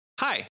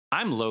Hi,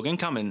 I'm Logan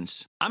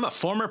Cummins. I'm a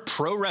former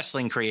pro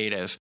wrestling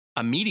creative,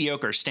 a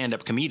mediocre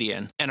stand-up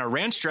comedian, and a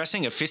ranch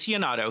dressing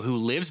aficionado who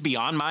lives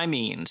beyond my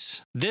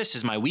means. This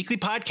is my weekly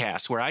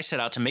podcast where I set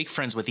out to make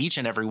friends with each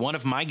and every one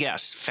of my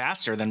guests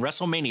faster than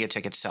WrestleMania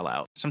tickets sell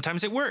out.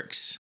 Sometimes it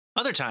works.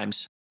 Other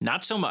times,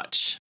 not so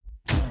much.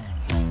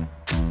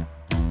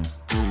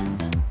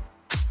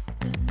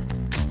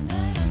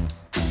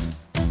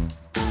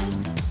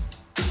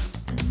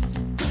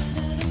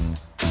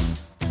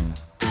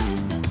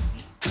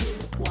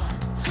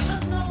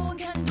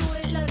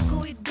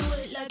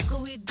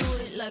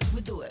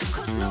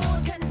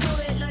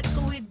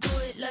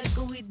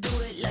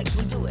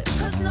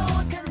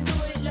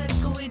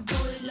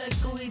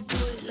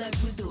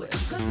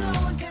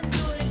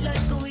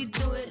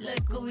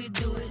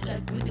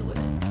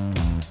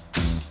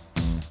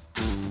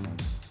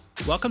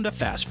 Welcome to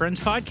Fast Friends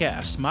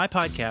Podcast, my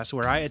podcast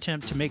where I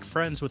attempt to make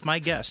friends with my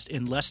guests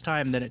in less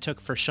time than it took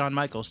for Shawn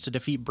Michaels to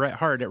defeat Bret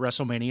Hart at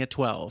WrestleMania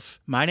 12.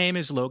 My name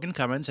is Logan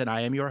Cummins, and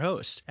I am your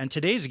host. And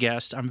today's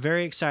guest, I'm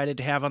very excited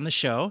to have on the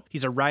show.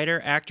 He's a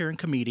writer, actor, and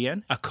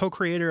comedian, a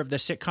co-creator of the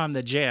sitcom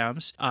The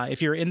Jams.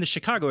 If you're in the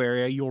Chicago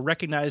area, you'll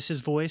recognize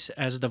his voice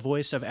as the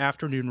voice of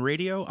afternoon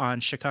radio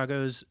on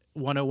Chicago's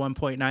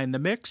 101.9 The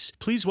Mix.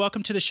 Please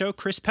welcome to the show,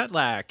 Chris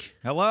Petlak.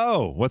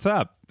 Hello, what's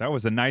up? That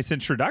was a nice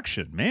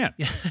introduction, man.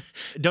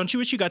 Don't you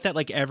wish you got that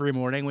like every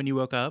morning when you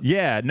woke up?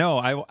 Yeah, no,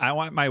 I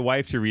want my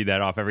wife to read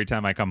that off every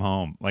time I come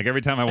home. Like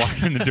every time I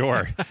walk in the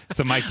door,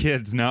 so my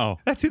kids know.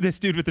 That's who this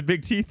dude with the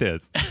big teeth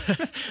is.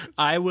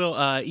 I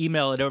will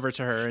email it over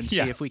to her and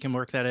see if we can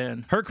work that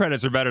in. Her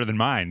credits are better than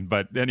mine,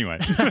 but anyway.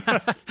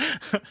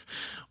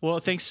 Well,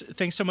 thanks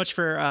so much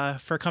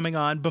for coming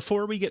on.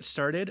 Before we get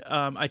started,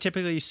 I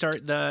typically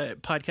start the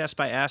podcast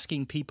by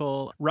asking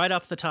people right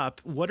off the top,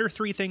 what are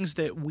three things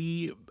that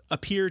we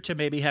appear to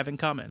maybe have in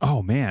common?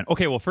 Oh, man.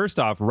 Okay, well, first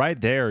off, right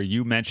there,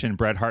 you mentioned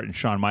Bret Hart and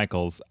Shawn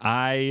Michaels.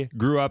 I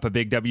grew up a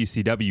big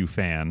WCW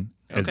fan.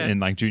 In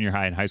like junior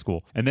high and high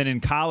school. And then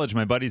in college,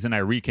 my buddies and I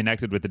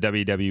reconnected with the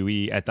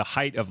WWE at the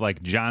height of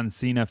like John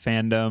Cena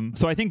fandom.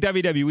 So I think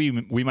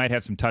WWE, we might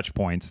have some touch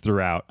points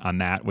throughout on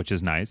that, which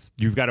is nice.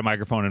 You've got a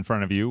microphone in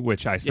front of you,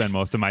 which I spend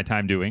most of my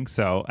time doing.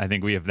 So I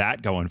think we have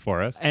that going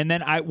for us. And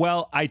then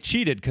I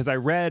cheated because I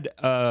read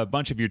a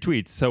bunch of your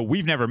tweets. So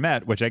we've never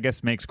met, which I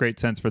guess makes great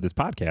sense for this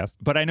podcast.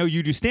 But I know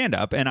you do stand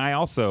up and I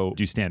also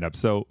do stand up.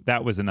 So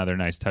that was another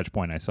nice touch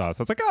point I saw. So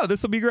I was like, oh,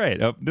 this will be great.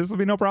 This will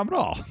be no problem at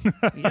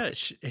all. Yeah,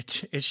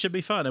 it should be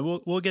fun, and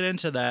we'll get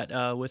into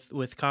that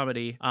with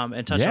comedy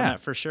and touch on that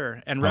for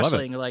sure. And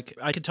wrestling, like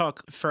I could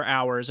talk for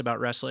hours about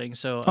wrestling.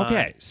 So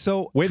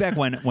so way back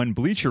when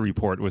Bleacher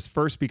Report was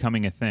first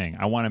becoming a thing,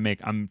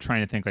 I'm trying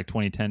to think like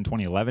 2010,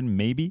 2011,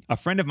 maybe. A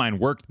friend of mine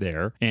worked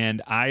there,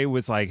 and I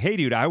was like, hey,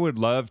 dude, I would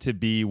love to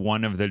be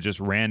one of the just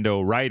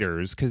rando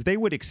writers because they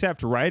would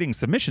accept writing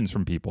submissions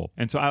from people.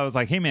 And so I was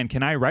like, hey, man,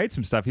 can I write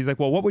some stuff? He's like,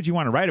 well, what would you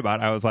want to write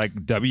about? I was like,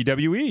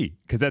 WWE,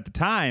 because at the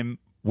time,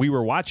 we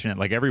were watching it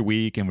like every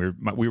week, and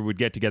we would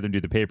get together and do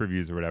the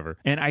pay-per-views or whatever.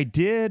 And I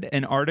did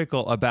an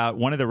article about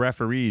one of the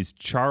referees,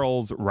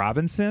 Charles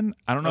Robinson.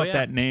 I don't know if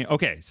that name.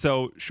 Okay,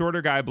 so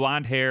shorter guy,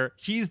 blonde hair.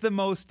 He's the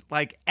most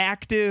like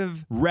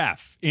active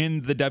ref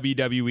in the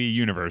WWE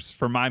universe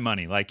for my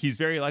money. Like he's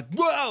very like,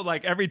 whoa,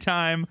 like every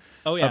time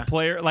a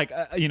player, like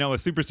a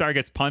superstar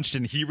gets punched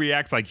and he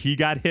reacts like he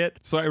got hit.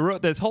 So I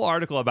wrote this whole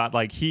article about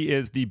like he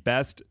is the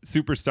best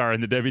superstar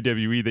in the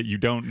WWE that you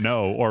don't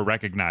know or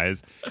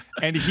recognize,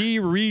 and he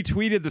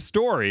retweeted the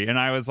story, and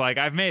I was like,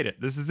 I've made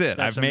it. This is it.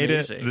 That's I've made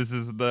amazing. it. This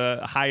is the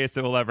highest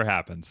it will ever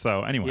happen.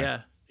 So anyway.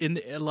 Yeah.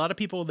 A lot of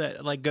people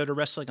that like go to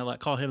wrestling a lot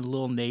call him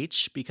Lil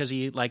Nate because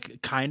he like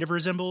kind of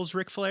resembles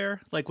Ric Flair,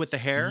 like with the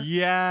hair.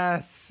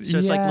 Yes. So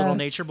it's like Little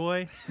Nature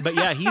Boy. But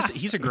yeah,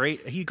 he's a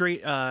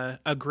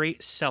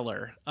great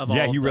seller of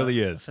all he really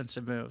is.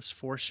 offensive moves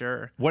for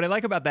sure. What I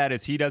like about that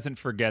is he doesn't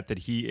forget that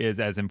he is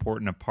as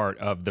important a part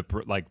of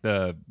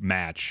the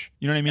match.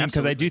 You know what I mean?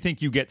 Because I do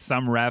think you get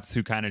some refs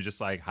who kind of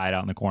just like hide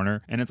out in the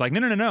corner, and it's like,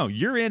 no,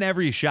 you're in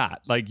every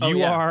shot. Like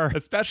you are,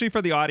 especially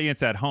for the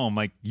audience at home.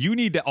 Like you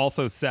need to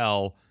also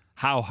sell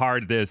how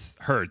hard this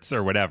hurts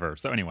or whatever.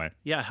 So anyway.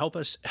 Yeah, help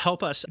us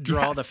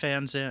draw the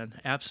fans in.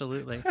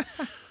 Absolutely.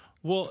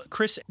 Well,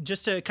 Chris,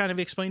 just to kind of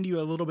explain to you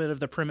a little bit of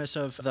the premise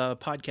of the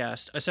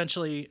podcast,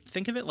 essentially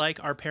think of it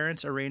like our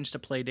parents arranged a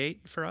play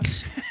date for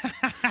us.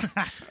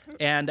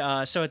 And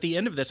so at the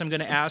end of this, I'm going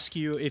to ask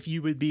you if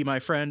you would be my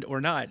friend or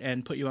not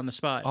and put you on the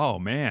spot. Oh,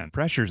 man.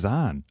 Pressure's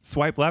on.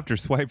 Swipe left or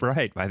swipe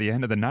right by the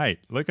end of the night.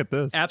 Look at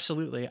this.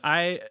 Absolutely.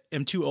 I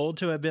am too old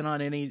to have been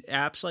on any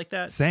apps like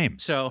that. Same.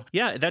 So,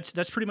 yeah,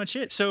 that's pretty much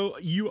it. So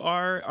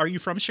are you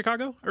from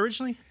Chicago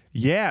originally?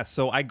 Yeah,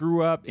 so I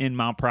grew up in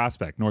Mount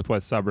Prospect,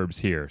 northwest suburbs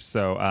here.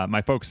 So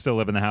my folks still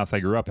live in the house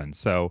I grew up in.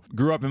 So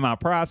grew up in Mount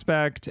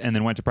Prospect and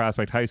then went to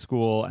Prospect High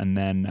School and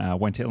then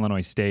went to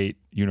Illinois State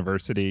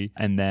University.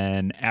 And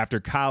then after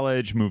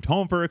college, moved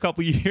home for a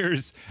couple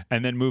years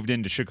and then moved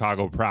into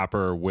Chicago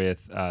proper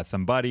with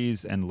some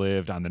buddies and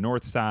lived on the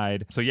north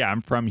side. So yeah, I'm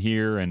from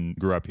here and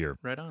grew up here.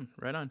 Right on,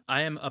 right on.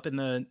 I am up in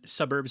the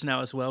suburbs now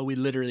as well. We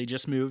literally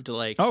just moved to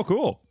like... Oh,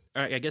 cool.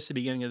 I guess the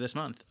beginning of this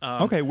month.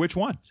 Okay, which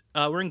one?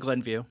 We're in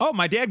Glenview. Oh,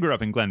 my dad grew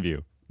up in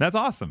Glenview. That's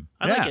awesome.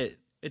 I like it.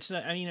 It's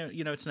I mean,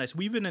 it's nice.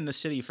 We've been in the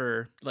city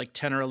for like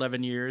 10 or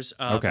 11 years.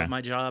 But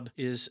my job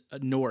is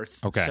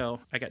north. Okay. So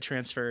I got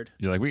transferred.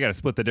 You're like, we got to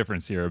split the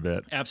difference here a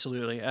bit.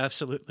 Absolutely.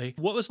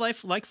 What was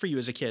life like for you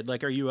as a kid?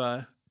 Like, are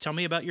you tell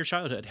me about your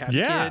childhood. Happy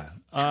yeah. kid?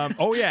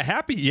 Oh yeah,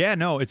 happy. Yeah,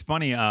 no, it's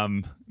funny.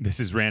 This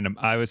is random.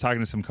 I was talking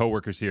to some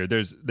coworkers here.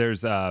 There's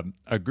a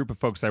group of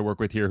folks I work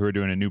with here who are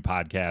doing a new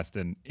podcast,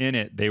 and in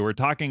it they were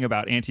talking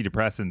about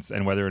antidepressants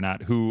and whether or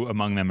not who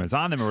among them is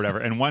on them or whatever.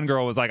 And one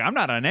girl was like, "I'm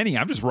not on any.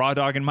 I'm just raw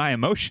dogging my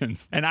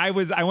emotions." And I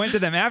went to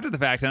them after the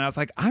fact, and I was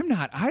like, "I'm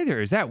not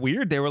either. Is that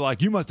weird?" They were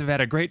like, "You must have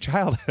had a great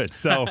childhood."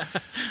 So,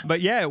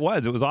 but yeah, it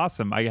was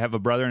awesome. I have a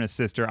brother and a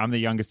sister. I'm the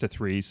youngest of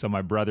three, so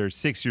my brother's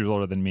 6 years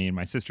older than me, and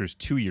my sister's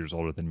 2 years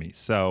older than me.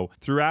 So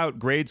throughout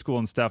grade school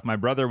and stuff, my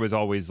brother was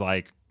always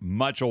like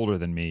much older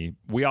than me.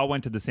 We all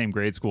went to the same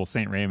grade school,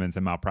 St. Raymond's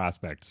in Mount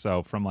Prospect.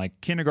 So from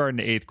like kindergarten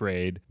to 8th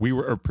grade,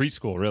 or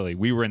preschool really,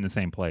 we were in the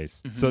same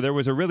place. Mm-hmm. So there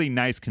was a really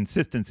nice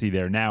consistency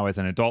there. Now as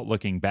an adult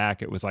looking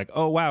back, it was like,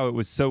 oh wow, it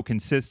was so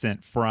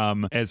consistent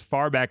from as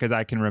far back as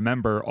I can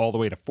remember all the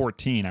way to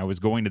 14. I was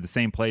going to the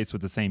same place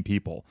with the same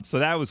people. So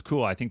that was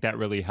cool. I think that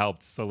really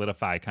helped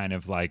solidify kind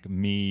of like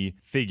me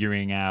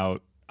figuring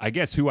out, I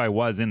guess, who I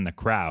was in the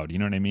crowd, you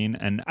know what I mean?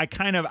 And I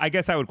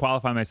guess I would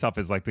qualify myself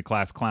as like the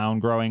class clown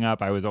growing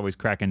up. I was always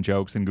cracking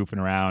jokes and goofing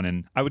around,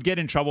 and I would get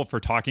in trouble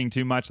for talking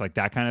too much, like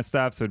that kind of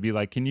stuff. So it'd be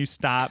like, can you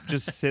stop?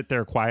 Just sit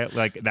there quiet.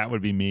 Like that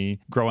would be me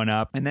growing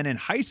up. And then in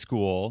high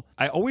school,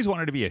 I always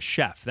wanted to be a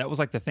chef. That was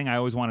like the thing I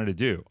always wanted to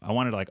do. I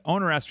wanted to like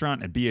own a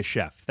restaurant and be a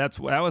chef. That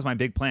was my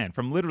big plan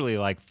from literally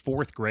like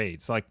 4th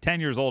grade. So like 10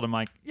 years old, I'm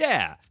like,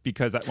 yeah,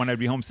 because when I'd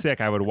be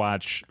homesick, I would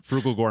watch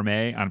Frugal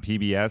Gourmet on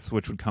PBS,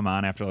 which would come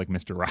on after like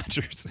Mr.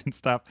 Rogers and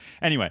stuff.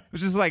 Anyway, it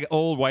was just like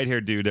old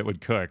white-haired dude that would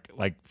cook,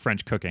 like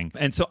French cooking.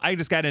 And so I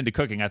just got into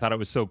cooking. I thought it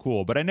was so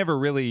cool, but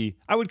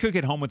I would cook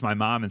at home with my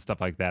mom and stuff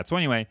like that. So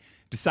anyway,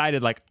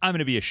 decided like I'm going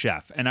to be a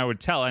chef. And I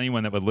would tell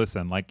anyone that would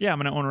listen, like, yeah, I'm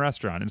going to own a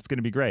restaurant and it's going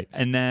to be great.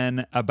 And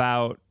then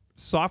about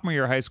sophomore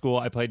year of high school,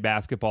 I played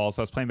basketball.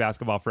 So I was playing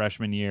basketball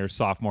freshman year,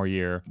 sophomore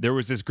year. There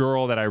was this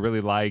girl that I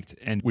really liked,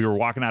 and we were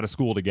walking out of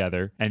school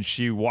together, and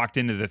she walked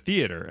into the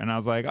theater, and I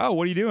was like, oh,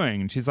 what are you doing?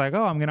 And she's like,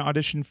 oh, I'm going to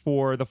audition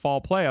for the fall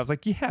play. I was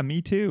like, yeah,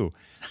 me too.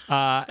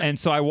 And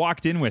so I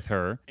walked in with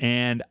her,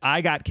 and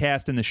I got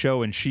cast in the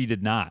show, and she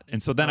did not.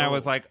 And so then I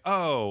was like,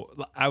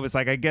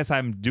 I guess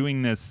I'm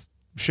doing this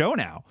show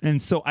now.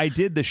 And so I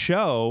did the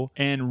show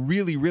and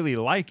really, really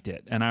liked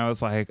it. And I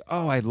was like,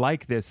 oh, I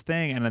like this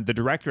thing. And the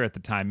director at the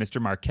time, Mr.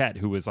 Marquette,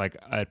 who was like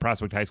at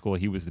Prospect High School,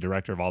 he was the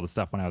director of all the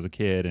stuff when I was a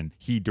kid. And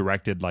he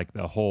directed like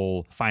the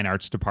whole fine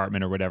arts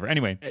department or whatever.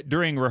 Anyway,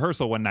 during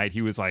rehearsal one night,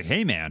 he was like,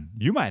 hey man,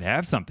 you might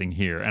have something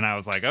here. And I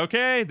was like,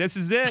 okay, this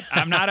is it.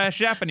 I'm not a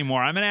chef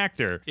anymore. I'm an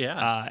actor.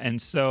 Yeah.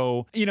 And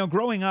so,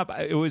 growing up,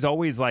 it was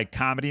always like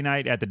comedy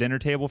night at the dinner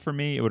table for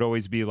me. It would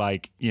always be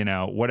like,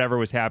 whatever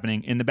was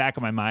happening in the back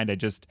of my mind.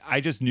 I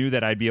just knew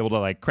that I'd be able to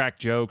like crack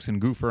jokes and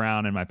goof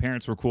around, and my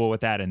parents were cool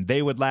with that, and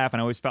they would laugh. And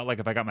I always felt like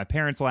if I got my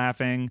parents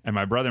laughing and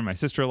my brother and my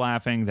sister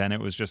laughing, then it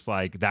was just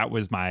like that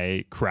was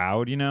my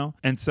crowd,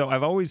 And so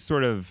I've always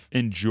sort of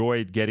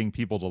enjoyed getting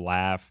people to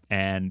laugh.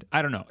 And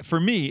I don't know,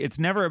 for me, it's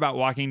never about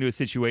walking into a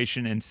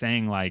situation and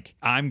saying like,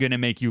 I'm going to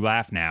make you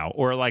laugh now,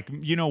 or like,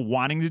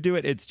 wanting to do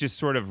it. It's just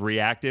sort of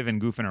reactive and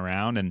goofing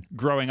around. And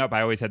growing up,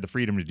 I always had the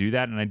freedom to do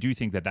that. And I do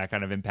think that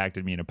kind of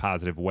impacted me in a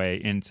positive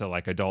way into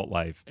like adult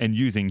life, and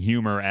using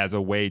humor as a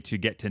way to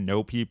get to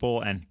know people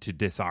and to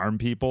disarm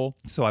people.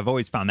 So I've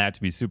always found that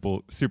to be super,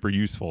 super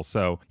useful.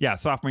 So yeah,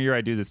 sophomore year,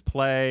 I do this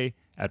play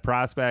at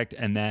Prospect,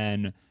 and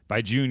then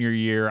by junior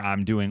year,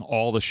 I'm doing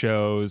all the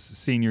shows.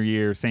 Senior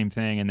year, same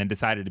thing, and then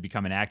decided to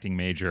become an acting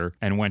major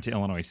and went to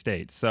Illinois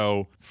State.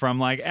 So from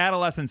like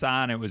adolescence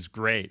on, it was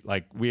great.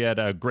 Like we had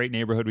a great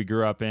neighborhood we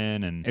grew up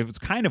in, and it was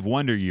kind of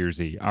Wonder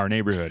Yearsy, our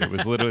neighborhood. It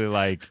was literally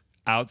like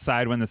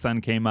outside when the sun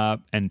came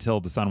up until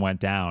the sun went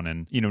down.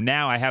 And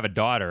now I have a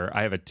daughter.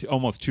 I have a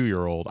almost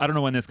 2-year-old. I don't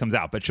know when this comes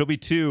out, but she'll be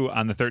 2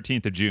 on the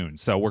 13th of June,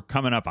 so we're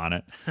coming up on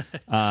it.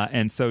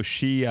 And so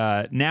she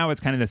now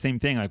it's kind of the same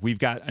thing. Like we've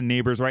got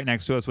neighbors right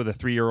next to us with a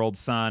 3-year-old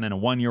son and a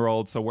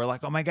 1-year-old, so we're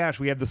like, oh my gosh,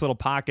 we have this little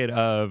pocket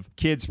of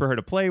kids for her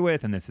to play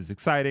with, and this is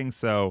exciting.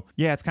 So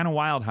yeah, it's kind of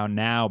wild how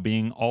now,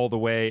 being all the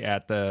way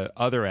at the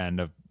other end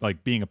of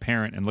like being a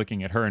parent and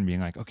looking at her and being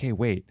like, okay,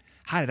 wait,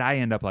 how did I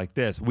end up like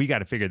this? We got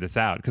to figure this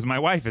out, because my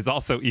wife is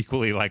also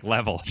equally like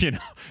level,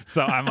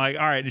 So I'm like,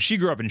 all right. And she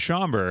grew up in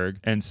Schaumburg,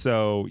 and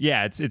so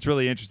yeah, it's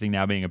really interesting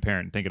now being a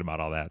parent and thinking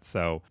about all that.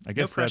 So I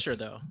guess no pressure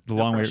though. The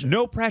long way.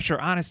 No pressure.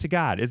 Honest to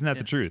God, isn't that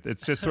the truth?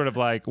 It's just sort of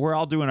like we're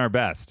all doing our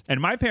best. And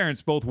my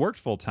parents both worked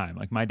full time.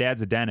 Like my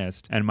dad's a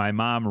dentist, and my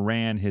mom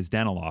ran his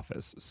dental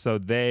office. So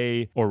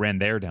ran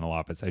their dental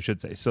office, I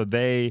should say. So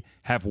they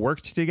have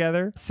worked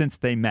together since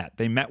they met.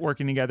 They met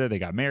working together. They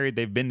got married.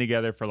 They've been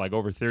together for like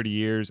over 30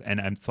 years. And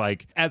it's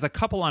like, as a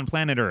couple on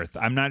planet Earth,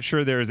 I'm not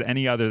sure there's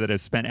any other that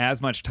has spent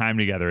as much time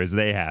together as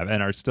they have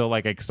and are still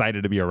like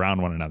excited to be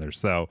around one another.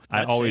 So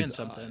That's I always, saying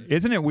something.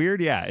 isn't it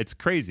weird? Yeah, it's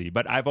crazy.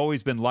 But I've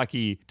always been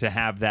lucky to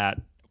have that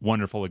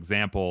wonderful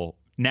example.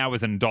 Now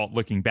as an adult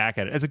looking back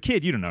at it, as a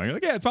kid, you don't know. You're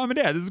like, yeah, it's mom and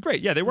dad. This is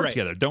great. Yeah, they work Right.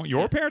 together. Don't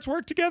your parents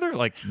work together?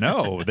 Like,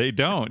 no, they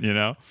don't, you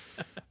know?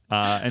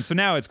 And so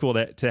now it's cool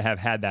to have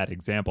had that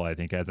example, I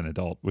think, as an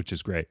adult, which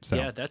is great. So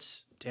Yeah,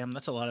 that's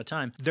a lot of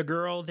time. The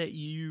girl that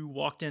you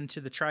walked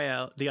into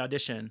the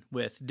audition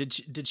with,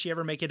 did she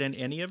ever make it in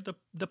any of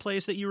the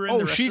plays that you were in?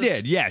 Oh, she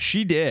did. Yeah,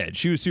 she did.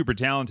 She was super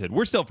talented.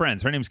 We're still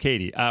friends. Her name's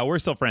Katie. We're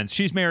still friends.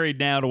 She's married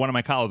now to one of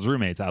my college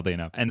roommates, oddly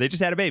enough. And they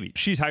just had a baby.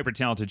 She's hyper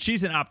talented.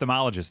 She's an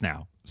ophthalmologist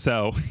now.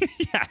 So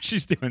yeah,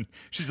 she's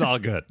all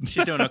good.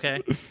 She's doing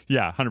okay.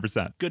 Yeah,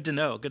 100%. Good to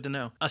know. Good to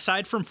know.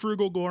 Aside from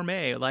Frugal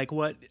Gourmet, like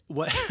what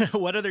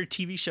other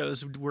TV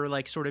shows were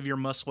like sort of your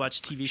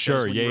must-watch TV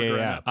shows when you were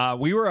growing up?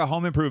 We were a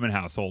home improvement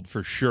household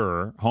for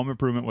sure. Home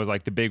improvement was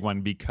like the big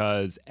one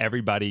because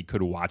everybody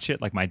could watch it.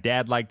 Like my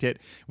dad liked it.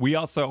 We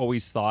also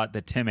always thought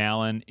that Tim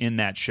Allen in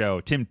that show,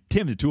 Tim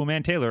the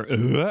Toolman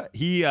Taylor,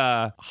 he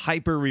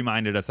hyper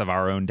reminded us of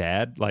our own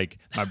dad, like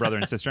my brother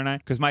and sister and I,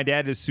 because my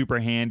dad is super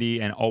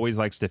handy and always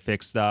likes to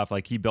fix stuff.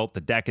 Like he built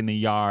the deck in the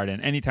yard,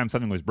 and anytime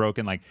something was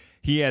broken, like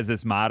he has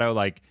this motto,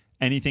 like,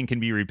 anything can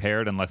be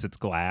repaired unless it's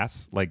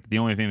glass. Like the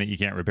only thing that you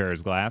can't repair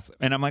is glass.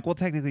 And I'm like, well,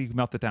 technically you can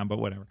melt it down, but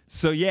whatever.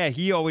 So yeah,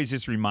 he always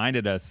just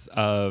reminded us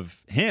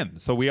of him.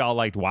 So we all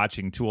liked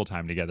watching Tool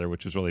Time together,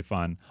 which was really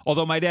fun.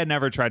 Although my dad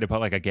never tried to put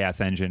like a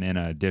gas engine in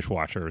a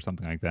dishwasher or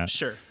something like that.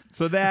 Sure.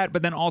 So that,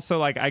 but then also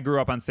like I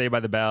grew up on Saved by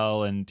the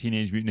Bell and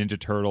Teenage Mutant Ninja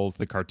Turtles,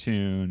 the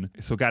cartoon.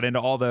 So got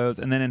into all those.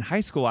 And then in high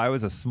school, I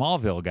was a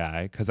Smallville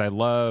guy because I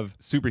love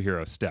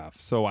superhero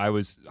stuff. So I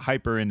was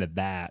hyper into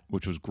that,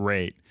 which was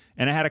great.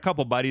 And I had a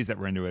couple buddies that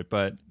were into it,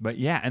 but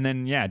yeah. And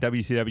then, yeah,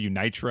 WCW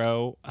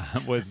Nitro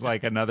was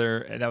like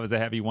that was a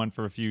heavy one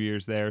for a few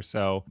years there.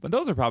 So, but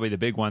those are probably the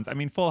big ones. I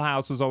mean, Full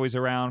House was always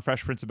around.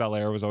 Fresh Prince of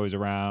Bel-Air was always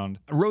around.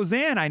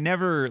 Roseanne, I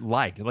never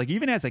liked. Like,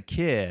 even as a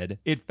kid,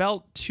 it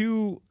felt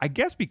too, I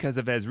guess because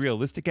of as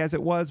realistic as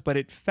it was, but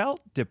it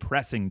felt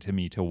depressing to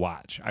me to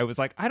watch. I was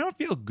like, I don't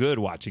feel good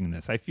watching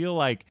this. I feel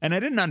like, and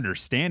I didn't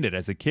understand it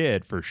as a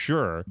kid for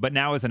sure. But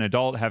now as an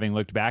adult, having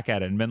looked back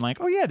at it and been like,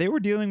 oh yeah, they were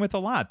dealing with a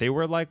lot. They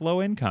were like low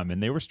income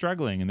and they were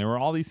struggling and there were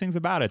all these things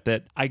about it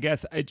that I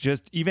guess it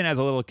just, even as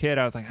a little kid,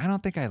 I was like, I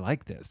don't think I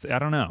like this. I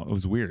don't know. It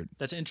was weird.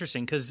 That's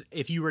interesting because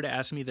if you were to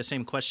ask me the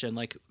same question,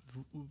 like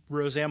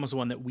Roseanne was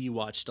one that we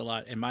watched a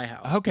lot in my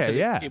house. Okay,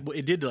 yeah.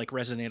 It did like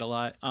resonate a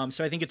lot.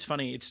 So I think it's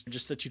funny. It's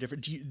just the two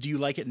different. Do you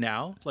like it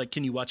now? Like,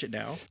 can you watch it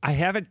now? I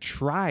haven't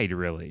tried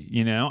really,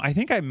 I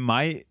think I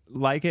might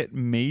like it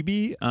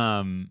maybe.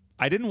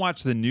 I didn't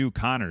watch the new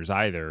Connors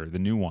either, the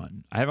new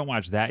one. I haven't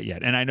watched that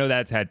yet. And I know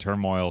that's had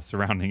turmoil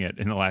surrounding it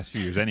in the last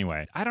few years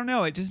anyway. I don't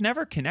know. It just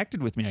never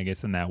connected with me, I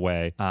guess, in that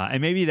way.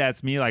 And maybe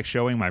that's me like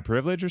showing my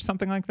privilege or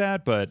something like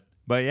that. But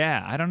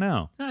yeah, I don't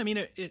know. No, I mean,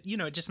 it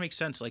just makes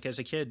sense. Like as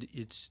a kid,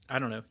 it's, I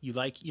don't know. You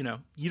like, you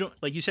don't,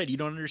 like you said, you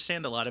don't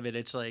understand a lot of it.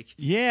 It's like,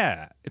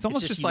 yeah, it's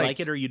almost just just you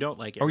like it or you don't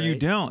like it. Or right? you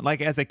don't.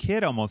 Like as a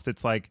kid, almost,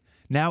 it's like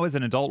now as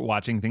an adult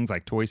watching things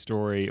like Toy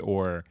Story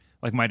or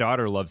like my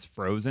daughter loves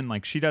Frozen.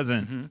 Like she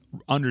doesn't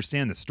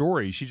understand the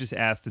story. She just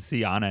asked to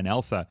see Anna and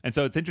Elsa. And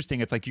so it's interesting.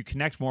 It's like you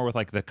connect more with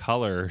like the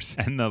colors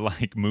and the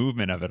like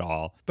movement of it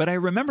all. But I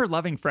remember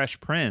loving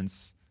Fresh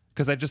Prince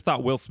because I just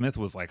thought Will Smith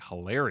was like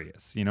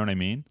hilarious. You know what I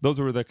mean? Those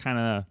were the kind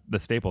of the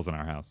staples in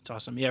our house. It's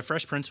awesome. Yeah,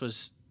 Fresh Prince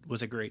was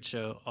a great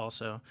show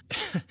also.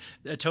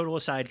 A total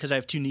aside, because I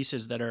have two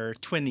nieces that are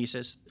twin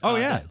nieces. Oh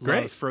yeah, that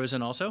great. love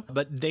Frozen also.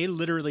 But they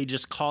literally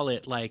just call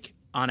it like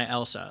Anna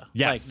Elsa.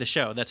 Yes. Like the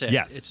show. That's it.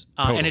 Yes, It's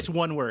totally. And it's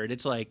one word.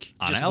 It's like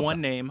Anna just Elsa.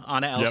 one name,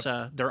 Anna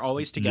Elsa. Yep. They're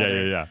always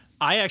together. Yeah.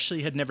 I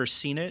actually had never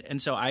seen it,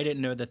 and so I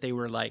didn't know that they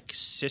were like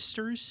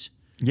sisters.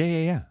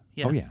 Yeah.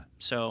 Yeah. Oh yeah.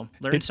 So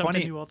learn It's something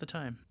funny. new all the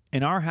time.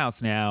 In our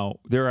house now,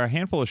 there are a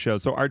handful of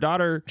shows. So our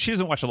daughter, she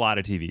doesn't watch a lot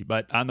of TV,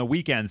 but on the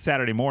weekend,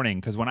 Saturday morning,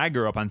 because when I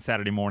grew up on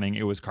Saturday morning,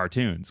 it was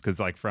cartoons, because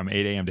like from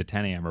 8 a.m. to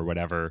 10 a.m. or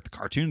whatever, the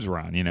cartoons were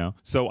on,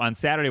 So on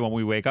Saturday when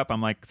we wake up,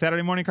 I'm like,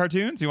 Saturday morning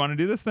cartoons? You want to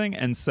do this thing?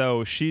 And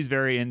so she's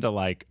very into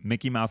like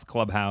Mickey Mouse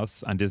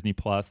Clubhouse on Disney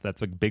Plus.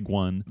 That's a big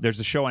one. There's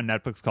a show on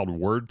Netflix called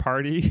Word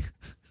Party.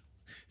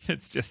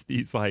 It's just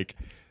these like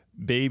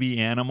baby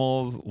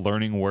animals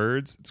learning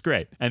words. It's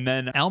great. And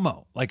then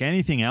Elmo, like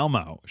anything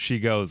Elmo, she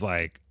goes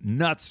like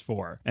nuts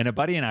for. And a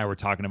buddy and I were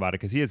talking about it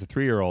because he has a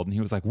 3-year-old and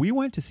he was like, we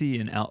went to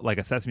see like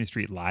a Sesame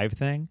Street Live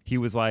thing. He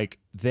was like,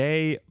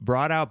 they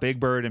brought out Big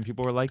Bird and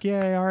people were like,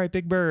 yay, all right,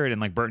 Big Bird. And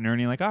like Bert and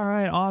Ernie like, all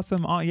right,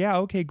 awesome. Oh yeah,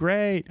 okay,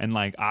 great. And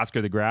like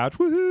Oscar the Grouch,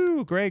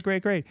 woohoo,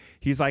 great.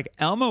 He's like,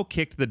 Elmo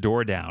kicked the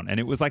door down and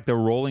it was like the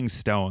Rolling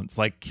Stones.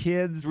 Like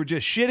kids were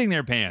just shitting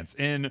their pants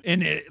in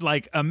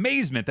like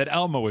amazement that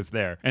Elmo was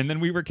there. And then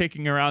we were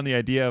kicking around the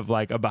idea of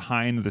like a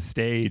behind the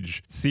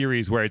stage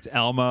series where it's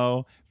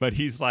Elmo, but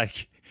he's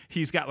like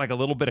he's got like a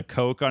little bit of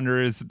Coke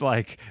under his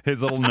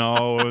little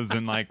nose,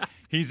 and like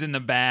he's in the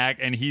back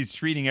and he's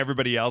treating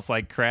everybody else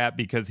like crap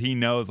because he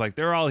knows like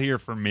they're all here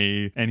for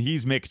me, and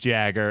he's Mick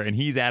Jagger and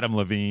he's Adam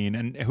Levine,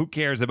 and who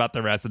cares about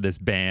the rest of this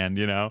band,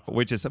 you know?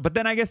 But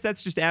then I guess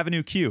that's just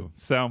Avenue Q.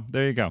 So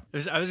there you go.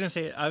 I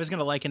was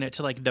gonna liken it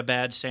to like the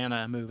Bad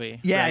Santa movie.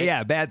 Yeah, right?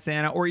 yeah, Bad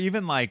Santa, or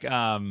even like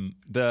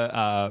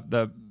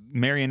the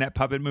marionette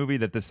puppet movie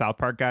that the South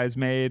Park guys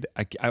made.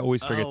 I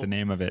always forget the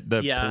name of it.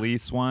 The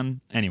police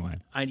one. Anyway.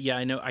 I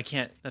know. I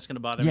can't. That's gonna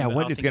bother me. Yeah,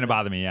 what is gonna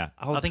bother me? Yeah,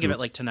 I'll think of it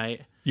like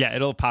tonight. Yeah,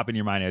 it'll pop in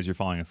your mind as you're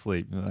falling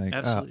asleep. Like,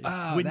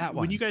 absolutely. that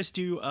one. When you guys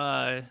do.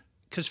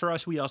 Because for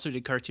us, we also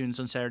did cartoons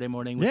on Saturday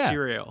morning with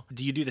cereal.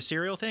 Do you do the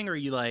cereal thing, or are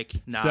you like,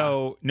 nah?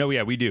 So, no,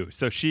 yeah, we do.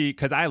 So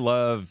because I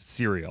love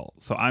cereal.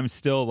 So I'm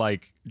still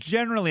like,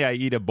 generally I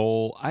eat a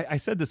bowl. I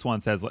said this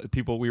once as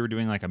we were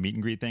doing like a meet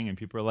and greet thing, and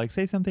people were like,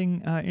 say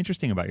something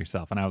interesting about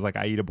yourself. And I was like,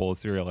 I eat a bowl of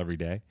cereal every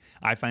day.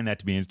 I find that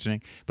to be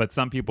interesting. But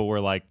some people were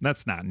like,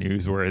 that's not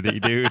newsworthy,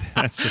 dude.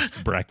 That's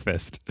just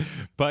breakfast.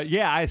 But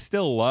yeah, I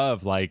still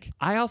love, like,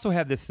 I also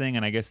have this thing,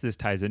 and I guess this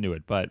ties into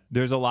it, but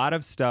there's a lot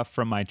of stuff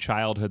from my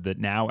childhood that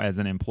now as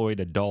an employed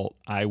adult,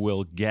 I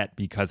will get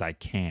because I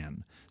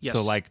can. Yes.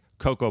 So like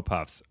Cocoa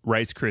Puffs,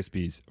 Rice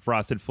Krispies,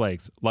 Frosted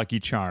Flakes, Lucky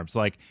Charms.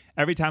 Like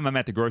every time I'm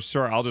at the grocery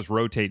store, I'll just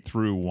rotate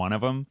through one of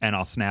them and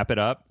I'll snap it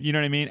up. You know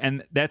what I mean?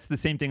 And that's the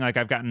same thing. Like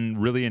I've gotten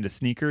really into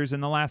sneakers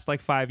in the last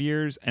like 5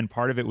 years. And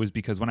part of it was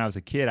because when I was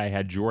a kid, I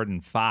had Jordan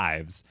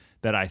 5s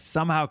that I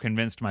somehow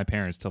convinced my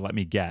parents to let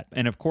me get.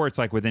 And of course,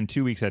 like within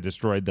 2 weeks, I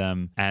destroyed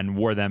them and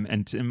wore them.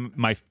 And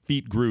my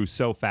feet grew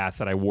so fast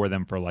that I wore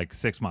them for like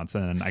 6 months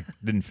and then I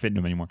didn't fit in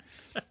them anymore.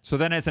 So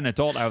then as an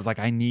adult, I was like,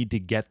 I need to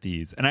get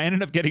these. And I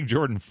ended up getting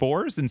Jordan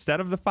 4s instead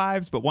of the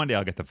 5s, but one day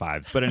I'll get the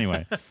 5s. But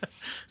anyway,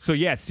 so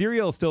yeah,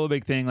 cereal is still a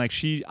big thing. Like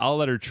I'll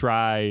let her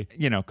try,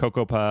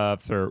 Cocoa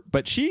Puffs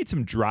but she eats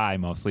them dry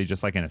mostly,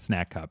 just like in a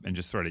snack cup, and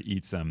just sort of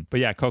eats them. But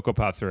yeah, Cocoa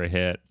Puffs are a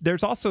hit.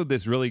 There's also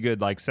this really good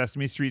like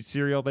Sesame Street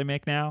cereal they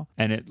make now,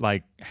 and it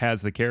like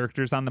has the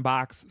characters on the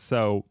box.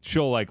 So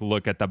she'll like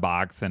look at the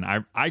box, and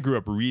I grew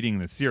up reading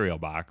the cereal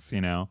box,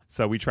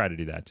 so we try to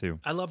do that too.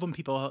 I love when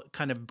people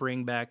kind of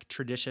bring back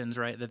traditions,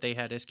 right, that they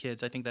had as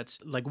kids. I think that's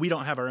like, we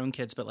don't have our own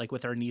kids, but like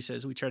with our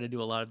nieces, we try to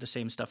do a lot of the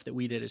same stuff that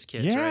we did as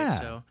kids, right?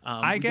 So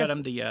I guess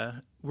got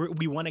them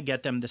we want to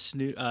get them the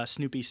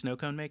Snoopy snow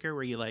cone maker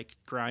where you like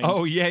grind.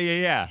 Oh yeah.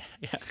 Yeah,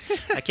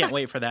 I can't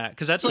wait for that,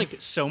 because that's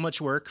like so much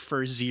work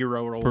for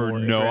zero reward. For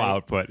no right?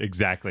 output,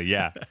 exactly,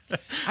 yeah.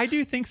 I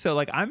do think so.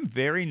 Like I'm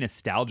very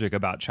nostalgic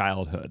about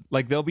childhood.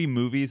 Like there'll be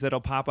movies that'll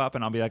pop up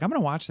and I'll be like, I'm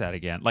going to watch that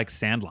again. Like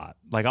Sandlot.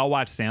 Like I'll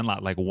watch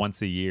Sandlot like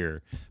once a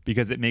year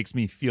because it makes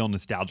me feel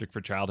nostalgic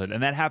for childhood.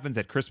 And that happens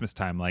at Christmas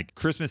time. Like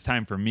Christmas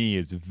time for me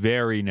is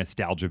very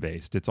nostalgia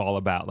based. It's all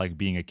about like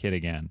being a kid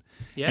again.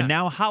 Yeah. And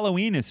now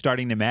Halloween is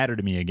starting to matter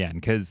to me again,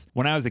 because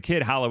when I was a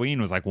kid,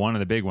 Halloween was like one of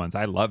the big ones.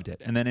 I loved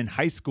it. And then in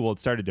high school, it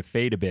started to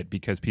fade a bit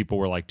because people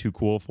were like too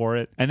cool for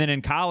it. And then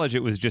in college, it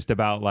was just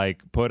about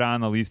like put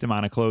on the least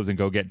amount of clothes and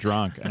go get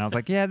drunk. And I was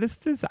like, yeah,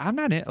 I'm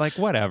not like,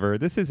 whatever.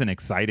 This isn't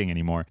exciting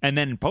anymore. And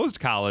then post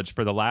college,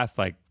 for the last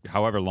like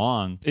however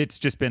long, it's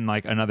just been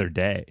like another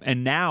day.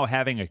 And now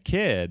having a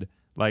kid,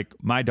 like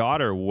my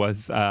daughter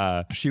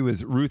she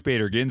was Ruth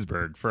Bader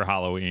Ginsburg for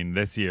Halloween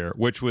this year,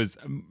 which was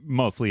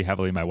mostly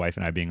heavily my wife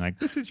and I being like,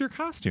 this is your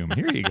costume.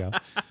 Here you go.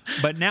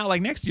 But now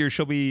like next year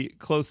she'll be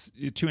close,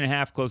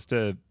 2.5, close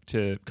to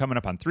coming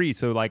up on 3.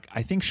 So like,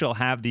 I think she'll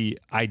have the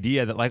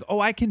idea that like, oh,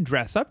 I can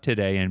dress up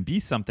today and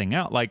be something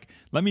else. Like,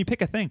 let me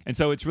pick a thing. And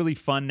so it's really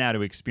fun now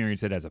to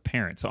experience it as a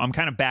parent. So I'm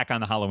kind of back on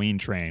the Halloween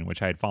train,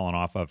 which I had fallen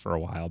off of for a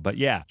while. But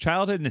yeah,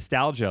 childhood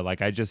nostalgia.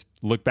 Like I just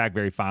look back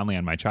very fondly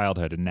on my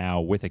childhood, and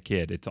now with a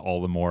kid, it's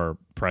all the more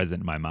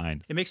present in my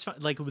mind. It makes fun,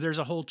 like there's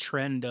a whole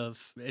trend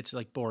of, it's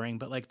like boring,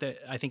 but like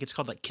I think it's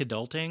called like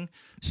kidulting.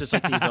 So it's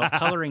like the adult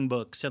coloring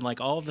books and like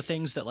all of the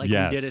things that like we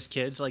did as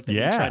kids, like that we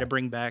try to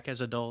bring back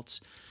as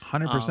adults.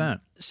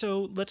 100%.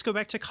 So let's go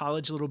back to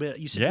college a little bit.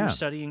 You said you were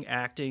studying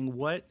acting.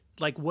 What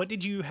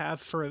did you have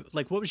for,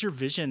 like, what was your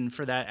vision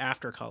for that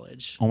after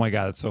college? Oh my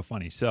God, that's so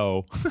funny.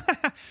 So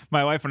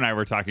my wife and I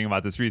were talking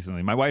about this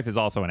recently. My wife is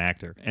also an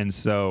actor. And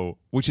so,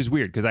 which is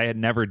weird because I had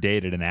never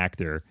dated an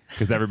actor,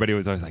 because everybody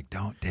was always like,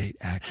 don't date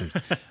actors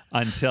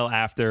until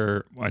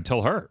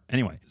her.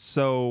 Anyway,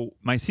 so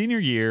my senior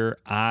year,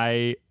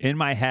 in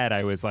my head,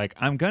 I was like,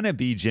 I'm going to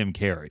be Jim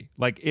Carrey.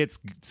 Like it's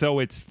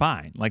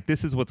fine. Like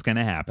this is what's going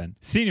to happen.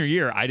 Senior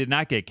year, I did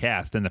not get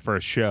cast in the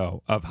first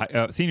show of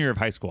senior year of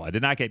high school. I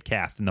did not get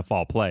cast in the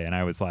fall play. And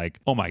I was like,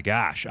 oh my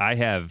gosh,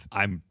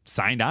 I'm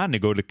signed on to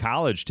go to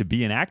college to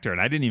be an actor. And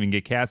I didn't even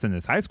get cast in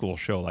this high school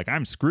show. Like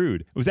I'm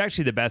screwed. It was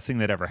actually the best thing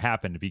that ever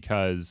happened,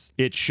 because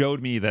it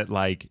showed me that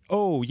like,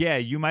 oh yeah,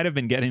 you might have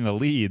been getting the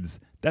leads,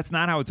 that's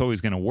not how it's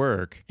always going to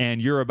work.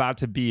 And you're about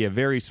to be a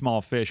very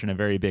small fish in a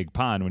very big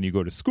pond when you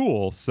go to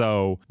school.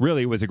 So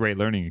really, it was a great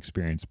learning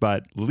experience.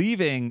 But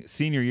leaving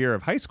senior year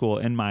of high school,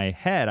 in my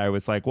head, I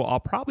was like, well, I'll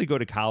probably go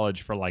to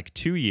college for like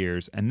 2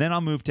 years and then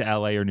I'll move to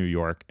LA or New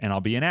York and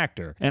I'll be an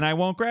actor and I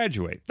won't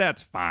graduate.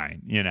 That's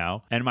fine, you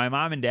know? And my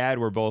mom and dad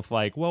were both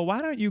like, well,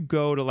 why don't you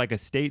go to like a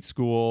state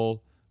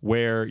school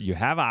where you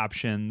have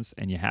options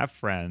and you have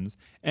friends?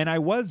 And I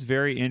was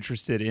very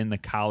interested in the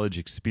college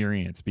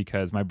experience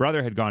because my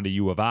brother had gone to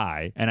U of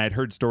I and I'd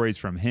heard stories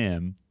from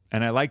him.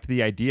 And I liked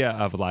the idea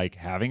of like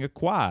having a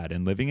quad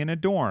and living in a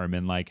dorm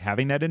and like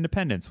having that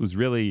independence was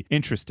really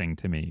interesting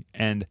to me.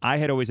 And I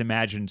had always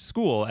imagined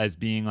school as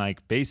being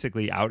like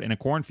basically out in a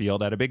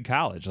cornfield at a big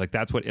college. Like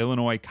that's what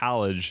Illinois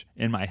college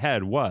in my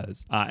head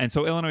was. And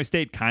so Illinois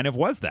State kind of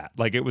was that.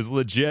 Like it was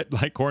legit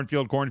like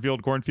cornfield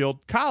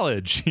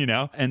college, you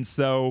know? And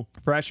so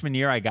freshman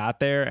year I got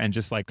there and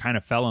just like kind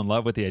of fell in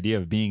love with the idea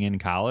of being in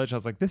college. I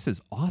was like, this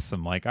is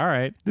awesome. Like, all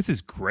right, this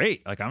is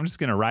great. Like I'm just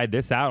going to ride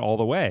this out all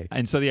the way.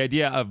 And so the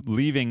idea of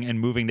leaving and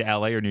moving to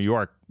LA or New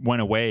York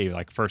went away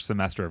like first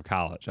semester of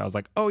college. I was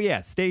like, oh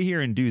yeah, stay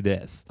here and do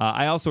this.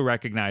 I also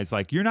recognized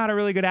like, you're not a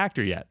really good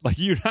actor yet. Like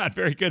you're not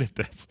very good at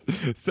this.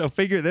 So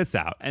figure this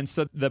out. And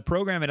so the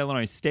program at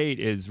Illinois State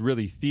is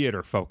really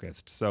theater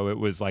focused. So it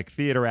was like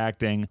theater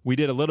acting. We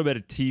did a little bit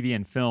of TV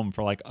and film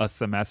for like a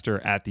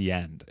semester at the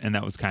end. And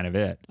that was kind of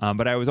it.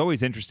 But I was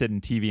always interested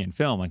in TV and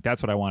film. Like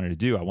that's what I wanted to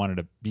do. I wanted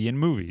to be in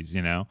movies,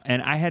 you know?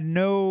 And I had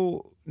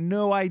no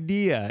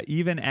idea,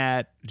 even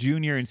at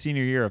junior and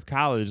senior year of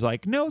college,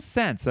 like no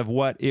sense of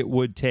what it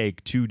would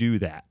take to do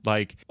that.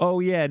 Like,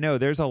 oh yeah, no,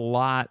 there's a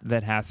lot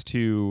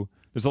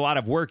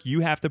of work you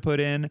have to put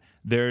in.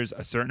 There's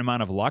a certain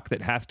amount of luck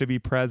that has to be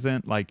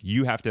present. Like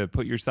you have to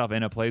put yourself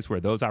in a place where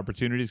those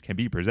opportunities can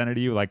be presented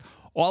to you. Like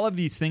all of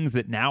these things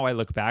that now I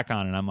look back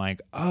on and I'm like,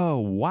 oh,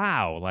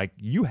 wow, like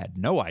you had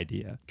no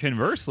idea.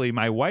 Conversely,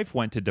 my wife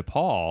went to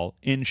DePaul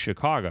in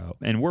Chicago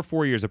and we're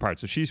 4 years apart.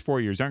 So she's 4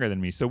 years younger than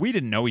me. So we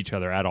didn't know each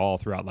other at all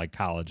throughout like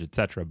college,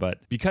 etc. But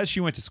because she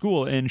went to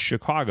school in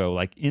Chicago,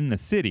 like in the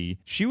city,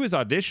 she was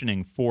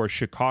auditioning for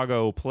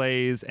Chicago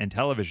plays and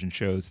television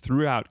shows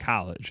throughout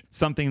college.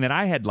 Something that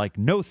I had like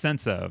no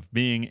sense of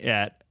being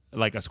at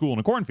like a school in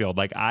a cornfield.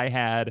 Like I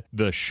had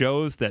the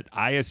shows that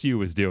ISU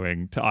was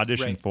doing to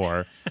audition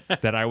for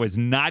that I was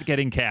not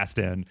getting cast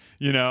in,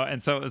 you know?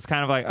 And so it was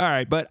kind of like, all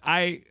right, but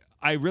I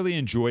really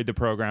enjoyed the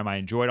program. I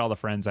enjoyed all the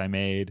friends I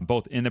made,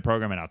 both in the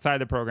program and outside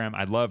the program.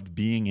 I loved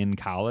being in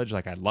college.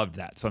 Like I loved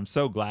that. So I'm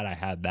so glad I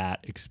had that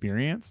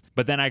experience.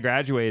 But then I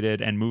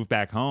graduated and moved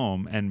back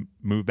home and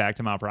moved back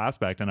to Mount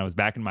Prospect. And I was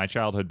back in my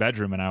childhood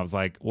bedroom. And I was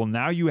like, well,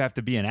 now you have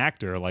to be an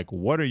actor. Like,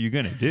 what are you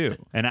going to do?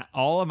 And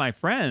all of my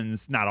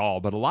friends, not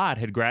all, but a lot,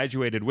 had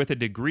graduated with a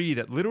degree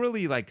that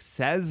literally like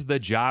says the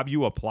job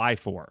you apply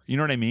for. You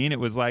know what I mean? It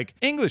was like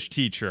English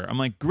teacher. I'm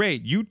like,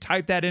 great. You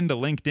type that into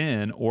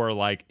LinkedIn or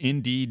like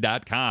Indeed.com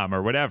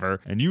or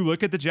whatever, and you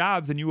look at the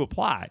jobs and you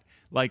apply.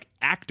 Like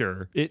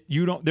actor,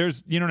 you know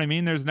what I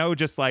mean? There's no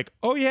just like,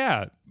 oh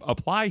yeah,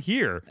 apply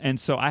here. And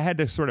so I had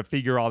to sort of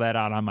figure all that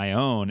out on my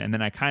own. And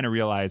then I kind of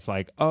realized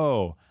like,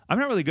 oh, I'm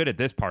not really good at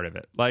this part of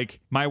it. Like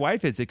my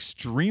wife is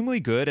extremely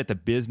good at the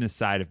business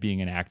side of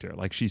being an actor.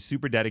 Like she's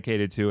super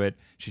dedicated to it.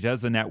 She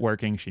does the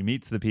networking. She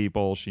meets the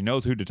people. She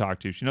knows who to talk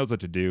to. She knows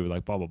what to do,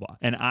 like blah, blah, blah.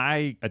 And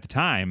at the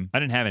time, I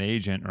didn't have an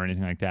agent or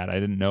anything like that.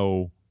 I didn't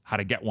know how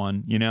to get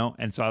one, you know?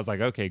 And so I was like,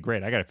 okay,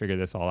 great. I got to figure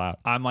this all out.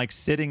 I'm like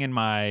sitting in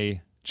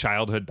my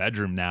childhood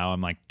bedroom now. I'm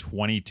like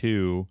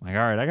 22. Like,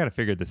 all right, I got to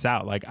figure this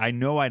out. Like, I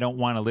know I don't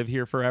want to live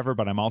here forever,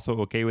 but I'm also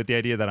okay with the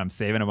idea that I'm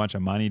saving a bunch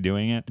of money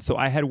doing it. So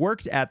I had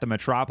worked at the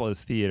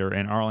Metropolis Theater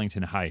in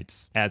Arlington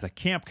Heights as a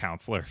camp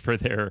counselor for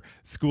their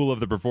School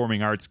of the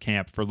Performing Arts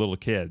camp for little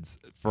kids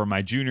for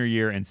my junior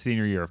year and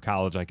senior year of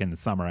college. Like in the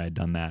summer, I had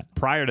done that.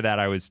 Prior to that,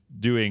 I was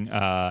doing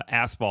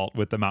asphalt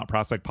with the Mount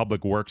Prospect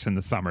Public Works in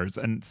the summers.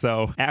 And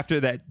so after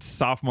that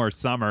sophomore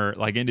summer,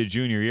 like into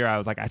junior year, I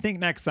was like, I think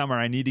next summer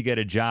I need to get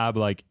a job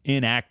like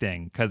in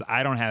acting because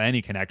I don't have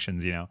any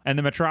connections, you know. And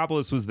the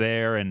Metropolis was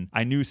there and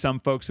I knew some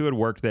folks who had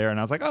worked there and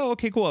I was like, oh,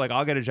 okay, cool. Like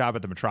I'll get a job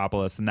at the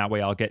Metropolis and that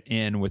way I'll get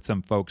in with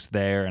some folks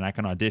there and I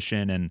can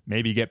audition and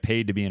maybe get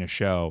paid to be in a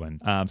show.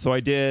 And so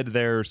I did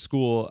their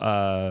School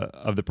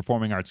of the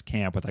Performing Arts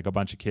camp with like a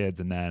bunch of kids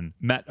and then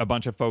met a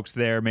bunch of folks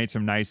there, made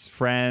some nice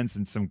friends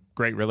and some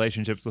great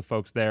relationships with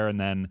folks there, and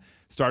then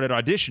started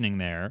auditioning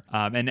there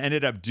and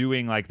ended up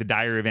doing like the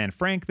Diary of Anne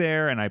Frank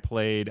there. And I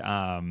played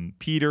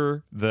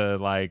Peter, the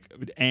like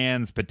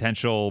Anne's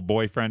potential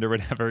boyfriend or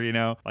whatever, you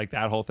know, like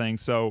that whole thing.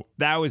 So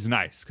that was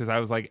nice because I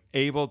was like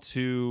able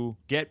to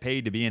get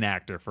paid to be an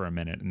actor for a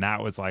minute. And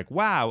that was like,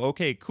 wow,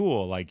 okay,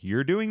 cool. Like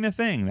you're doing the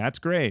thing. That's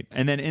great.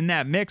 And then in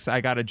that mix,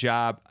 I got a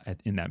job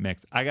at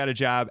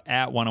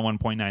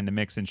 101.9 The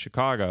Mix in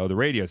Chicago, the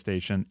radio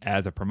station,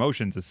 as a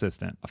promotions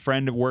assistant. A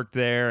friend worked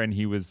there and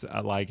he was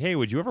like, hey,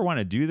 would you ever want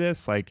to do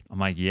this? Like, I'm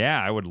like,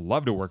 yeah, I would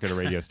love to work at a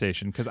radio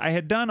station because I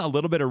had done a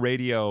little bit of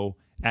radio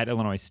at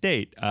Illinois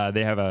State,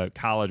 they have a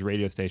college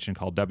radio station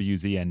called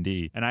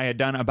WZND. And I had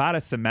done about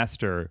a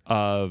semester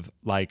of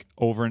like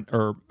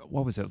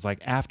what was it? It was like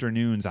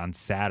afternoons on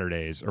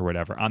Saturdays or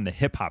whatever on the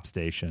hip hop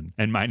station.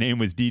 And my name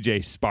was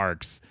DJ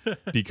Sparks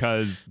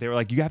because they were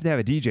like, you have to have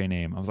a DJ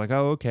name. I was like,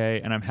 oh,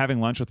 okay. And I'm having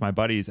lunch with my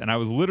buddies. And I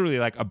was literally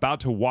like about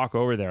to walk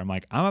over there. I'm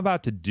like, I'm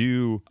about to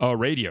do a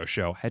radio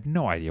show. I had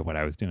no idea what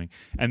I was doing.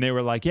 And they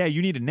were like, yeah,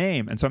 you need a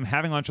name. And so I'm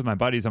having lunch with my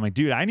buddies. I'm like,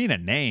 dude, I need a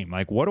name.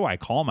 Like, what do I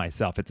call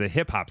myself? It's a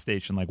hip hop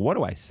station. Like, what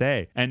do I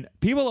say? And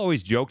people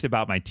always joked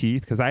about my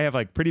teeth because I have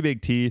like pretty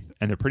big teeth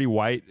and they're pretty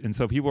white. And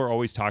so people are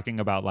always talking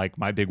about like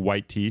my big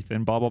white teeth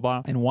and blah, blah,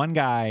 blah. And one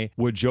guy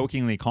would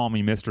jokingly call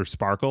me Mr.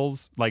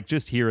 Sparkles, like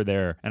just here or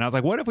there. And I was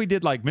like, what if we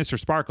did like Mr.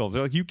 Sparkles?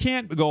 They're like, you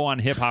can't go on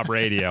hip hop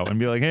radio and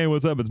be like, hey,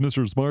 what's up? It's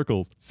Mr.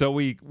 Sparkles. So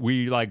we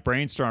like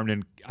brainstormed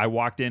and I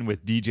walked in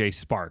with DJ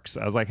Sparks.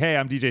 I was like, hey,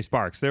 I'm DJ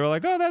Sparks. They were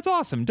like, oh, that's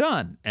awesome.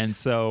 Done. And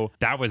so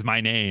that was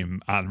my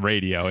name on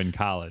radio in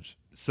college.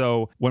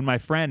 So when my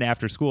friend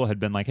after school had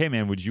been like, hey,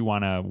 man, would you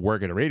want to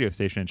work at a radio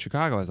station in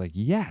Chicago? I was like,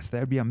 yes,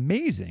 that would be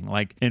amazing.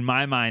 Like in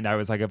my mind, I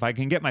was like, if I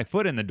can get my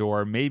foot in the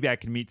door, maybe I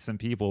can meet some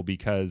people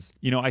because,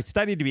 you know, I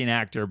studied to be an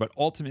actor, but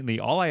ultimately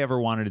all I ever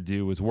wanted to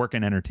do was work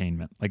in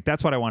entertainment. Like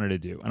that's what I wanted to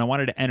do. And I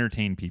wanted to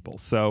entertain people.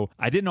 So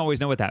I didn't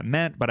always know what that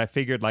meant, but I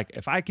figured like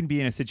if I can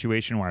be in a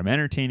situation where I'm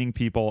entertaining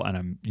people and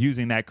I'm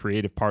using that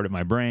creative part of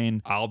my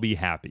brain, I'll be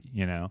happy,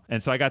 you know?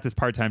 And so I got this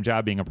part-time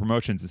job being a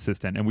promotions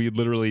assistant and we'd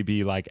literally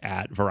be like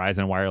at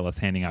Verizon Wireless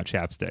handing out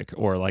chapstick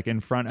or like in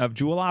front of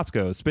Jewel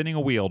Osco spinning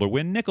a wheel to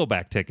win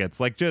Nickelback tickets,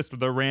 like just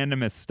the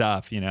randomest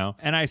stuff, you know?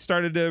 And I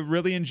started to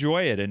really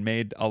enjoy it and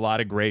made a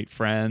lot of great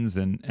friends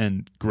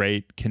and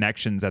great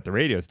connections at the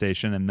radio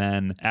station. And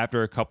then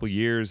after a couple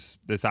years,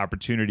 this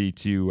opportunity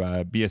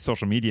to be a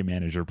social media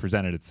manager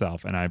presented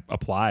itself and I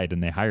applied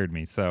and they hired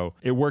me. So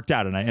it worked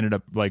out and I ended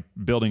up like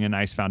building a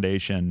nice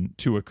foundation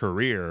to a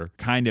career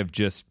kind of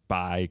just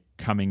by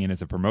coming in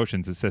as a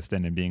promotions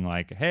assistant and being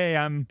like, hey,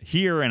 I'm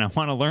here and I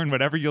want to learn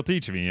whatever you'll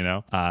teach me, you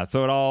know?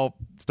 So it all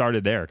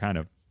started there kind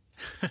of.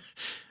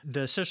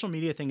 The social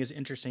media thing is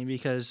interesting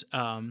because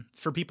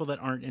for people that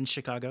aren't in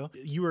Chicago,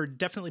 you were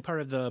definitely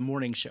part of the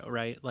morning show,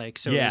 right? Like,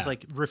 so yeah. It was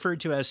like referred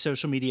to as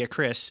Social Media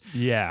Chris.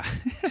 Yeah.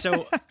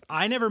 So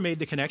I never made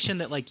the connection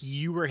that like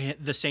you were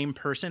the same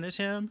person as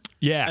him.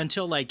 Yeah.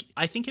 Until like,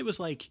 I think it was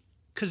like,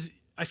 because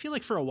I feel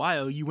like for a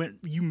while you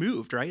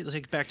moved, right? It was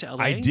like back to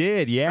LA. I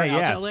did. Yeah.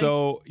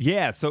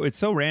 Yeah. So it's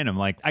so random.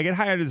 Like I get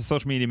hired as a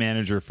social media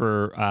manager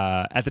for,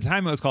 at the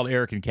time it was called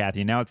Eric and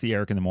Kathy and now it's the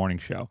Eric in the Morning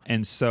Show.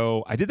 And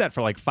so I did that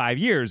for like 5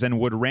 years and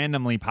would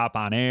randomly pop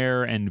on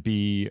air and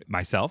be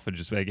myself and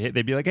just like,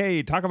 they'd be like,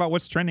 hey, talk about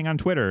what's trending on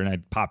Twitter. And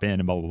I'd pop in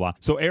and blah, blah, blah.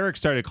 So Eric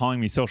started calling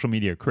me Social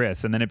Media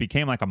Chris and then it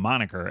became like a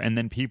moniker. And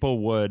then people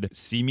would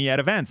see me at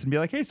events and be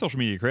like, hey, Social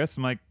Media Chris.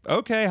 I'm like,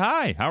 okay,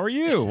 hi, how are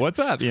you? What's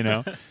up? You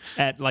know,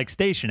 at like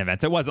station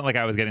events. It wasn't like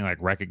I was getting like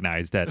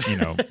recognized at, you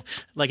know,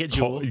 like at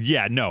Jewel.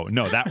 Yeah, no,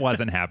 that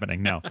wasn't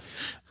happening. No.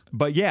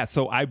 But yeah,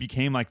 so I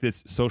became like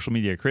this Social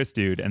Media Chris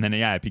dude. And then,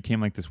 yeah, it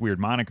became like this weird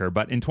moniker.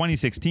 But in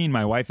 2016,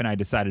 my wife and I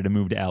decided to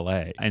move to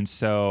LA. And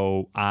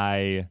so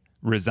I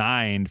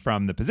resigned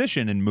from the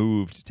position and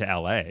moved to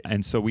LA.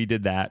 And so we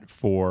did that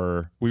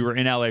we were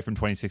in LA from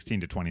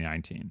 2016 to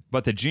 2019.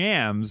 But the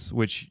jams,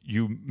 which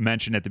you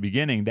mentioned at the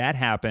beginning, that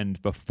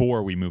happened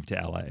before we moved to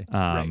LA,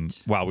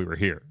 right. While we were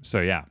here.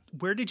 So yeah.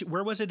 Where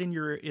was it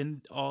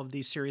in all of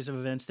these series of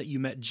events that you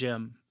met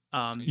Jim?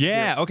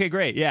 Okay,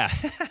 great. Yeah.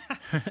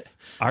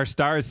 Our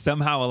stars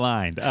somehow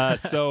aligned.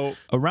 So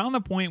around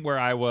the point where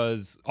I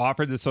was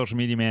offered the social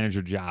media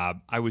manager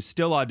job, I was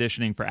still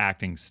auditioning for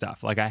acting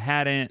stuff. Like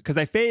because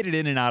I faded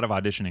in and out of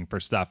auditioning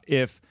for stuff.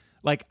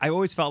 Like, I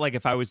always felt like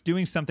if I was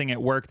doing something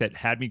at work that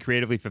had me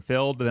creatively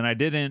fulfilled, then I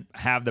didn't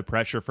have the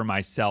pressure for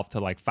myself to,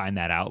 like, find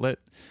that outlet.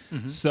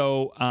 Mm-hmm.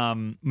 So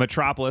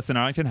Metropolis and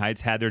Arlington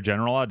Heights had their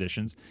general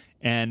auditions,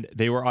 and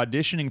they were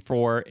auditioning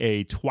for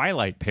a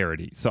Twilight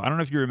parody. So I don't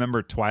know if you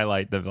remember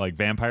Twilight, the, like,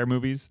 vampire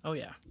movies. Oh,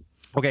 yeah.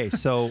 Okay,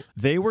 so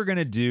they were going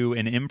to do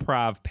an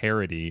improv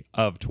parody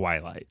of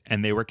Twilight,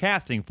 and they were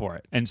casting for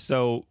it. And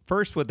so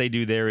first what they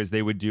do there is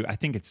they would do, I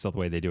think it's still the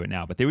way they do it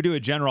now, but they would do a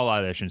general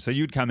audition. So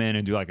you'd come in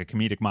and do like a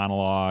comedic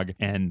monologue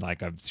and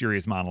like a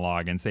serious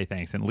monologue and say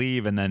thanks and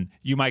leave, and then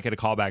you might get a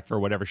callback for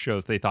whatever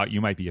shows they thought you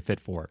might be a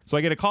fit for. So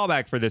I get a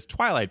callback for this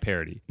Twilight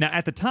parody. Now,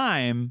 at the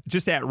time,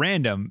 just at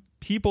random,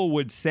 people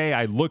would say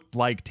I looked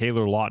like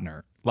Taylor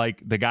Lautner,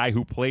 like the guy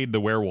who played the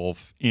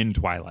werewolf in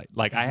Twilight.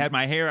 Like I had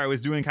my hair, I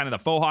was doing kind of the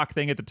faux hawk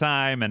thing at the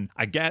time. And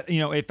I guess, you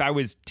know, if I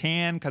was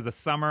tan because of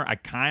summer, I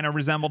kind of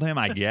resembled him,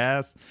 I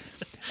guess.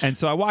 And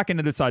so I walk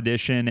into this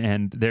audition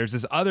and there's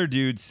this other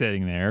dude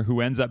sitting there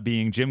who ends up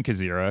being Jim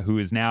Kazira, who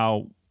is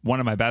now one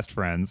of my best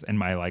friends and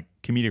my like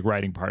comedic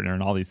writing partner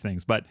and all these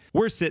things. But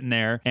we're sitting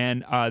there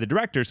and the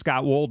director,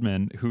 Scott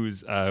Waldman,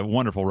 who's a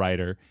wonderful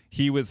writer,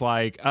 he was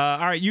like, all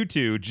right, you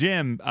two,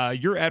 Jim,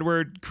 you're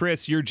Edward,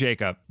 Chris, you're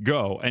Jacob,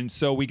 go. And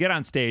so we get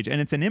on stage and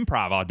it's an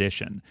improv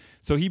audition.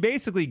 So he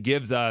basically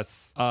gives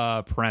us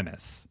a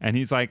premise and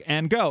he's like,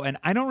 and go. And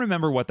I don't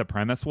remember what the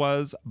premise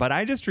was, but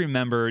I just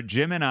remember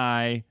Jim and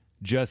I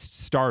just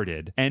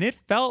started. And it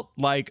felt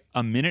like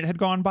a minute had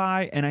gone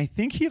by. And I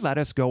think he let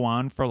us go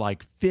on for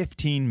like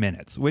 15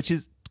 minutes, which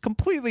is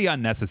completely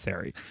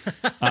unnecessary.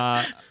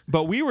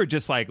 But we were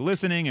just like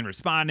listening and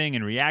responding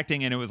and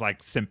reacting. And it was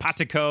like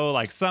simpatico,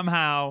 like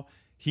somehow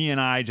he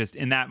and I just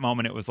in that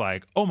moment, it was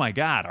like, oh my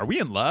God, are we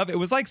in love? It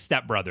was like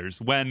Step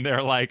Brothers when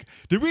they're like,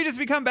 did we just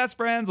become best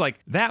friends? Like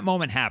that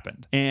moment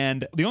happened.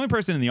 And the only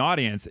person in the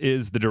audience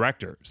is the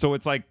director. So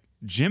it's like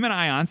Jim and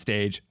I on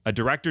stage, a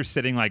director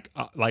sitting like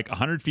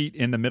 100 feet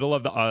in the middle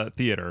of the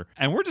theater,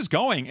 and we're just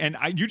going. And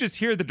you just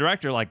hear the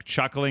director like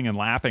chuckling and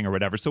laughing or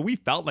whatever. So we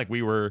felt like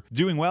we were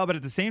doing well, but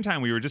at the same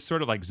time, we were just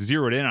sort of like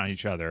zeroed in on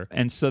each other.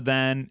 And so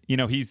then, you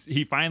know, he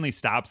finally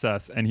stops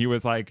us and he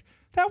was like,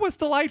 that was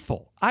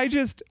delightful. I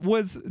just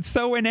was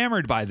so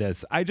enamored by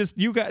this.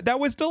 You guys, that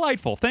was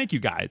delightful. Thank you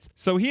guys.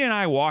 So he and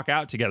I walk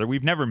out together.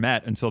 We've never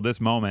met until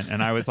this moment.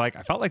 And I was like,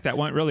 I felt like that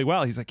went really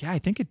well. He's like, yeah, I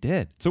think it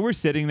did. So we're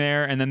sitting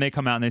there and then they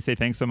come out and they say,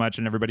 thanks so much.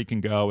 And everybody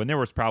can go. And there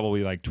was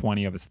probably like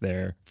 20 of us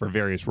there for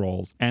various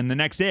roles. And the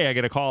next day I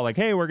get a call like,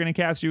 hey, we're going to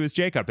cast you as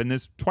Jacob in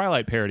this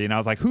Twilight parody. And I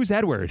was like, who's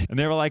Edward? And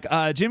they were like,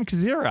 Jim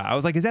Kazira. I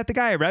was like, is that the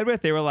guy I read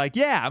with? They were like,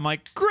 yeah. I'm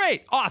like,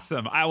 great.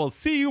 Awesome. I will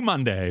see you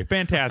Monday.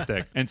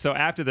 Fantastic. And so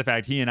after the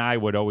fact, he and I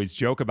would always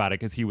joke about it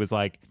because he was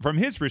like, from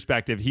his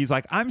perspective, he's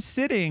like, I'm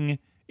sitting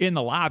in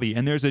the lobby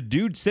and there's a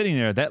dude sitting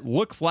there that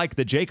looks like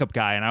the Jacob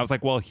guy. And I was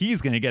like, well, he's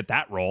going to get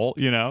that role,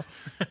 you know?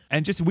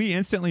 And just, we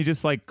instantly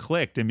just like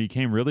clicked and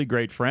became really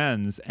great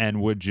friends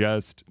and would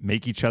just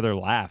make each other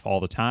laugh all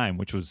the time,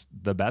 which was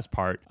the best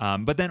part.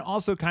 But then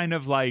also kind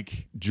of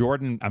like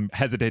Jordan, I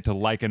hesitate to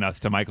liken us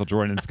to Michael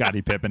Jordan and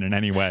Scottie Pippen in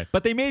any way,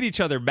 but they made each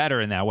other better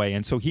in that way.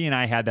 And so he and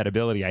I had that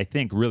ability, I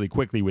think, really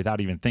quickly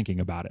without even thinking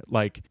about it.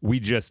 Like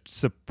we just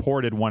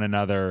supported one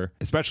another,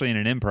 especially in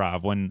an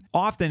improv, when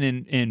often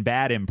in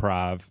bad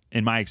improv,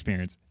 in my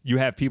experience, you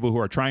have people who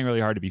are trying really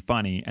hard to be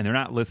funny and they're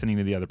not listening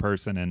to the other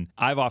person. And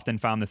I've often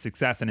found the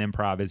success in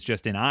improv is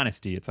just in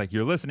honesty. It's like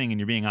you're listening and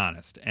you're being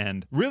honest.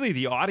 And really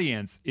the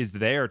audience is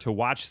there to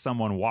watch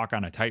someone walk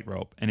on a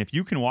tightrope. And if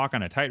you can walk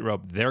on a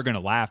tightrope, they're going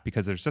to laugh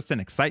because there's just an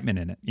excitement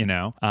in it, you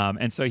know?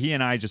 And so he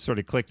and I just sort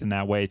of clicked in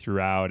that way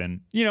throughout.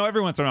 And, you know,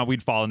 every once in a while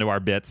we'd fall into our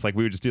bits. Like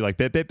we would just do like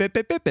bit,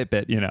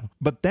 you know?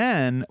 But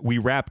then we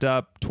wrapped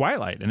up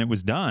Twilight and it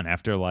was done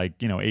after like,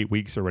 you know, 8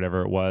 weeks or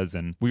whatever it was.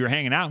 And we were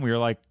hanging out and we were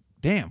like,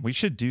 damn, we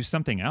should do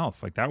something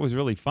else. Like that was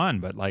really fun.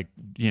 But like,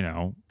 you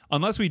know,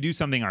 unless we do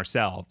something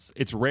ourselves,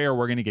 it's rare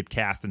we're going to get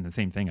cast in the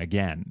same thing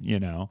again, you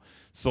know?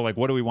 So like,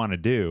 what do we want to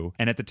do?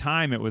 And at the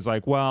time it was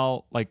like,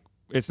 well, like,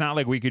 it's not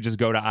like we could just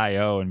go to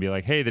IO and be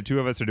like, hey, the two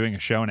of us are doing a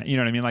show. You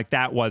know what I mean?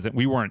 Like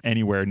we weren't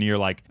anywhere near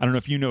like, I don't know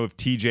if you know of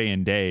TJ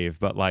and Dave,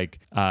 but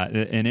like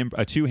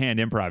a two-hand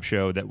improv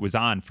show that was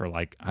on for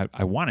like,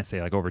 I want to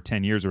say like over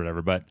 10 years or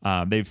whatever, but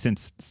they've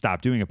since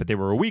stopped doing it. But they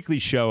were a weekly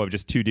show of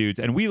just two dudes.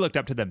 And we looked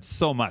up to them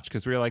so much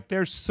because we were like,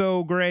 they're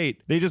so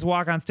great. They just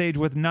walk on stage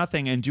with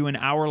nothing and do an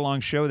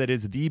hour-long show that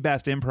is the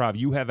best improv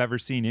you have ever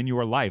seen in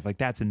your life. Like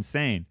that's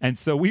insane. And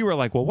so we were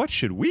like, well, what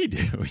should we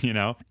do? You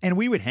know? And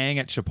we would hang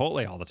at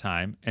Chipotle all the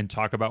time and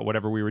talk about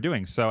whatever we were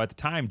doing. So at the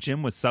time,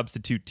 Jim was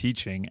substitute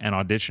teaching and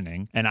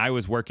auditioning, and I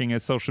was working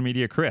as social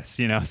media Chris,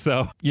 you know?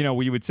 So, you know,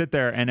 we would sit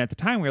there, and at the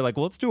time we were like,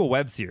 well, let's do a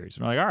web series.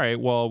 We're like, all right,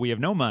 well, we have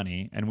no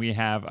money and we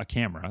have a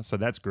camera, so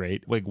that's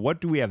great. Like,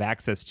 what do we have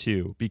access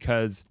to?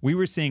 Because we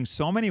were seeing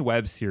so many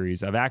web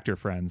series of actor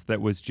friends that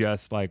was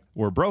just like,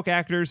 we're broke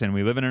actors and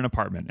we live in an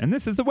apartment, and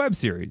this is the web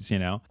series, you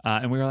know?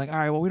 And we were like, all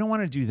right, well, we don't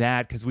want to do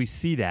that because we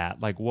see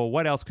that. Like, well,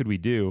 what else could we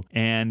do?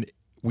 And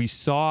we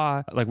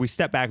saw, like, we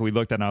stepped back and we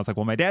looked at it and I was like,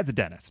 well, my dad's a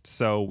dentist,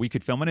 so we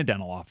could film in a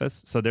dental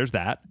office. So there's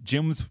that.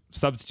 Jim's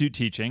substitute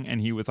teaching, and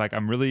he was like,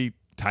 I'm really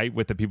tight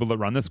with the people that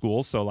run the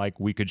school, so like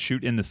we could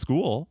shoot in the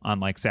school on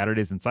like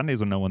Saturdays and Sundays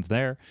when no one's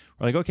there.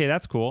 We're like, okay,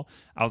 that's cool.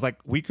 I was like,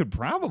 we could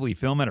probably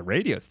film at a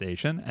radio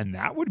station, and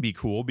that would be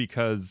cool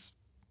because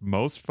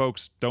most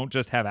folks don't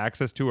just have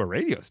access to a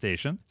radio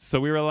station. So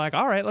we were like,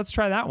 all right, let's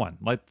try that one.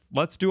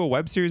 Let's do a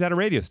web series at a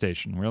radio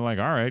station. We were like,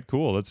 all right,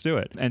 cool, let's do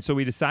it. And so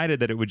we decided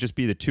that it would just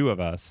be the two of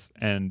us,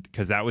 and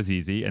because that was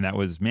easy and that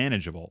was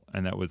manageable,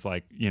 and that was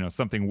like, you know,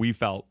 something we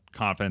felt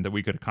confident that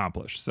we could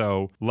accomplish.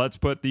 So let's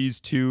put these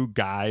two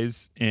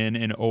guys in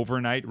an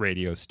overnight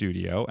radio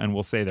studio, and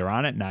we'll say they're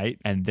on at night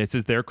and this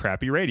is their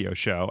crappy radio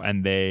show.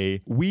 And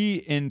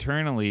we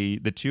internally,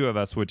 the two of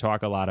us would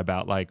talk a lot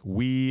about like,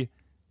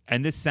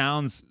 and this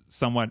sounds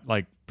somewhat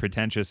like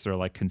pretentious or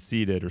like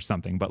conceited or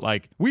something, but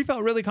like we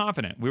felt really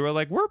confident. We were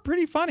like, we're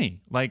pretty funny,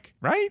 like,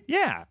 right?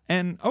 Yeah.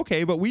 And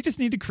okay, but we just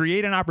need to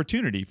create an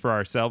opportunity for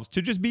ourselves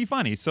to just be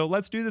funny. So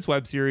let's do this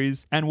web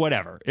series and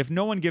whatever. If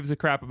no one gives a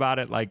crap about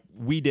it, like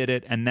we did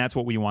it and that's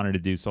what we wanted to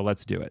do. So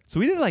let's do it. So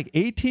we did like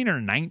 18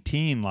 or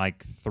 19,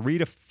 like 3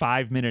 to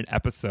 5 minute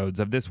episodes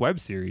of this web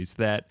series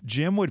that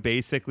Jim would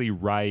basically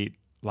write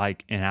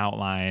like an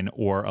outline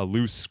or a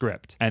loose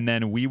script. And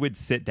then we would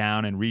sit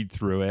down and read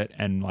through it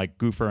and like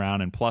goof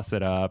around and plus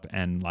it up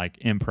and like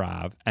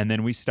improv. And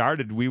then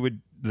we would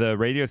the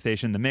radio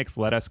station, The Mix,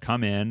 let us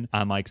come in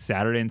on like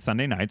Saturday and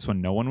Sunday nights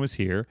when no one was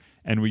here.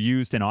 And we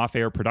used an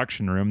off-air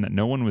production room that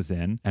no one was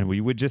in, and we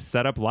would just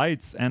set up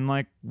lights and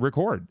like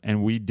record.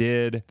 And we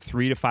did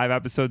 3 to 5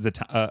 episodes in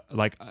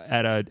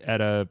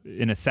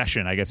a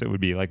session, I guess it would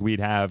be. Like we'd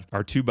have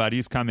our 2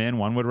 buddies come in,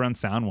 one would run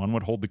sound, one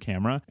would hold the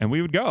camera, and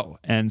we would go.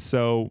 And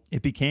so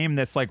it became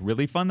this like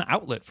really fun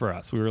outlet for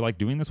us. We were like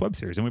doing this web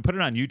series, and we put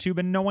it on YouTube,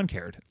 and no one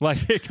cared.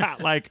 Like it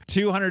got like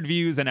 200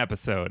 views an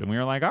episode, and we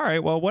were like, all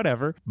right, well,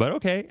 whatever, but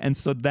okay. And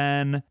so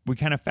then we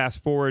kind of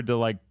fast forward to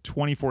like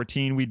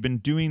 2014. We'd been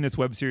doing this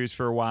web series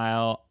for a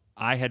while.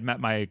 I had met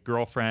my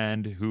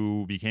girlfriend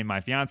who became my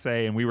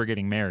fiance, and we were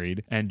getting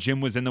married, and Jim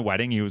was in the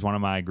wedding. He was one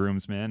of my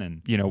groomsmen,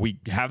 and we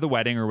have the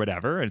wedding or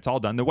whatever, and it's all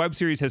done. The web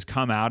series has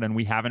come out, and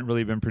we haven't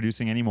really been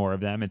producing any more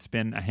of them. It's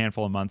been a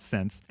handful of months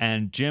since,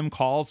 and Jim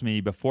calls me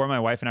before my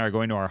wife and I are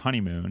going to our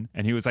honeymoon,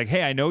 and he was like,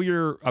 hey, I know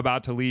you're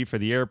about to leave for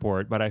the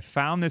airport, but I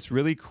found this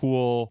really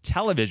cool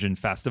television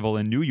festival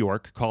in New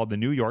York called the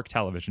New York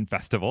Television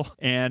Festival,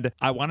 and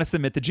I want to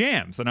submit the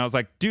jams. And I was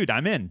like, dude,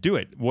 I'm in. Do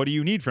it. What do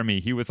you need from me?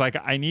 He was like,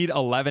 I need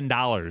 $11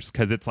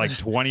 because it's like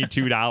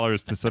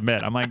 $22 to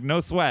submit. I'm like,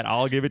 no sweat.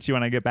 I'll give it to you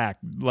when I get back.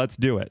 Let's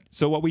do it.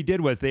 So what we did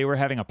was they were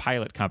having a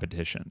pilot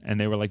competition, and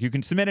they were like, you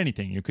can submit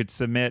anything. You could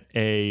submit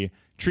a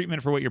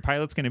treatment for what your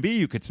pilot's going to be.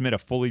 You could submit a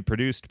fully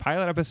produced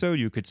pilot episode.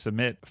 You could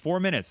submit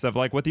 4 minutes of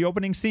like what the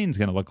opening scene's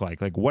going to look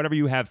like whatever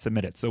you have,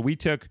 submit it. So we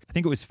took, I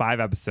think it was 5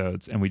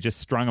 episodes, and we just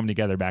strung them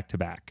together back to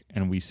back,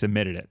 and we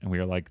submitted it. And we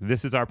were like,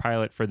 this is our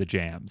pilot for the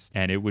jams.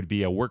 And it would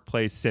be a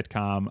workplace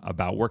sitcom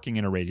about working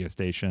in a radio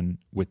station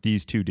with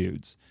these 2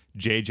 dudes.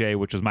 JJ,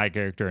 which was my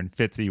character, and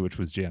Fitzy, which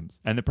was Jim's.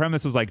 And the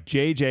premise was like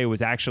JJ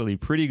was actually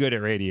pretty good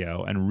at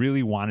radio and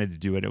really wanted to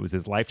do it. It was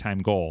his lifetime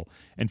goal.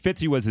 And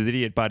Fitzy was his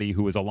idiot buddy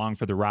who was along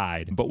for the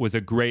ride, but was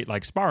a great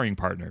like sparring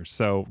partner.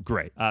 So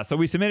great. So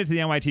we submitted to the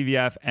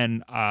NYTVF,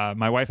 and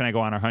my wife and I go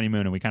on our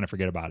honeymoon, and we kind of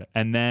forget about it.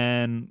 And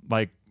then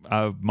like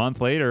a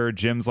month later,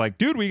 Jim's like,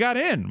 dude, we got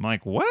in. I'm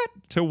like, what?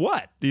 To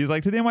what? He's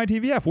like, to the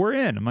NYTVF, we're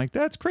in. I'm like,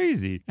 that's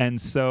crazy.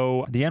 And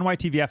so the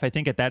NYTVF, I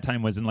think at that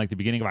time was in like the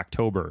beginning of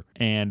October.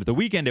 And the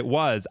weekend it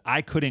was,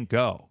 I couldn't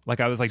go.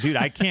 Like, I was like, dude,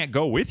 I can't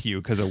go with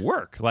you because of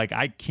work. Like,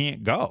 I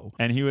can't go.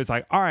 And he was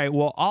like, all right,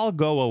 well, I'll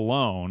go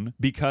alone,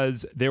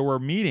 because there were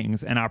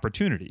meetings and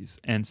opportunities.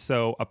 And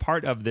so a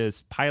part of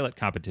this pilot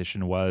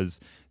competition was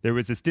there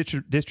was this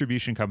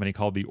distribution company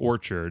called The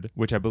Orchard,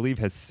 which I believe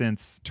has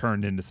since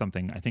turned into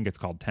something, I think it's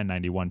called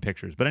 1091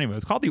 Pictures. But anyway, it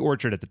was called The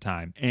Orchard at the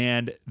time.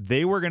 And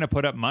they were going to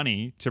put up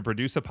money to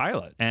produce a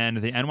pilot. And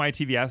the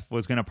NYTVF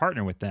was going to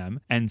partner with them.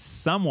 And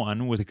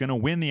someone was going to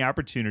win the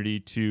opportunity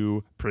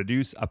to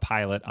produce a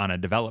pilot on a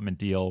development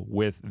deal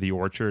with The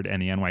Orchard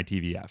and the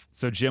NYTVF.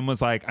 So Jim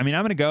was like, I mean,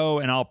 I'm going to go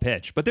and I'll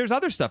pitch. But there's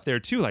other stuff there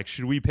too. Like,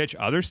 should we pitch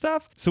other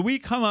stuff? So we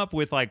come up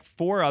with like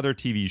 4 other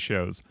TV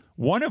shows,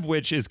 one of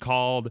which is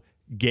called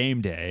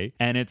Game Day,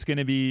 and it's going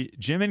to be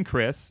Jim and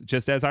Chris,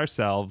 just as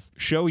ourselves,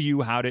 show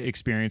you how to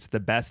experience the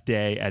best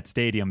day at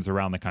stadiums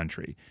around the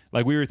country.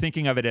 Like, we were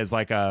thinking of it as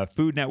like a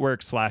Food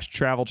Network /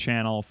 Travel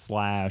Channel /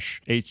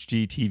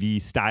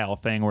 HGTV style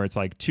thing, where it's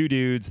like 2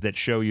 dudes that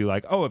show you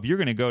like, oh, if you're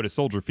going to go to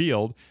Soldier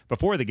Field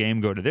before the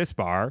game, go to this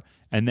bar,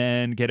 and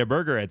then get a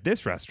burger at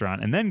this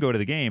restaurant, and then go to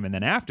the game, and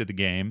then after the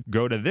game,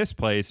 go to this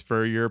place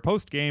for your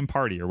post-game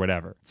party or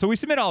whatever. So we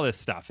submit all this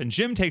stuff, and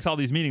Jim takes all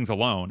these meetings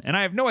alone, and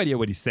I have no idea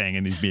what he's saying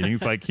in these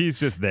meetings. Like, he's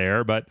just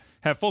there, but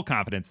have full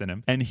confidence in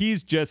him. And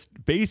he's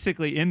just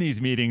basically in these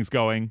meetings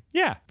going,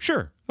 yeah,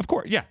 sure, of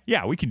course,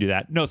 yeah, we can do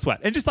that. No sweat.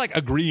 And just like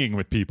agreeing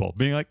with people,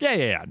 being like,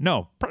 yeah,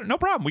 no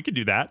problem, we can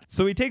do that.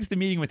 So he takes the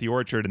meeting with The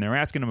Orchard, and they're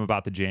asking him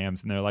about the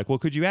jams, and they're like, well,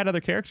 could you add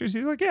other characters?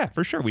 He's like, yeah,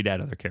 for sure, we'd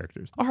add other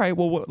characters. All right,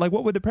 well,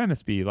 what would the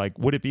premise be? Like,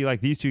 would it be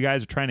like these 2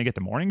 guys are trying to get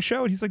the morning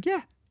show? And he's like,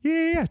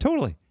 yeah,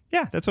 totally.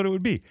 Yeah, that's what it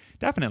would be.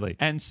 Definitely.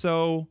 And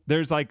so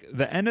there's like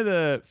the end of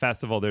the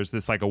festival, there's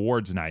this like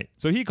awards night.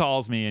 So he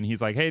calls me and he's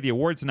like, hey, the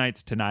awards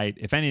night's tonight.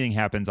 If anything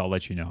happens, I'll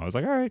let you know. I was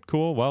like, all right,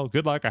 cool. Well,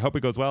 good luck. I hope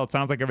it goes well. It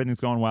sounds like everything's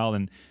going well.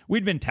 And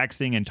we'd been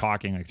texting and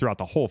talking like throughout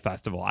the whole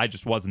festival. I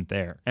just wasn't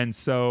there. And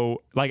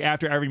so like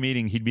after every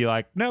meeting, he'd be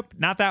like, nope,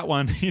 not that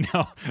one,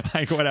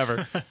 like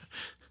whatever.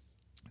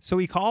 So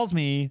he calls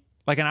me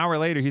like an hour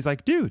later. He's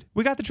like, dude,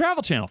 we got the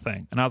Travel Channel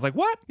thing. And I was like,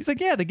 what? He's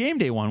like, yeah, the Game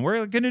Day one.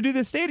 We're going to do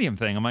this stadium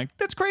thing. I'm like,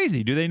 that's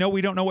crazy. Do they know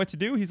we don't know what to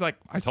do? He's like,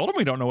 I told him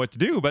we don't know what to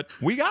do, but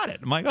we got it.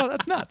 I'm like, oh,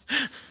 that's nuts.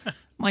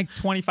 Like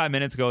 25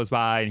 minutes goes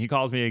by and he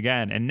calls me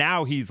again. And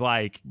now he's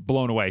like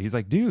blown away. He's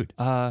like, dude,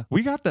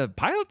 we got the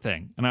pilot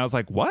thing. And I was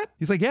like, what?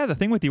 He's like, yeah, the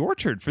thing with The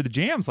Orchard for the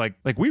jams. Like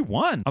we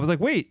won. I was like,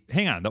 wait,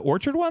 hang on. The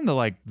Orchard one,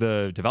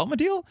 the development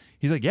deal?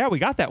 He's like, yeah, we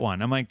got that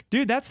one. I'm like,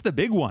 dude, that's the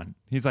big one.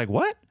 He's like,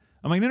 what?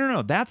 I'm like,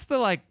 no. That's the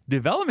like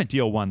development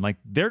deal one. Like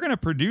they're going to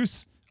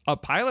produce a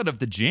pilot of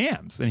the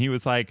jams. And he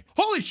was like,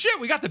 holy shit,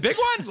 we got the big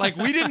one? Like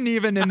we didn't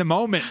even in the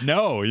moment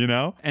know,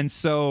 And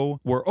so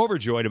we're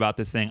overjoyed about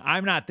this thing.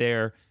 I'm not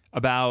there.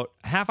 About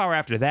half hour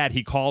after that,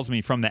 he calls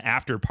me from the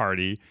after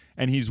party,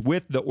 and he's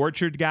with the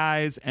Orchard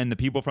guys and the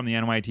people from the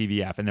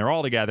NYTVF, and they're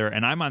all together,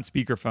 and I'm on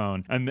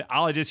speakerphone, and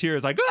all I just hear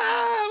is like,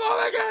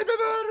 oh my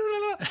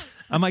God.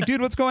 I'm like,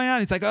 dude, what's going on?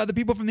 He's like, oh, the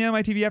people from the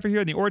MITVF are here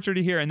and the Orchard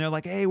are here. And they're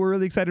like, hey, we're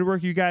really excited to work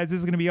with you guys. This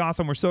is going to be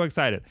awesome. We're so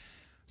excited.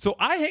 So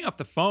I hang up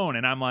the phone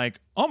and I'm like,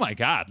 oh my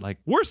God, like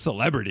we're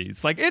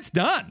celebrities. Like it's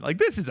done. Like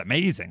this is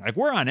amazing. Like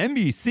we're on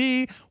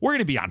NBC. We're going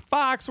to be on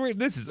Fox.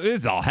 This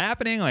is all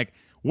happening. Like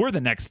we're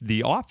the next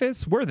The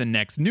Office. We're the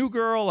next New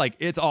Girl. Like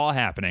it's all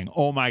happening.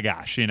 Oh my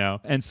gosh, you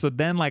know? And so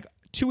then like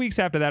 2 weeks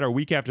after that or a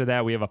week after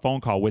that, we have a phone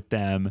call with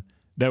them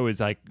that was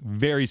like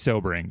very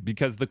sobering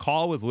because the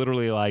call was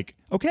literally like,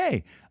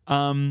 okay,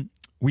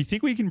 we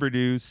think we can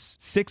produce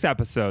 6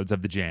 episodes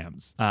of the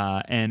Jams,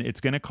 and it's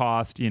going to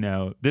cost, you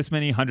know, this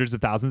many hundreds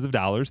of thousands of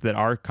dollars that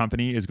our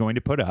company is going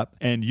to put up,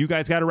 and you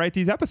guys got to write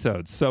these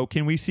episodes. So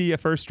can we see a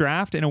first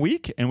draft in a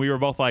week? And we were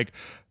both like,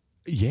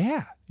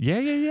 yeah.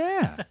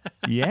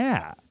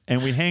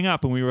 And we hang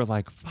up and we were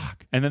like,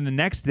 fuck. And then the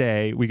next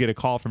day we get a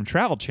call from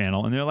Travel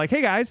Channel and they're like,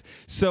 hey guys,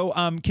 so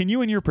can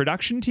you and your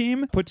production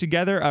team put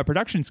together a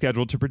production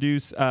schedule to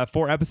produce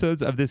 4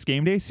 episodes of this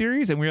Game Day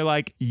series? And we were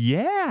like,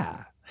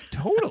 yeah.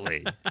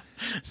 Totally.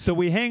 So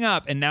we hang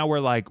up and now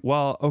we're like,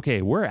 well,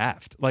 okay, we're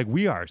effed. Like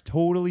we are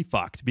totally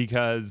fucked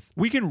because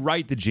we can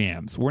write the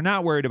Jams. We're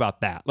not worried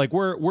about that. Like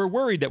we're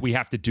worried that we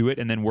have to do it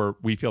and then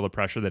we feel the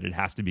pressure that it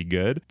has to be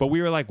good. But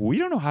we were like, we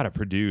don't know how to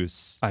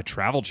produce a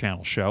Travel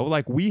Channel show.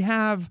 Like we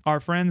have our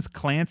friends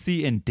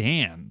Clancy and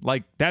Dan.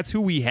 Like that's who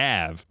we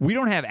have. We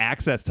don't have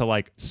access to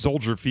like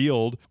Soldier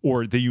Field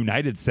or the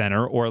United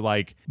Center or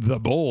like the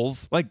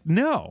Bulls. Like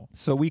no.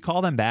 So we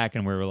call them back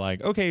and we were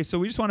like, okay, so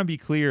we just want to be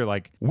clear.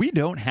 Like we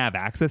don't have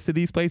access to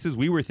these places.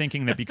 We were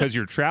thinking that because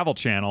you're Travel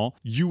Channel,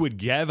 you would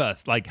give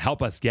us, like,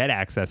 help us get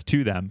access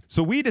to them.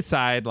 So we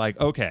decide, like,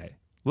 okay,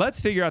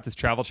 let's figure out this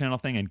Travel Channel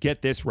thing and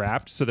get this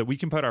wrapped so that we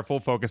can put our full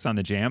focus on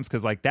the Jams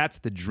because, like, that's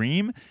the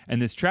dream.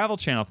 And this Travel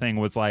Channel thing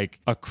was, like,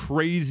 a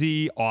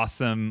crazy,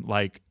 awesome,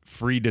 like,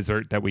 free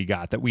dessert that we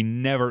got that we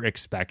never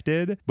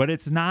expected. But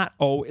it's not,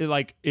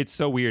 it's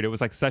so weird. It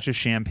was, like, such a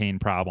champagne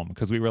problem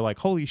because we were like,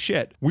 holy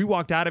shit. We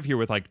walked out of here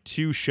with, like,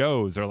 2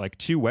 shows or, like,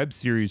 2 web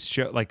series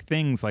like,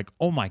 things like,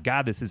 oh, my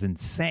God, this is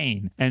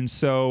insane. And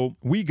so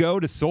we go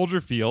to Soldier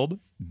Field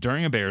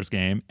during a Bears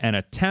game and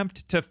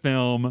attempt to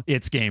film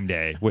It's Game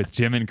Day with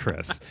Jim and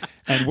Chris.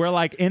 And we're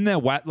like in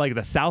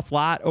the South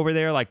lot over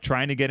there, like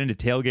trying to get into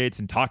tailgates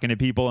and talking to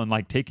people and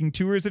like taking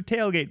tours of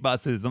tailgate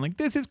buses. And like,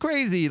 this is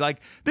crazy. Like,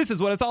 this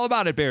is what it's all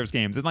about at Bears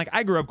games. And like,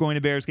 I grew up going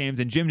to Bears games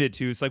and Jim did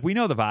too. So like, we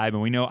know the vibe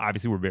and we know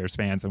obviously we're Bears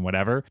fans and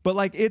whatever. But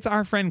like, it's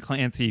our friend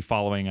Clancy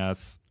following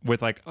us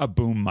with like a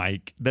boom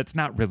mic that's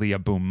not really a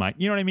boom mic.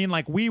 You know what I mean?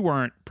 Like, we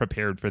weren't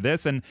prepared for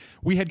this and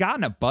we had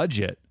gotten a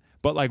budget.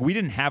 But like we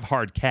didn't have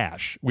hard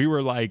cash. We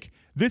were like,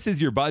 this is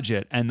your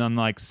budget and then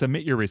like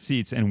submit your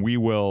receipts and we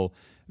will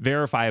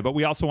verify it. But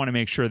we also want to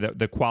make sure that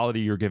the quality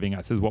you're giving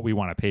us is what we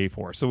want to pay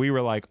for. So we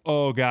were like,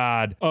 oh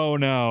God, oh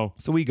no.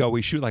 So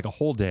we shoot like a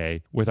whole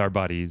day with our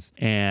buddies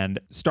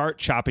and start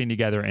chopping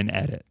together an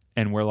edit.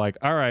 And we're like,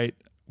 all right,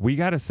 we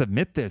got to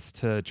submit this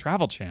to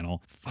Travel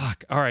Channel.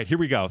 Fuck. All right, here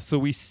we go. So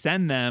we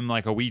send them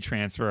like a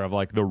WeTransfer of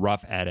like the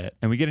rough edit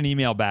and we get an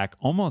email back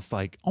almost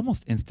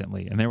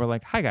instantly. And they were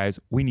like, hi guys,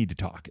 we need to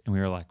talk. And we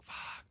were like,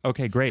 fuck.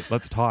 Okay, great.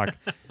 Let's talk.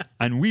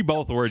 And we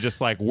both were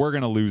just like, we're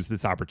going to lose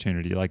this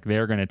opportunity. Like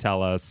they're going to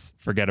tell us,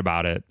 forget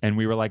about it. And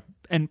we were like,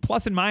 and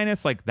plus and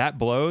minus, like that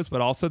blows,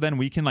 but also then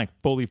we can like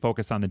fully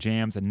focus on the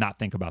Jams and not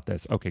think about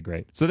this. Okay,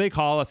 great. So they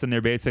call us and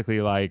they're basically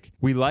like,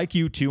 we like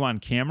you two on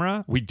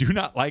camera. We do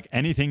not like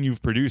anything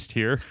you've produced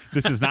here.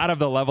 This is not of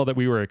the level that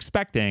we were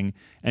expecting.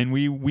 And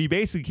we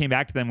basically came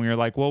back to them. We were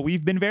like, well,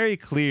 we've been very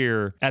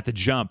clear at the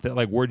jump that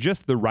like, we're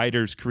just the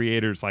writers,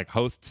 creators, like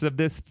hosts of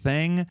this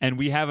thing. And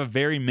we have a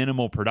very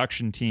minimal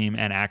production team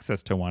and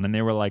access to one. And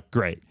they were like,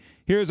 great.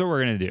 Here's what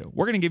we're going to do.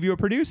 We're going to give you a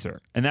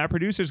producer, and that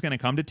producer is going to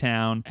come to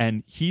town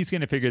and he's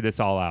going to figure this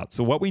all out.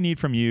 So what we need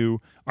from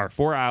you are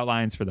 4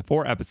 outlines for the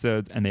 4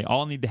 episodes, and they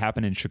all need to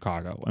happen in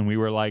Chicago. And we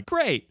were like,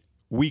 great,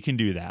 we can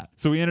do that.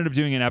 So we ended up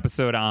doing an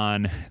episode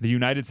on the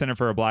United Center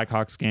for a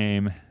Blackhawks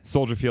game,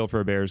 Soldier Field for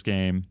a Bears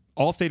game,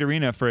 Allstate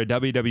Arena for a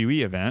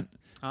WWE event.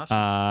 Awesome.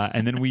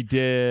 And then we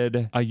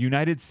did a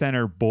United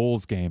Center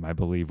Bulls game, I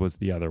believe was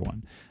the other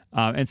one.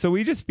 And so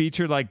we just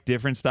featured like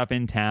different stuff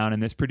in town.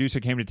 And this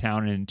producer came to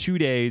town, and in 2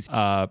 days,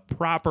 a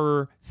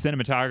proper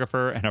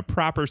cinematographer and a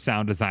proper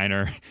sound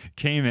designer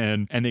came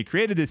in, and they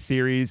created this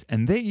series,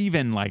 and they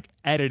even like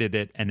edited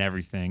it and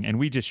everything. And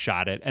we just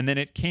shot it. And then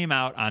it came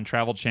out on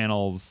Travel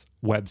Channel's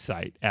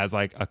website as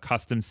like a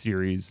custom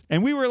series.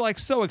 And we were like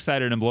so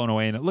excited and blown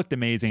away, and it looked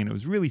amazing. And it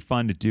was really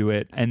fun to do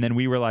it. And then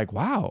we were like,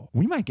 wow,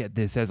 we might get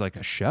this as like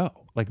a show.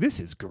 Like, this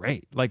is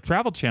great. Like,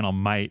 Travel Channel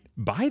might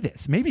buy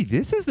this. Maybe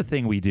this is the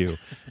thing we do.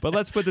 But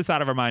let's put this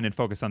out of our mind and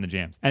focus on the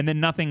Jams. And then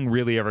nothing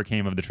really ever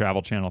came of the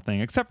Travel Channel thing,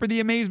 except for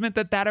the amazement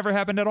that ever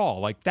happened at all.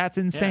 Like, that's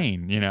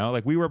insane, you know?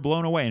 Like, we were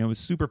blown away, and it was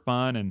super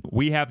fun. And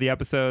we have the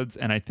episodes,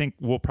 and I think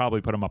we'll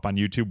probably put them up on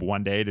YouTube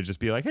one day to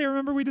just be like, hey,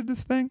 remember we did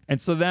this thing? And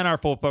so then our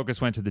full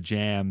focus went to the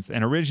Jams.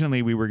 And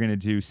originally, we were going to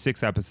do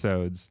 6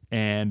 episodes.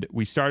 And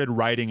we started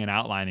writing and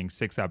outlining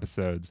 6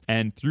 episodes.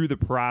 And through the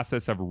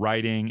process of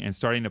writing and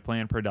starting to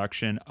plan production,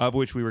 production, of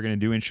which we were going to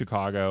do in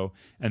Chicago.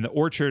 And the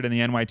Orchard and the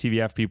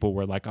NYTVF people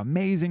were like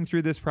amazing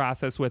through this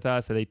process with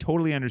us. And they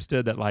totally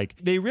understood that, like,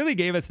 they really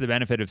gave us the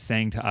benefit of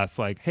saying to us,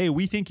 like, hey,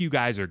 we think you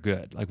guys are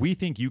good. Like, we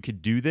think you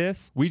could do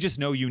this. We just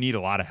know you need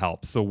a lot of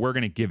help. So we're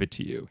going to give it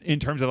to you in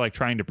terms of like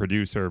trying to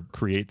produce or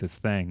create this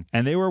thing.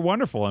 And they were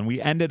wonderful. And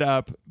we ended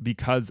up,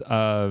 because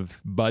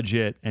of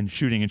budget and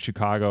shooting in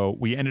Chicago,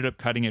 we ended up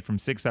cutting it from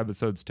 6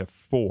 episodes to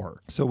 4.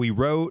 So we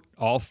wrote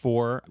all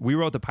 4. We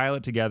wrote the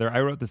pilot together.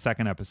 I wrote the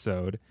second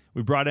episode.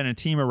 We brought in a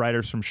team of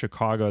writers from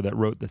Chicago that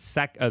wrote the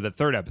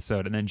third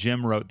episode, and then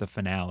Jim wrote the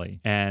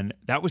finale. And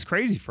that was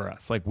crazy for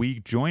us. Like,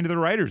 we joined the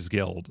Writers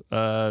Guild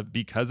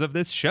because of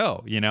this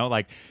show. You know,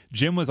 like,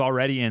 Jim was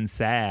already in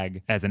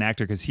SAG as an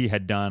actor because he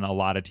had done a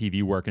lot of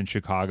TV work in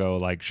Chicago,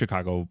 like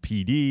Chicago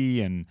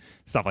PD and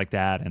stuff like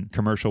that, and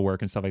commercial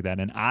work and stuff like that.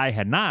 And I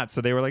had not.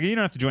 So they were like, you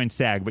don't have to join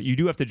SAG, but you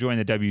do have to join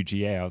the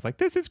WGA. I was like,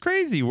 this is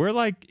crazy. We're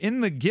like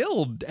in the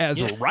guild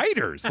as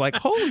writers. Like,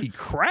 holy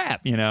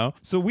crap, you know?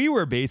 So we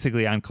were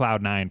basically on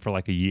cloud 9 for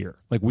like a year.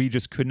 Like, we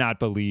just could not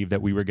believe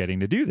that we were getting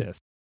to do this.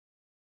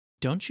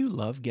 Don't you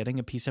love getting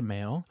a piece of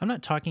mail? I'm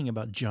not talking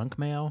about junk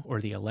mail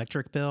or the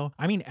electric bill.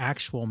 I mean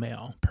actual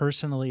mail,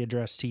 personally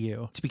addressed to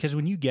you. It's because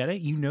when you get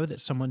it, you know that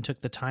someone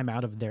took the time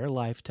out of their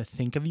life to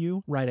think of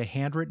you, write a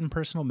handwritten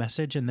personal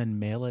message, and then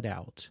mail it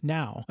out.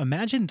 Now,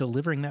 imagine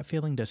delivering that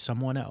feeling to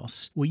someone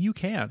else. Well, you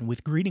can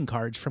with greeting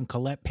cards from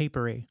Colette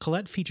Papery.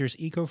 Colette features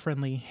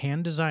eco-friendly,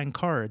 hand-designed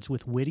cards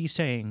with witty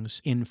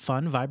sayings in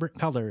fun, vibrant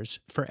colors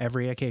for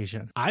every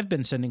occasion. I've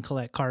been sending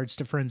Colette cards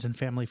to friends and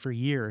family for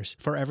years,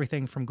 for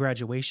everything from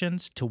graduation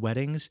to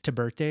weddings, to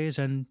birthdays,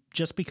 and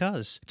just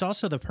because. It's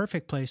also the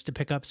perfect place to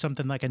pick up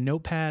something like a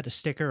notepad, a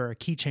sticker, or a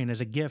keychain as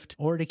a gift,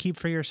 or to keep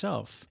for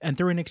yourself. And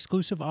through an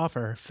exclusive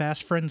offer,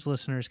 Fast Friends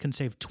listeners can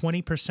save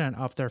 20%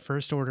 off their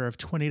first order of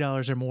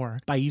 $20 or more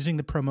by using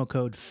the promo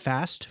code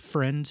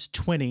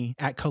FASTFRIENDS20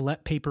 at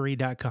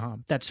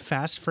ColettePapery.com. That's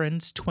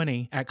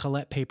FASTFRIENDS20 at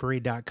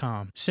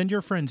ColettePapery.com. Send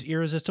your friends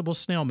irresistible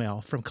snail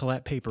mail from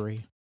Colette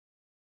Papery.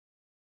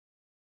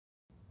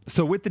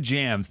 So with the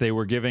jams, they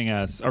were giving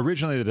us,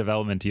 originally the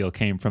development deal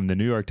came from the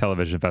New York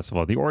Television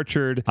Festival, The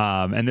Orchard.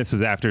 And this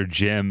was after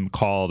Jim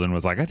called and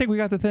was like, I think we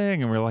got the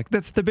thing. And we are like,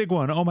 that's the big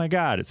one. Oh my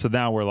God. So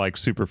now we're like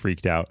super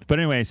freaked out. But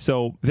anyway,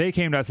 so they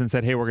came to us and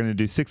said, hey, we're going to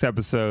do 6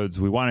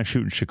 episodes. We want to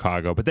shoot in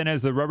Chicago. But then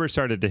as the rubber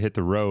started to hit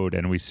the road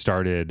and we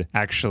started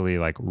actually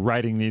like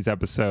writing these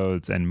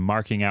episodes and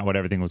marking out what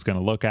everything was going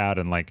to look at,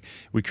 and like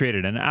we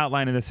created an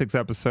outline of the 6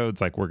 episodes,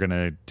 like we're going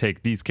to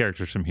take these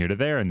characters from here to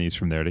there and these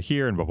from there to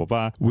here and blah, blah,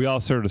 blah. We all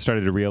sort of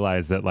started to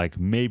realize that like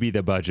maybe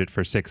the budget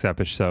for 6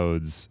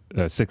 episodes,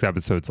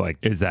 like,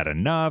 is that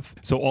enough?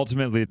 So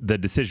ultimately the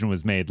decision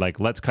was made, like,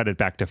 let's cut it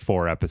back to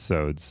 4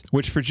 episodes,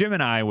 which for Jim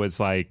and I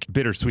was like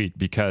bittersweet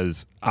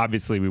because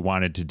obviously we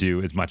wanted to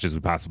do as much as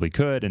we possibly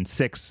could. And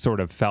 6 sort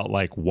of felt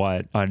like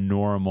what a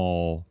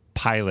normal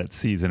pilot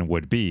season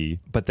would be.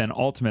 But then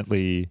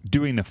ultimately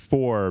doing the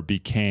 4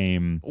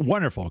 became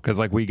wonderful because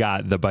like we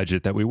got the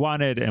budget that we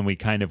wanted and we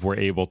kind of were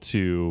able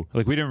to,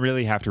 like, we didn't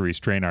really have to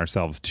restrain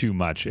ourselves too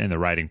much in the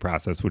writing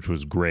process, which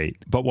was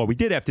great. But what we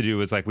did have to do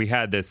was like we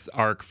had this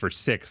arc for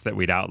 6 that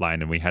we'd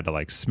outlined and we had to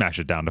like smash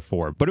it down to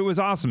 4. But it was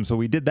awesome. So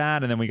we did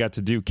that and then we got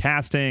to do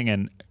casting,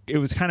 and it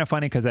was kind of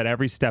funny because at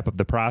every step of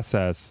the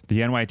process,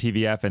 the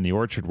NYTVF and the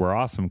Orchard were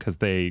awesome because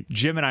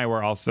Jim and I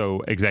were also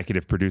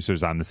executive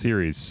producers on the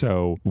series.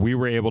 So we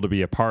were able to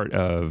be a part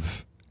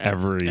of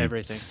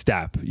everything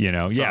step, you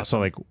know. That's awesome. So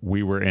like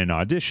we were in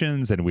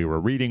auditions and we were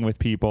reading with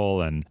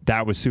people, and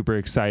that was super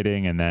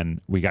exciting. And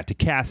then we got to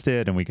cast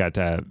it and we got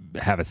to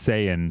have a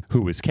say in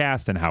who was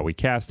cast and how we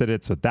casted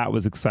it, so that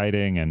was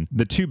exciting. And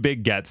the 2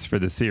 big gets for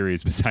the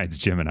series besides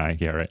Jim and I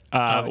here, right,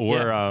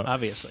 were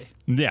obviously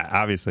the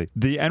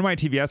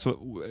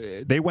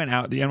NYTVF.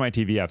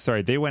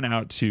 They went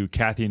out to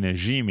Kathy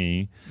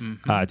Najimy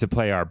to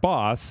play our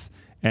boss,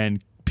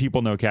 and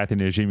people know Kathy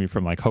Najimy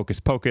from like Hocus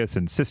Pocus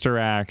and Sister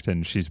Act,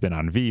 and she's been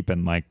on Veep,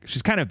 and like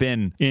she's kind of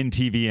been in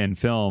TV and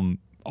film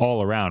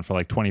all around for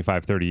like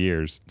 25, 30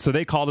 years. So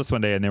they called us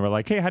one day and they were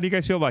like, hey, how do you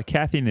guys feel about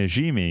Kathy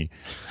Najimy?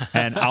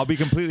 And I'll be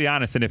completely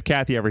honest, and if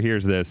Kathy ever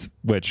hears this,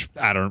 which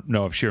I don't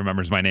know if she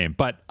remembers my name,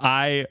 but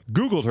I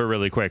Googled her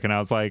really quick and I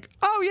was like,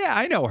 oh yeah,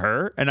 I know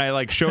her. And I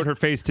like showed her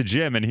face to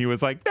Jim and he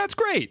was like, that's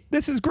great.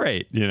 This is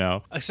great, you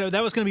know? So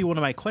that was going to be one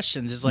of my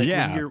questions is like,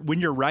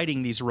 when you're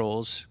writing these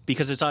roles,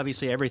 because it's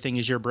obviously everything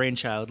is your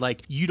brainchild,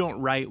 like you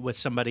don't write with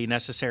somebody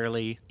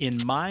necessarily in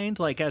mind,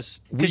 like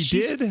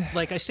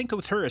like I think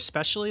with her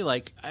especially,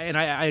 like, and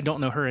I don't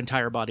know her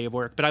entire body of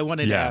work, but I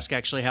wanted to ask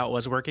actually how it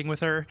was working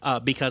with her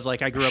because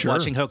like I grew up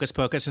watching Hocus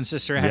Pocus and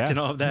Sister Act and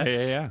all of that.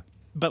 Yeah.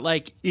 But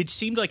like it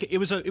seemed like it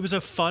was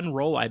a fun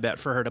role, I bet,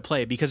 for her to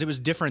play because it was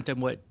different than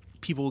what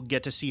people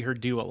get to see her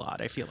do a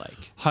lot, I feel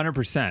like.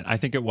 100%. I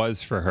think it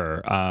was for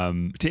her.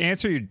 To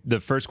answer the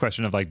first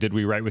question of like, did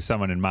we write with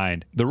someone in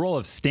mind? The role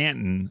of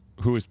Stanton,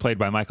 who was played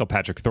by Michael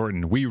Patrick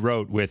Thornton, we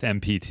wrote with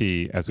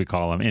MPT, as we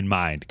call him, in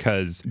mind,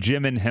 because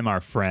Jim and him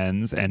are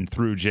friends, and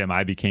through Jim,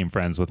 I became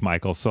friends with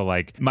Michael. So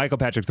like Michael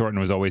Patrick Thornton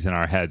was always in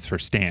our heads for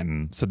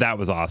Stanton. So that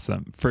was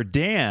awesome. For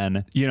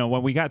Dan, you know,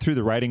 when we got through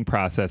the writing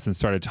process and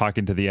started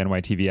talking to the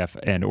NYTVF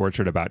and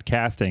Orchard about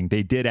casting,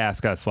 they did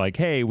ask us like,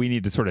 hey, we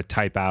need to sort of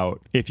type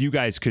out, if you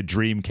guys could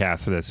dream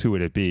cast this, who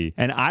would it be?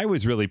 And I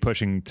was really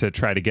pushing to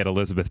try to get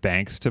Elizabeth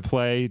Banks to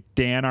play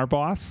Dan, our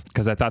boss,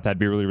 because I thought that'd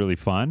be really, really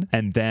fun.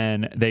 And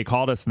then they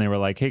called us and they were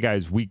like, hey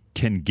guys, we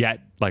can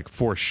get, like,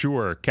 for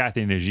sure,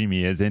 Kathy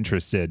Najimy is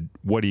interested.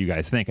 What do you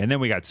guys think? And then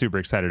we got super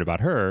excited about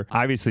her,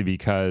 obviously,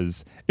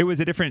 because it was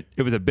a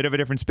bit of a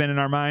different spin in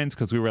our minds,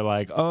 because we were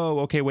like, oh,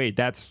 okay, wait,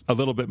 that's a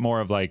little bit more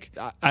of like,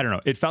 I don't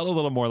know. It felt a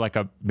little more like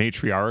a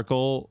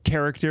matriarchal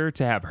character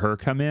to have her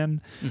come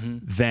in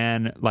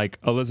than like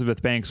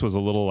Elizabeth Banks was a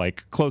little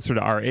like closer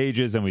to our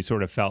ages. And we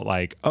sort of felt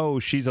like, oh,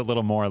 she's a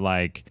little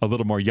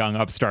more young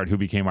upstart who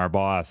became our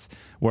boss.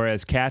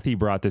 Whereas Kathy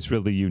brought this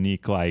really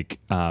unique like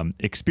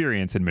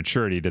experience and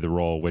maturity to the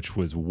role, which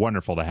was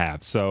wonderful to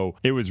have. So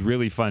it was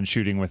really fun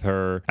shooting with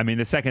her. I mean,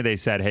 the second they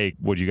said, hey,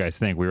 what do you guys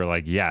think? We were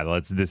like, yeah,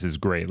 this is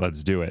great.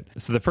 Let's do it.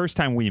 So the first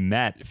time we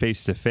met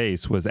face to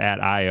face was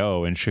at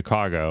I.O. in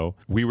Chicago.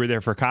 We were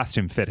there for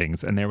costume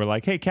fittings and they were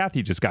like, hey,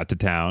 Kathy just got to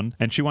town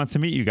and she wants to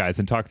meet you guys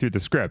and talk through the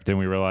script. And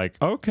we were like,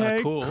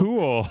 okay,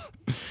 cool.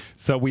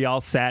 So we all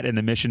sat in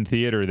the Mission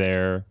Theater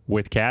there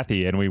with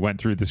Kathy and we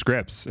went through the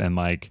scripts and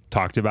like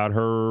talked about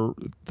her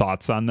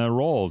thoughts on the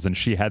roles. And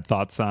she had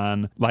thoughts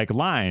on like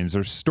lines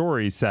or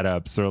story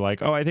setups or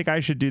like, oh, I think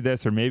I should do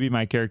this, or maybe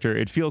my character,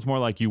 it feels more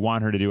like you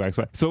want her to do X,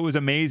 Y. So it was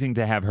amazing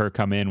to have her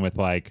come in with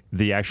like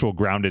the actual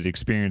grounded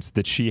experience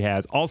that she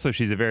has. Also,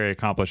 she's a very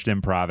accomplished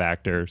improv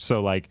actor.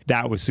 So like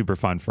that was super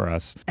fun for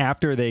us.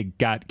 After they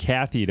got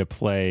Kathy to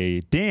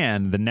play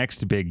Dan, the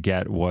next big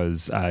get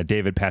was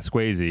David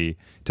Pasquesi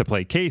to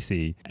play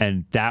Casey.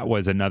 And that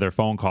was another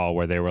phone call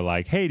where they were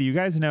like, hey, do you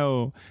guys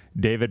know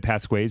David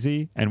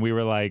Pasquesi? And we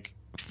were like,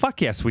 fuck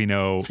yes, we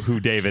know who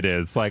David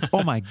is. Like,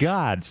 oh my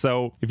God.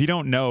 So if you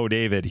don't know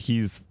David,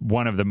 he's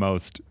one of the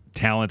most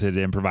talented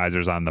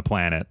improvisers on the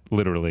planet,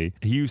 literally.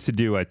 He used to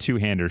do a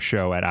two-hander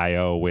show at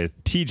I.O.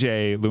 with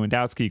TJ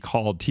Lewandowski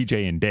called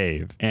TJ and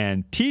Dave.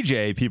 And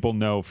TJ, people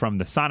know from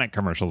the Sonic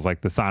commercials,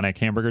 like the Sonic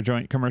hamburger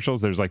joint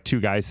commercials. There's like two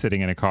guys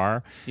sitting in a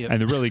car. Yep.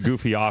 And the really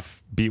goofy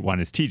offbeat one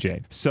is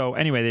TJ. So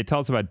anyway, they tell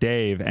us about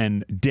Dave,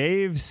 and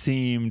Dave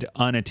seemed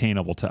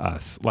unattainable to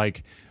us.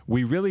 Like,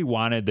 we really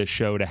wanted the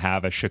show to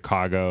have a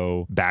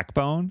Chicago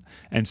backbone.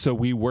 And so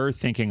we were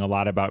thinking a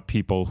lot about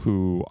people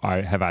who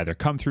have either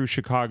come through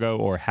Chicago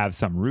or have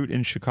some root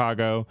in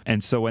Chicago.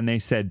 And so when they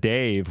said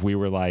Dave, we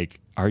were like,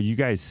 are you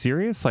guys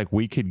serious? Like,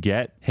 we could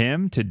get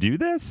him to do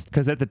this?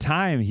 Because at the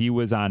time he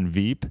was on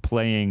Veep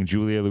playing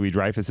Julia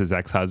Louis-Dreyfus's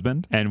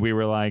ex-husband. And we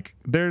were like,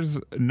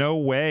 there's no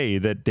way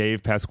that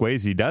Dave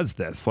Pasquesi does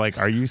this. Like,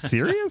 are you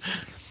serious?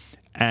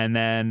 And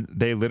then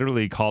they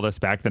literally called us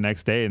back the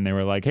next day and they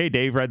were like, hey,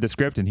 Dave read the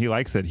script and he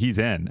likes it. He's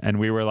in. And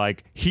we were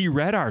like, he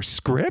read our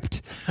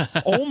script?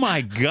 Oh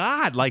my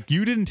God. Like,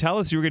 you didn't tell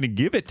us you were going to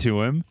give it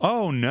to him.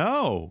 Oh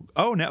no.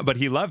 But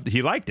he liked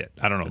it.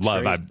 I don't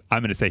know. I'm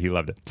going to say he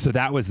loved it. So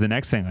that was the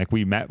next thing. Like,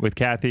 we met with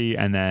Kathy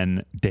and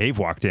then Dave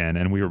walked in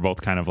and we were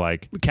both kind of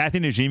like, Kathy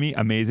Najimy,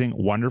 amazing,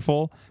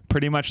 wonderful.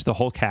 Pretty much the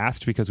whole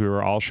cast, because we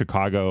were all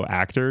Chicago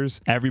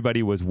actors.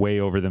 Everybody was way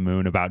over the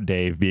moon about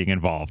Dave being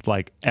involved.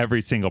 Like,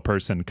 every single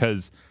person,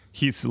 because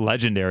he's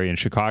legendary in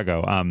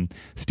Chicago.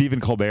 Stephen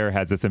Colbert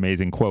has this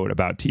amazing quote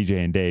about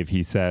TJ and Dave.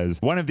 He says,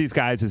 one of these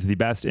guys is the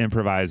best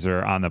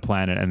improviser on the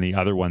planet and the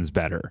other one's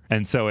better.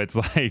 And so it's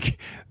like,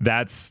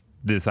 that's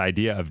this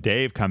idea of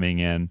Dave coming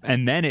in.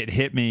 And then it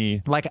hit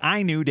me, like,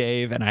 I knew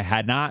Dave and I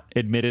had not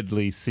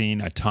admittedly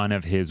seen a ton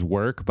of his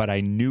work, but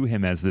I knew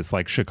him as this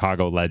like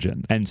Chicago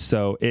legend. And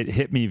so it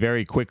hit me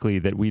very quickly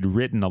that we'd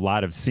written a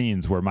lot of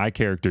scenes where my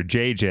character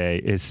JJ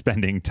is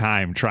spending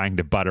time trying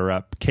to butter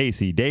up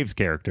Casey, Dave's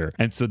character.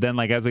 And so then,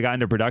 like, as we got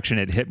into production,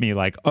 it hit me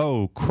like,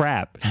 oh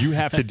crap, you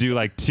have to do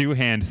like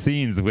two-hand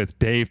scenes with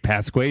Dave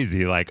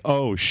Pasquesi. Like,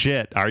 oh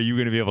shit, are you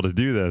going to be able to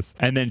do this?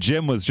 And then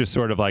Jim was just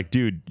sort of like,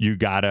 dude, you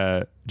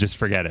gotta just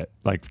forget it.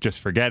 Like, just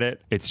forget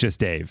it. It's just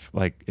Dave.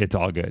 Like, it's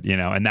all good, you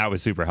know? And that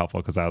was super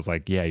helpful because I was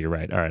like, yeah, you're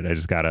right. All right, I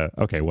just gotta,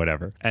 okay,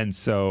 whatever. And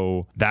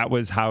so that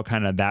was how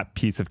kind of that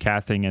piece of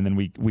casting. And then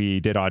we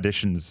did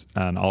auditions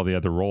on all the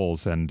other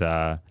roles. And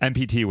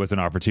MPT was an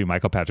offer too,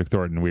 Michael Patrick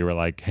Thornton. We were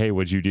like, hey,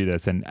 would you do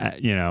this? And,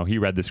 you know, he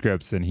read the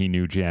scripts and he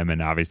knew Jim.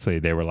 And obviously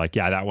they were like,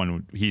 yeah, that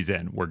one, he's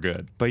in. We're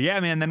good. But yeah,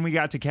 man, then we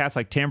got to cast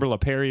like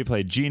Tamberla Perry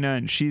played Gina,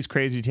 and she's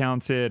crazy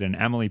talented. And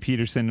Emily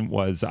Peterson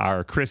was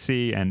our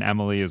Chrissy. And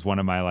Emily is one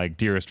of my like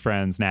dearest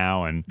friends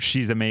now, and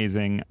she's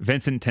amazing.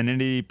 Vincent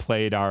Tennity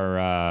played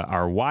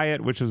our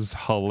Wyatt, which was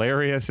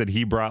hilarious, and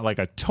he brought like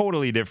a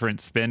totally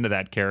different spin to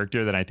that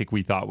character than I think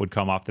we thought would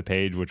come off the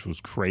page, which was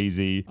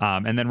crazy.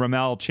 And then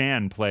Ramel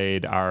Chan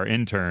played our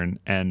intern,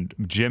 and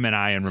Jim and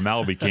I and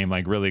Ramel became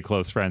like really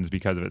close friends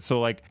because of it. So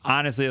like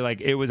honestly, like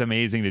it was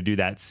amazing to do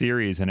that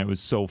series, and it was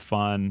so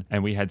fun,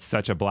 and we had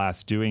such a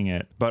blast doing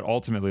it. But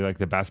ultimately, like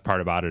the best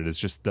part about it is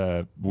just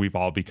we've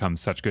all become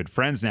such good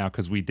friends now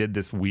because we did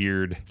this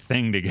weird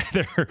thing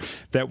together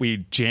that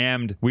we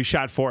jammed. We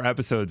shot 4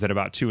 episodes at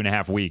about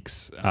 2.5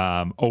 weeks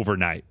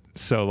overnight.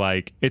 So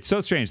like it's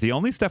so strange. The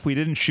only stuff we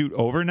didn't shoot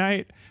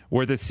overnight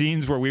were the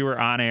scenes where we were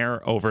on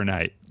air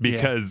overnight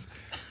because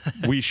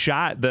we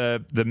shot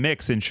the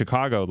mix in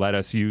Chicago, let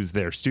us use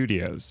their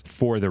studios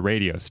for the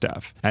radio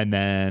stuff. And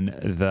then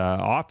the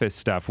office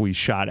stuff we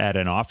shot at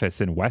an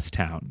office in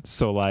Westtown.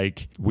 So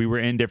like we were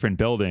in different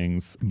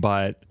buildings,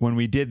 but when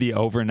we did the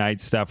overnight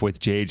stuff with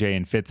JJ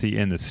and Fitzy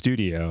in the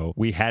studio,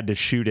 we had to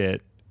shoot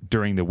it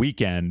during the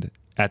weekend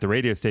at the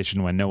radio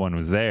station when no one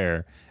was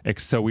there.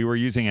 So we were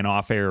using an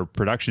off-air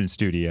production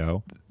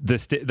studio.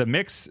 The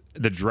mix,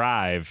 the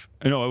drive,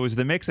 no, it was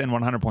the mix and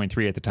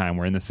 100.3 at the time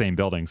were in the same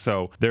building.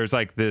 So there's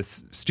like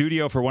this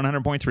studio for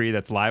 100.3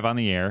 that's live on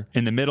the air.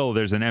 In the middle,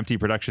 there's an empty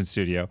production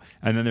studio.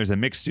 And then there's a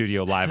mix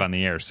studio live on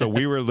the air. So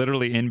we were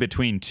literally in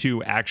between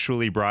 2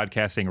 actually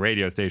broadcasting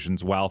radio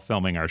stations while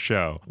filming our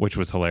show, which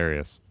was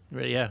hilarious.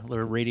 Yeah, a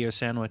little radio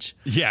sandwich.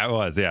 Yeah, it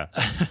was, yeah.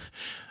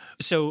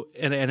 So,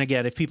 and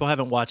again, if people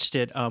haven't watched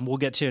it, we'll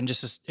get to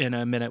in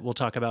a minute. We'll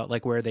talk about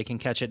like where they can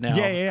catch it now.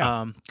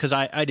 Yeah. Because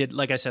I did,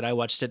 like I said, I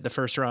watched it the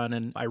first run,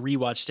 and I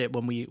rewatched it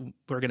when we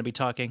were going to be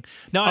talking.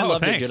 No, I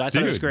loved it, dude. I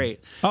thought it was great.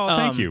 Oh,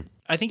 thank you.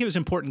 I think it was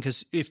important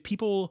because if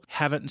people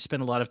haven't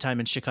spent a lot of time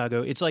in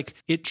Chicago, it's like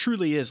it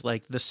truly is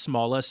like the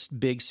smallest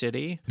big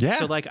city. Yeah.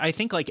 So like I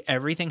think like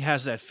everything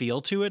has that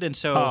feel to it, and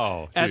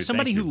so as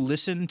somebody who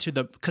listened to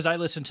because I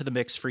listened to the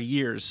mix for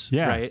years,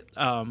 right?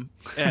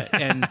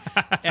 And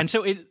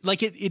so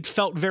it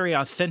felt very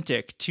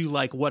authentic to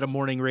like what a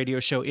morning radio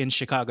show in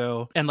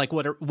Chicago and like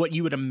what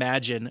you would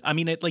imagine. I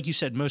mean, like you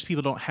said, most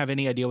people don't have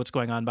any idea what's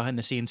going on behind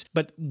the scenes,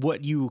 but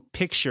what you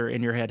picture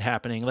in your head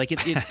happening, like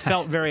it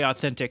felt very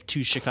authentic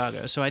to Chicago.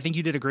 So I think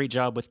you did a great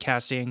job with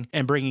casting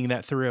and bringing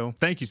that through.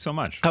 Thank you so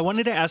much. I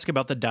wanted to ask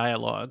about the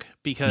dialogue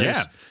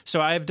because so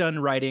I've done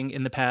writing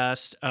in the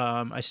past.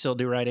 I still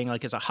do writing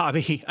like as a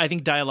hobby. I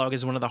think dialogue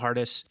is one of the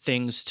hardest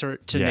things to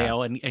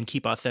nail and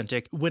keep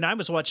authentic. When I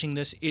was watching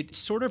this, it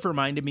sort of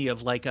reminded me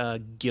of like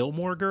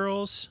Gilmore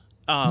Girls.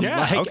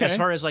 As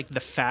far as like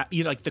the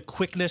like the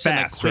quickness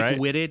and the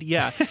quick-witted,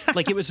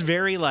 like it was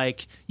very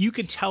like you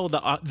could tell the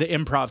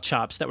improv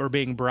chops that were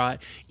being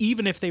brought,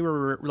 even if they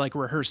were like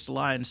rehearsed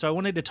lines. So I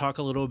wanted to talk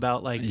a little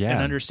about like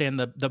and understand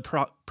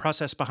the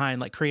process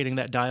behind like creating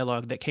that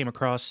dialogue that came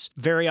across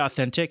very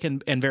authentic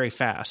and very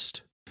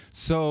fast.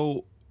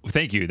 So.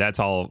 Thank you. That's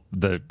all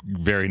the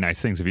very nice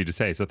things of you to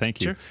say. So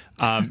thank you.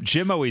 Sure.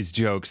 Jim always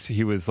jokes.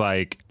 He was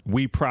like,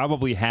 we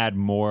probably had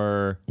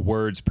more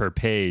words per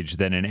page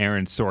than an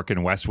Aaron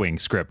Sorkin West Wing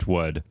script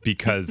would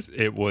because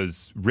it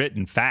was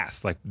written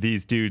fast. Like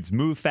these dudes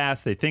move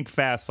fast. They think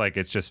fast. Like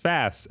it's just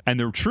fast. And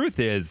the truth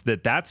is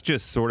that that's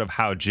just sort of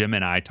how Jim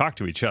and I talk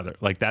to each other.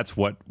 Like that's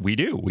what we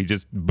do. We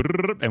just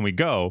and we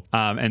go.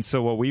 And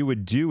so what we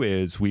would do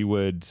is we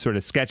would sort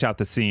of sketch out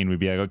the scene. We'd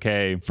be like,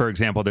 okay, for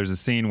example, there's a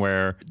scene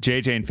where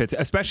JJ and Fitzy,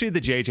 especially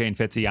the JJ and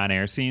Fitzy on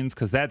air scenes,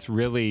 because that's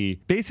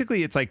really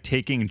basically it's like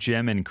taking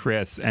Jim and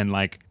Chris and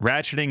like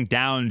ratcheting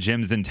down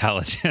Jim's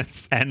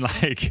intelligence and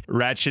like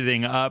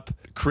ratcheting up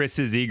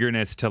Chris's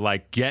eagerness to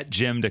like get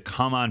Jim to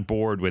come on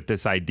board with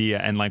this idea.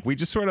 And like we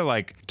just sort of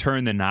like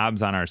turn the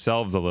knobs on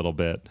ourselves a little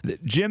bit.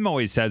 Jim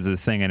always says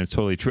this thing, and it's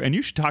totally true. And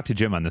you should talk to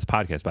Jim on this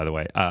podcast, by the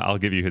way. I'll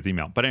give you his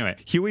email. But anyway,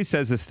 he always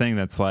says this thing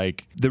that's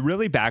like the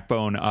really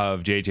backbone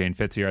of JJ and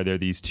Fitzy are they're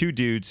these 2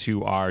 dudes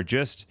who are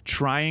just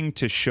trying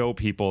to show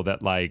people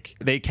that like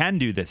they can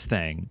do this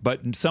thing,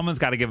 but someone's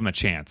got to give them a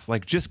chance.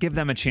 Like just give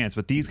them a chance,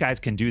 but these guys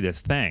can do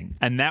this thing.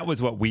 And that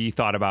was what we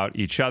thought about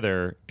each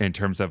other in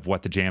terms of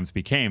what the jams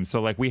became.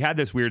 So like we had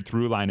this weird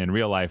through line in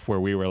real life where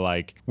we were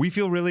like, we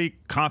feel really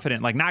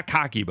confident, like not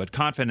cocky, but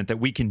confident that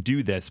we can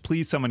do this.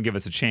 Please, someone give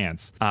us a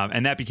chance.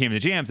 And that became the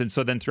jams. And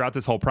so then throughout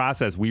this whole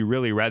process, we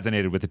really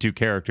resonated with the 2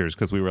 characters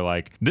because we were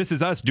like, this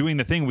is us doing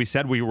the thing we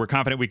said we were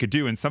confident we could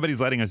do, and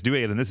somebody's letting us do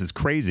it, and this is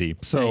crazy.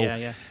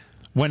 So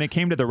when it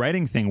came to the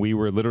writing thing, we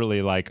were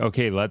literally like,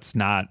 okay, let's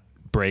not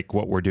break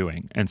what we're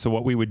doing. And so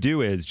what we would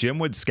do is Jim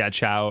would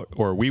sketch out,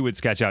 or we would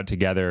sketch out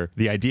together,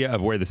 the idea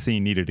of where the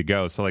scene needed to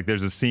go. So like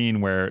there's a scene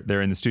where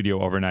they're in the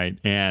studio overnight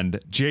and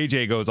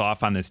JJ goes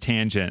off on this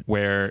tangent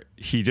where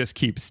he just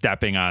keeps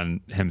stepping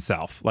on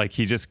himself. Like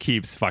he just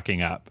keeps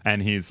fucking up.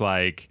 And he's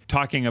like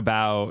talking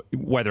about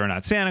whether or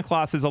not Santa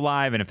Claus is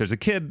alive. And if there's a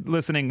kid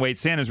listening, wait,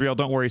 Santa's real.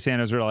 Don't worry,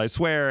 Santa's real, I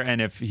swear.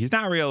 And if he's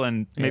not real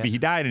and maybe he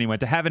died and he went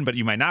to heaven, but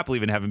you might not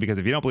believe in heaven because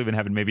if you don't believe in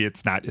heaven, maybe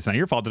it's not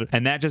your fault.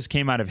 And that just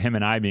came out of him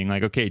and I being like,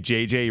 like, okay,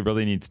 JJ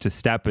really needs to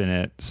step in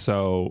it.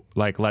 So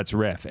like, let's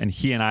riff. And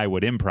he and I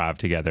would improv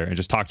together and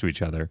just talk to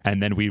each other.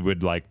 And then we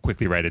would like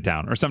quickly write it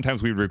down. Or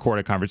sometimes we would record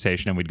a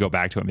conversation and we'd go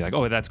back to it and be like,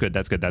 oh, that's good.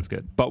 That's good. That's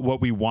good. But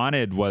what we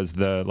wanted was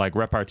the like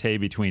repartee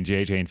between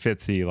JJ and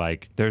Fitzy.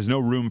 Like there's no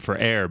room for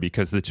error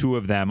because the two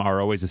of them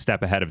are always a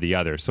step ahead of the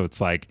other. So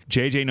it's like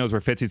JJ knows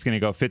where Fitzy's going to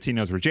go. Fitzy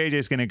knows where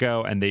JJ's going to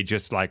go. And they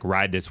just like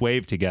ride this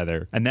wave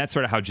together. And that's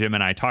sort of how Jim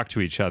and I talk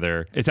to each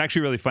other. It's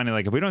actually really funny.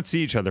 Like if we don't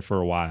see each other for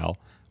a while,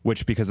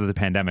 which because of the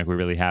pandemic, we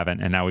really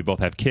haven't. And now we both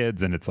have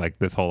kids and it's like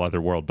this whole other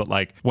world. But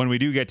like when we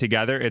do get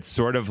together, it's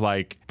sort of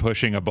like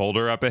pushing a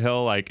boulder up a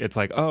hill. Like it's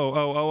like,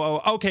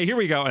 oh, okay, here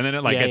we go. And then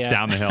it like gets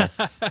down the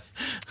hill.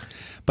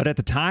 But at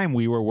the time,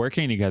 we were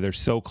working together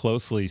so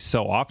closely,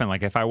 so often.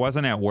 Like if I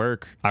wasn't at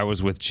work, I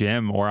was with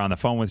Jim or on the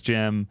phone with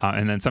Jim.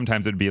 And then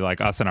sometimes it'd be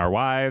like us and our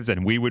wives,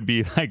 and we would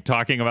be like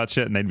talking about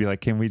shit, and they'd be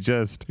like, can we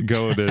just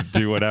go to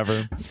do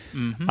whatever?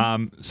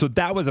 So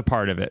that was a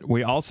part of it.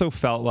 We also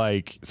felt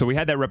like, so we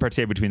had that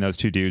repartee between those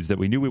two dudes that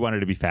we knew we wanted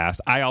to be fast.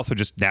 I also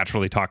just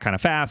naturally talk kind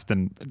of fast.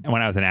 And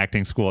when I was in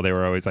acting school, they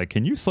were always like,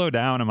 can you slow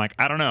down? I'm like,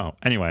 I don't know.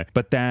 Anyway,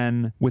 but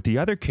then with the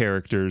other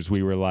characters,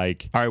 we were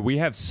like, all right, we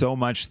have so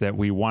much that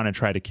we want to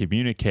try to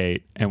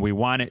communicate, and we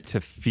want it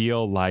to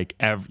feel like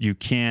you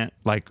can't,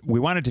 like, we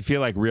want it to feel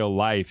like real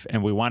life,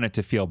 and we want it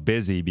to feel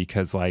busy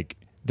because like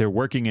they're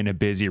working in a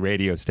busy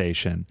radio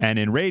station. And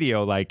in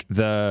radio, like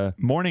the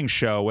morning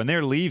show, when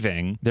they're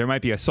leaving, there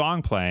might be a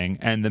song playing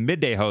and the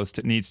midday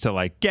host needs to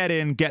like get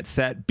in, get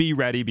set, be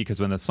ready,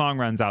 because when the song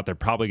runs out, they're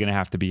probably going to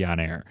have to be on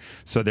air.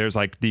 So there's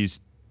like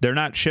they're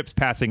not ships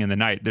passing in the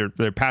night.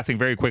 They're passing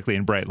very quickly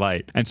in bright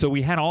light. And so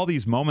we had all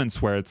these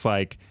moments where it's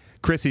like,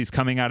 Chrissy's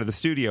coming out of the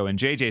studio and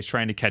JJ's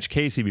trying to catch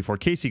Casey before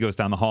Casey goes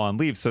down the hall and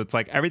leaves. So it's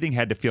like everything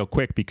had to feel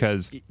quick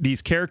because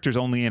these characters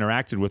only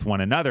interacted with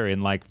one another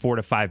in like 4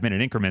 to 5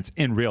 minute increments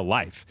in real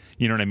life.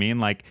 You know what I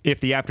mean? Like if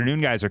the afternoon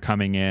guys are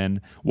coming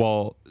in,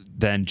 well,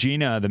 then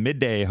Gina, the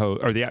midday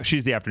host, or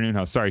she's the afternoon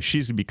host. Sorry,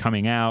 she's gonna be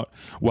coming out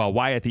while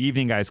Wyatt, the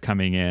evening guy's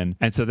coming in.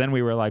 And so then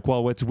we were like,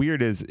 well, what's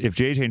weird is if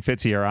JJ and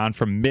Fitzy are on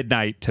from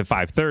midnight to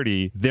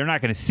 5:30, they're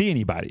not going to see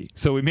anybody.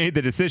 So we made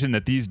the decision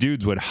that these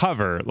dudes would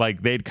hover,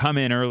 like they'd come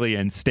in early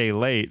and stay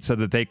late so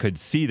that they could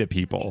see the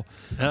people.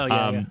 Oh,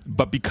 yeah.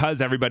 But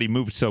because everybody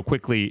moved so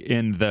quickly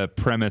in the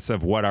premise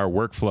of what our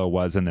workflow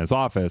was in this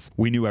office,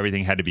 we knew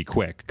everything had to be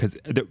quick. Because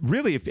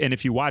really,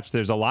 if you watch,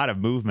 there's a lot of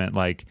movement.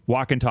 Like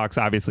Walk and Talk's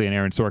obviously an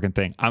Aaron Sorkin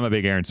thing. I'm a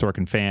big Aaron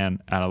Sorkin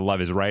fan, and I love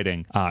his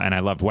writing, and I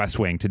loved West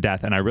Wing to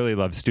death, and I really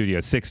love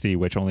Studio 60,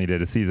 which only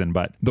did a season.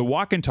 But the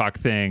Walk and Talk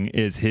thing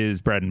is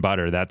his bread and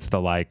butter. That's the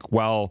like,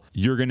 well,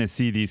 you're going to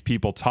see these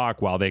people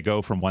talk while they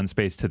go from one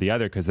space to the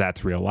other because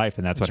that's real life,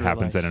 and that's what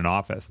happens in an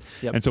office.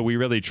 Yep. And so we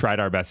really tried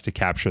our best to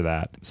capture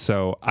that.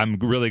 So I'm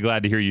really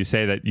glad to hear you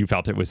say that you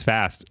felt it was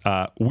fast.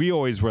 We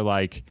always were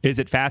like, is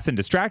it fast and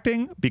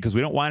distracting? Because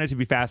we don't want it to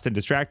be fast and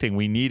distracting.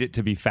 We need it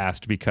to be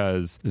fast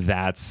because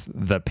that's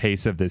the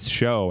pace of this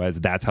show,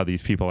 as that's how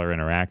these people are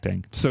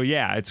interacting. So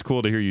yeah, it's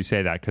cool to hear you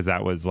say that because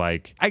that was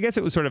like, I guess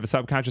it was sort of a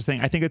subconscious thing.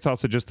 I think it's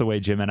also just the way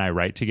Jim and I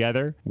write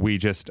together. We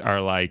just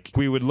are like,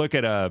 we would look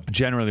at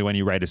generally when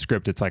you write a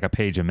script, it's like a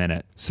page a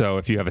minute. So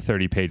if you have a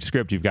 30-page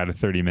script, you've got a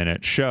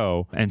 30-minute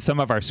show. And some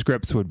of our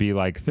scripts would be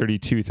like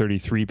 32,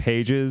 33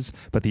 pages,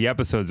 but the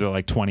episodes are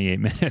like 28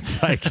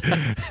 minutes, like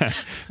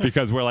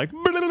because we're like,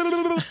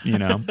 you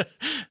know.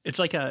 It's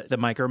like the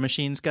Micro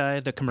Machines guy,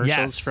 the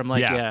commercials from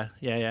like, yeah.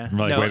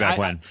 Like way back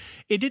when.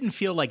 It didn't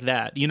feel like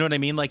that. You know what I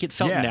mean? Like it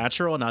felt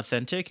natural and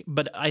authentic,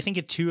 but I think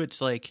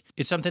it's like,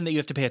 it's something that you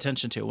have to pay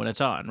attention to when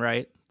it's on,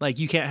 right? Like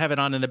you can't have it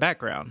on in the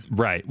background.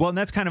 Right. Well, and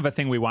that's kind of a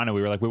thing we wanted.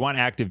 We were like, we want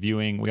active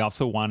viewing. We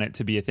also want it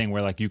to be a thing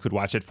where like you could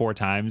watch it 4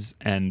 times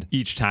and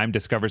each time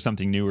discover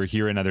something new or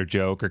hear another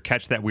joke or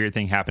catch that weird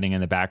thing happening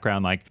in the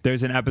background. Like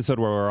there's an episode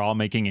where we're all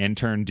making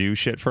intern do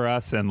shit for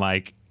us, and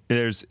like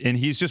and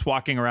he's just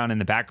walking around in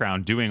the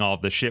background doing all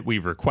the shit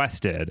we've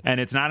requested. And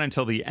it's not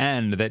until the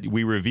end that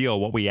we reveal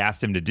what we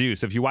asked him to do.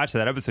 So if you watch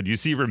that episode, you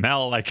see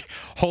Ramel like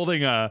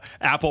holding a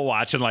Apple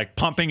Watch and like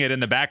pumping it in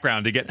the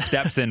background to get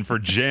steps in for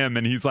Jim.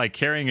 And he's like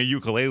carrying a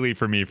ukulele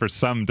for me for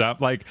some dump,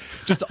 like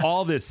just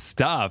all this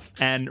stuff.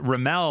 And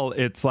Ramel,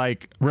 it's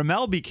like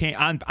Ramel became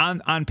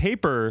on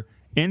paper,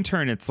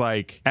 intern, it's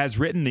like, as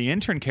written, the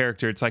intern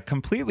character, it's like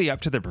completely up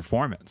to the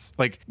performance.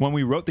 Like when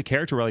we wrote the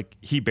character, we're like,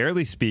 he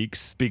barely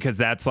speaks because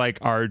that's like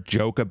our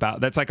joke about,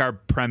 that's like our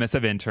premise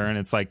of intern.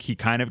 It's like he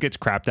kind of gets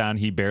crapped on.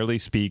 He barely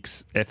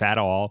speaks, if at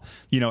all.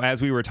 You know,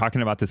 as we were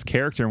talking about this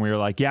character, and we were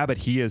like, yeah, but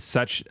he is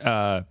such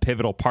a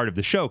pivotal part of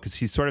the show because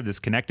he's sort of this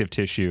connective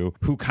tissue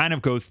who kind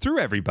of goes through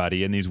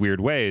everybody in these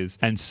weird ways.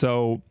 And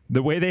so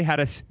the way they had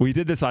us, we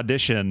did this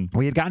audition.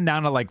 We had gotten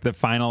down to like the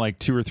final like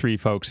 2 or 3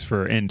 folks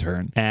for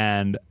intern,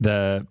 and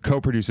the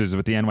co-producers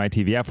with the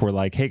NYTVF were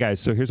like, hey guys,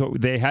 so here's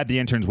what they had the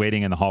interns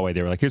waiting in the hallway.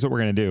 They were like, here's what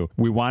we're going to do.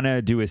 We want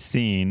to do a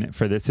scene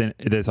for this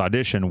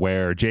audition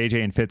where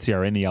JJ and Fitzy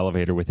are in the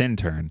elevator with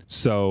intern.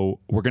 So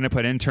we're going to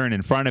put intern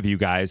in front of you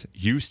guys.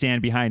 You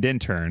stand behind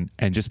intern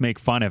and just make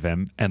fun of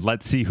him, and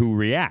let's see who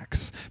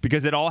reacts,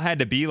 because it all had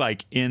to be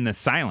like in the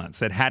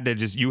silence. It had to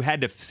just, you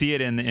had to see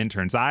it in the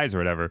intern's eyes or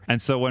whatever.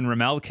 And so when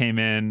Ramel came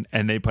in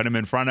and they put him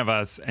in front of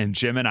us, and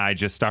Jim and I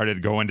just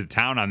started going to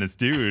town on this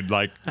dude,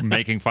 like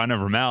making fun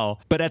of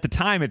Ramel. But at the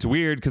time it's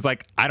weird because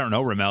like I don't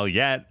know Ramel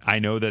yet. I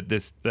know that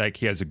this, like,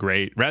 he has a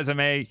great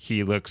resume.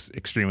 He looks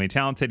extremely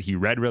talented. He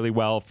read really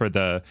well for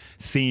the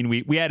scene.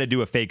 We had to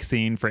do a fake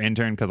scene for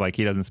intern because like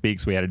he doesn't speak,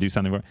 so we had to do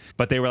something.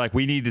 But they were like,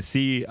 we need to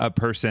see a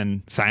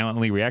person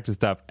silently react to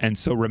stuff. And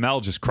so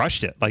Ramel just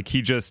crushed it. Like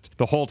he just,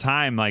 the whole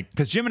time, like,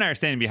 because Jim and I are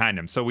standing behind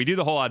him. So we do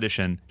the whole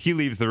audition. He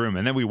leaves the room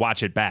and then we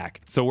watch it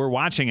back. So we're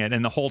watching it,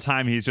 and the whole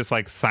time he's just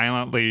like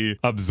silently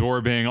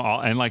absorbing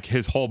all, and like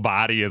his whole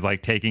body is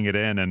like taking it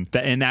in. And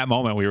in that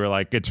moment we were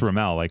like, it's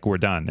Ramel. Like we're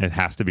done. It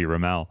has to be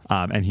Ramel.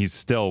 And he's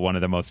still one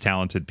of the most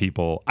talented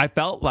people. I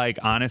felt like,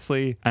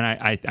 honestly, and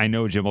I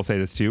know Jim will say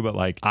this too, but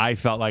like I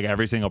felt like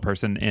every single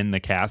person in the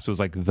cast was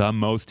like the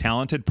most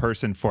talented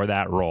person for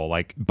that role,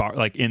 like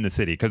in the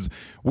city, because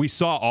we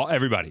saw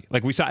everybody.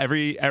 Like we saw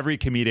every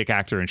comedic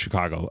actor in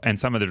Chicago, and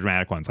some of the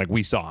dramatic ones, like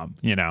we saw them,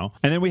 you know.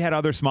 And then we had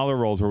other smaller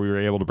roles where we were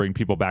able to bring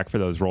people back for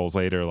those roles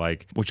later,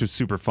 like, which was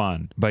super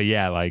fun. But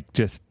yeah, like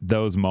just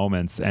those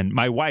moments. And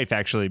my wife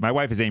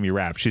is Amy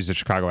Rapp. She's a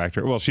Chicago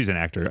actor. Well, she's an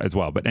actor as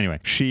well. But anyway,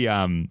 she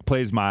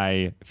plays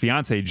my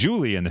fiance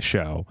Julie in the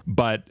show,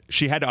 but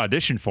she had to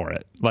audition for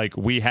it. Like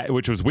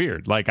which was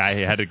weird. Like I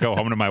had to go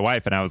home to my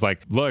wife and I was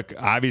like, look,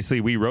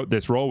 obviously we wrote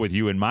this role with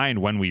you in mind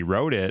when we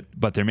wrote it,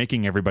 but they're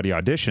making everybody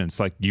audition. It's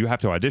like, you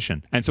have to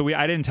audition. And so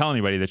I didn't tell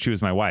anybody that she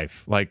was my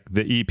wife. Like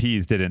the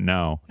EPs didn't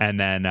know. And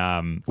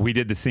then we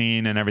did the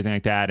scene and everything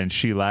like that, and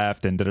she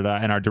left and da-da-da.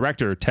 And our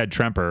director, Ted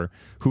Tremper,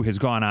 who has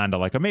gone on to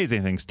like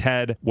amazing things.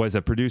 Ted was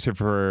a producer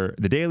for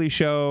The Daily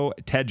Show.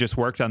 Ted just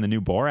worked on the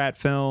new Borat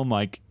film.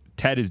 Like,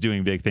 Ted is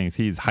doing big things.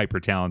 He's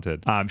hyper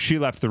talented. She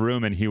left the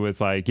room and he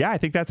was like, yeah, I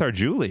think that's our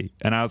Julie.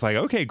 And I was like,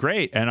 okay,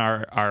 great. And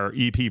our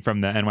EP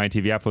from the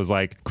NYTVF was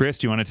like, Chris,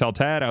 do you want to tell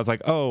Ted? I was like,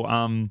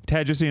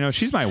 Ted, just so you know,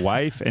 she's my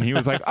wife. And he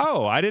was like,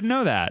 oh, I didn't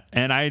know that.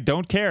 And I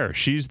don't care.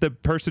 She's the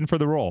person for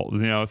the role, you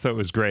know, so it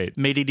was great.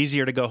 Made it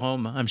easier to go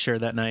home, I'm sure,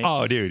 that night.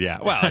 Oh, dude, yeah.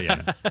 Well,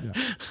 yeah.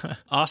 Yeah.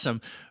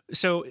 Awesome.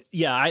 So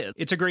yeah,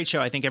 it's a great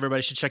show. I think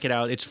everybody should check it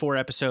out. It's 4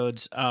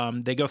 episodes.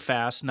 They go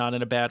fast, not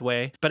in a bad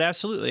way, but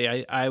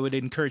absolutely, I would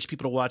encourage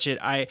people to watch it.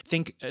 I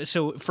think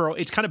so.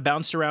 It's kind of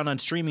bounced around on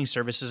streaming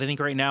services. I think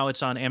right now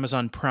it's on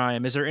Amazon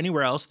Prime. Is there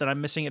anywhere else that I'm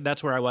missing it?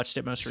 That's where I watched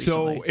it most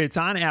recently. So it's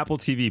on Apple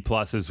TV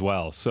Plus as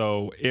well.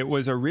 So it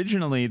was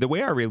originally, the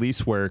way our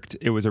release worked,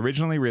 it was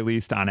originally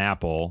released on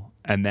Apple,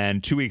 and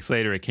then 2 weeks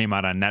later it came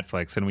out on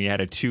Netflix, and we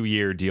had a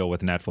 2-year deal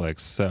with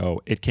Netflix.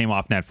 So it came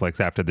off Netflix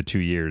after the 2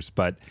 years,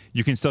 but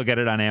you can still get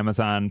it on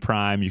Amazon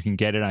Prime. You can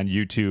get it on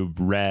YouTube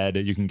Red.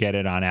 You can get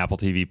it on Apple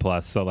TV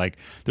Plus. So like,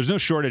 there's no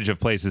shortage of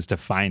places to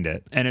find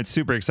it. And it's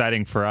super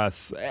exciting for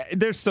us.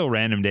 There's still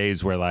random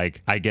days where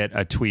like I get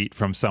a tweet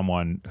from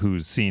someone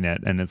who's seen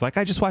it and it's like,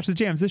 I just watched the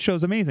Jams. This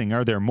show's amazing.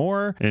 Are there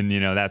more? And you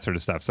know, that sort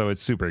of stuff. So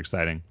it's super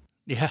exciting.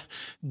 Yeah.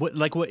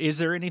 What is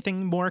there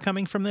anything more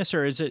coming from this,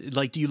 or is it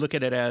like, do you look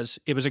at it as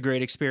it was a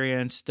great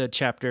experience? The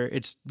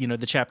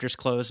chapter's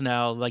closed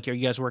now. Like, are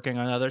you guys working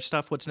on other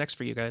stuff? What's next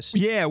for you guys?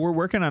 Yeah, we're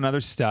working on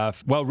other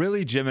stuff. Well,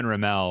 really, Jim and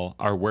Ramel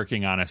are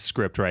working on a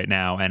script right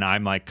now, and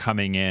I'm like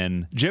coming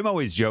in. Jim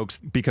always jokes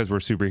because we're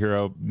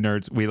superhero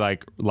nerds. We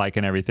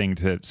liken everything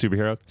to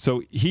superheroes.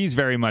 So he's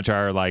very much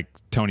our like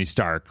Tony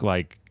Stark,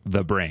 like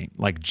the brain.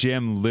 Like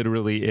Jim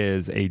literally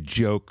is a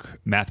joke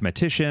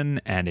mathematician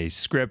and a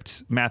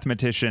script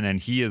mathematician, and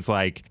he is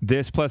like,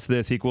 this plus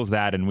this equals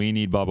that, and we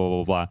need blah blah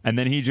blah blah. And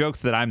then he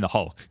jokes that I'm the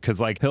Hulk,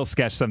 because like he'll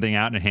sketch something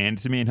out and hand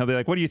it to me and he'll be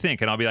like, what do you think?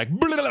 And I'll be like,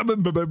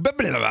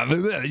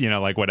 you know,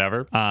 like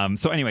whatever.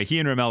 So anyway, he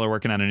and Ramel are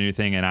working on a new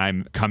thing, and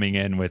I'm coming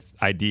in with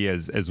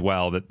ideas as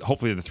well that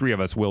hopefully the three of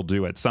us will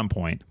do at some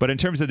point. But in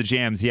terms of the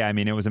Jams, yeah, I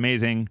mean, it was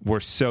amazing. We're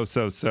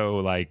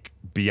so like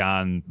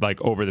beyond like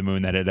over the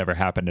moon that it ever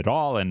happened at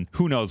all. And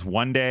who knows,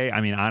 one day,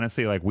 I mean,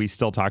 honestly, like we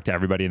still talk to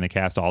everybody in the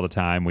cast all the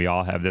time. We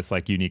all have this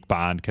like unique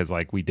bond because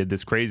like we did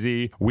this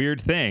crazy weird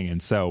thing,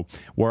 and so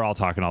we're all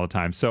talking all the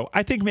time. So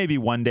I think maybe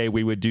one day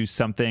we would do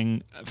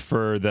something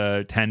for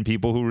the 10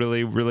 people who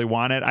really really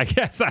want it, I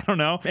guess. I don't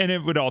know, and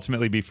it would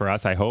ultimately be for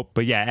us, I hope.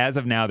 But yeah, as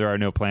of now, there are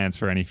no plans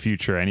for any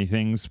future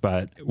anythings,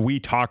 but we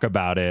talk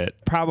about it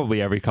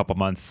probably every couple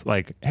months.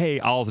 Like, hey,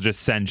 I'll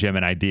just send Jim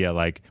an idea.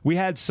 Like, we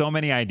had so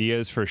many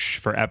ideas for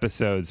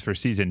episodes for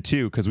season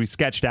 2 because we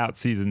sketched out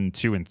season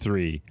 2 and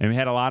 3, and we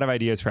had a lot of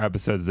ideas for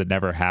episodes that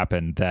never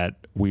happened that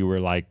we were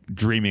like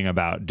dreaming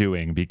about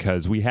doing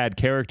because we had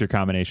character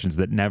combinations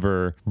that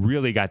never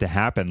really got to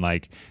happen.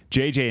 Like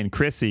JJ and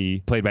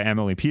Chrissy, played by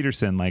Emily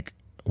Peterson, like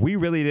we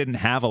really didn't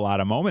have a lot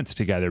of moments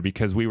together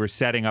because we were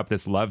setting up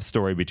this love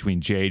story between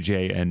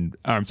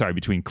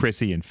between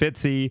Chrissy and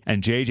Fitzy.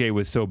 And JJ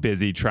was so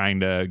busy trying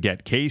to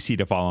get Casey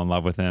to fall in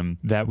love with him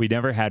that we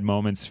never had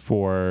moments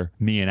for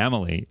me and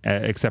Emily,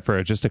 except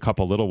for just a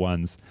couple little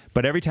ones.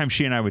 But every time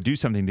she and I would do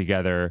something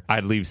together,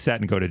 I'd leave set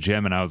and go to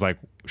gym. And I was like,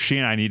 she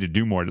and I need to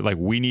do more. Like,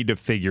 we need to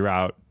figure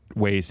out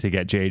ways to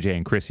get JJ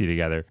and Chrissy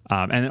together.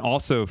 And then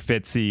also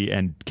Fitzy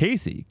and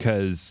Casey,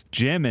 because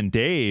Jim and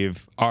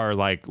Dave are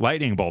like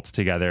lightning bolts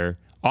together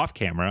off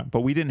camera,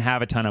 but we didn't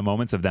have a ton of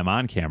moments of them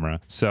on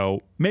camera.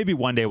 So maybe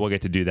one day we'll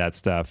get to do that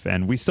stuff.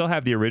 And we still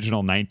have the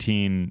original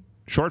 19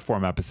 short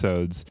form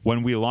episodes.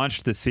 When we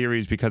launched the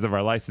series, because of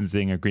our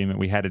licensing agreement,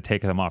 we had to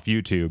take them off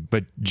YouTube.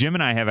 But Jim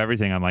and I have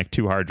everything on like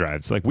 2 hard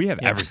drives. Like, we have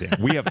everything.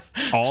 We have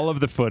all of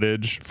the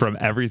footage from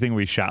everything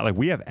we shot. Like,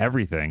 we have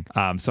everything.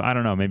 So I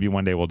don't know. Maybe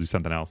one day we'll do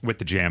something else with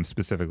the Jam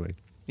specifically.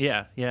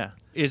 Yeah, yeah.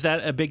 Is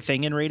that a big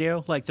thing in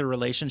radio, like the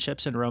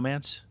relationships and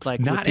romance? Like,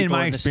 not in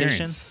my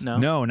experience. Station?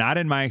 No, not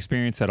in my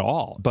experience at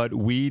all. But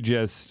we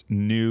just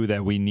knew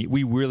that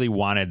we really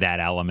wanted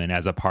that element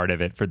as a part of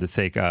it for the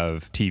sake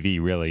of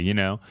TV, really, you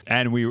know.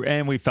 And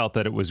we felt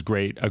that it was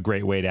a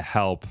great way to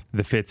help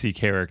the Fitzy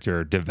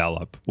character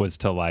develop, was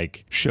to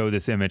like show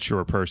this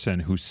immature person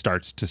who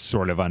starts to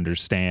sort of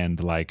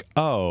understand, like,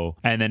 oh,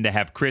 and then to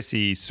have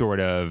Chrissy sort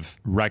of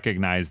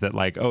recognize that,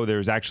 like, oh,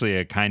 there's actually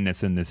a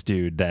kindness in this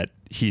dude, that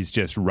he's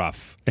just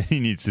rough and he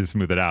needs to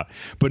smooth it out.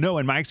 But no,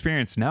 in my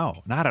experience, no,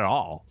 not at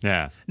all.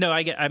 Yeah. No,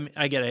 I get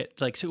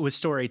it. Like, with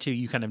story too,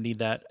 you kind of need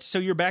that. So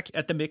you're back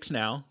at the Mix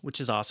now,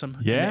 which is awesome.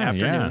 Yeah. In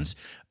the afternoons.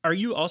 Yeah. Are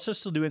you also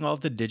still doing all of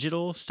the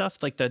digital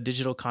stuff, like the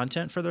digital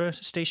content for the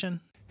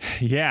station?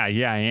 Yeah, I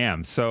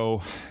am.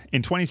 So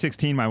in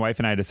 2016, my wife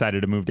and I decided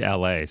to move to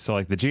LA. So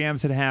like the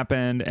jams had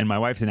happened, and my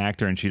wife's an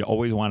actor and she'd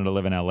always wanted to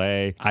live in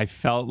LA. I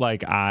felt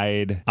like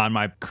on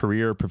my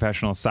career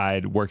professional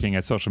side, working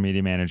as social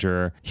media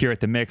manager here at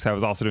the Mix, I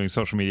was also doing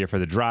social media for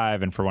The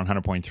Drive and for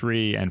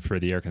 100.3 and for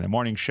the Eric in the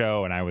Morning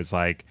show. And I was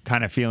like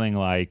kind of feeling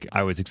like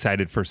I was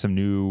excited for some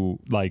new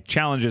like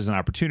challenges and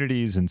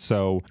opportunities. And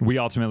so we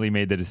ultimately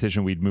made the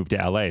decision we'd move to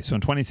LA. So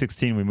in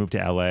 2016, we moved to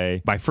LA.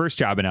 My first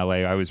job in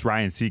LA, I was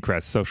Ryan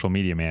Seacrest's social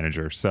media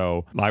manager.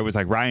 So I was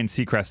like Ryan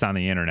Seacrest on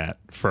the internet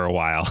for a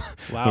while,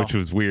 wow. Which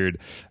was weird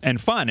and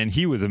fun. And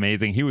he was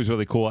amazing. He was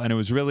really cool. And it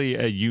was really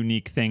a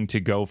unique thing to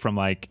go from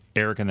like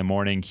Eric in the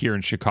Morning here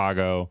in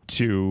Chicago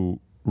to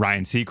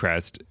Ryan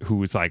Seacrest, who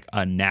was like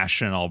a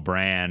national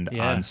brand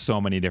on so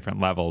many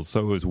different levels. So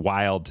it was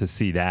wild to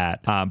see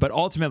that. But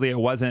ultimately, it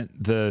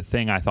wasn't the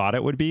thing I thought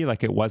it would be.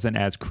 Like, it wasn't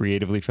as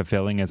creatively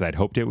fulfilling as I'd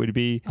hoped it would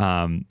be.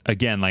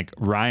 Again, like,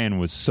 Ryan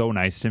was so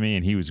nice to me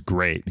and he was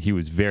great. He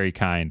was very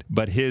kind.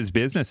 But his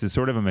business is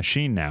sort of a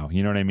machine now.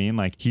 You know what I mean?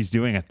 Like, he's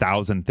doing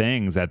 1,000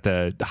 things at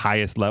the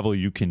highest level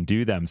you can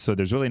do them. So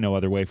there's really no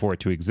other way for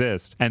it to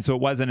exist. And so it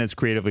wasn't as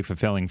creatively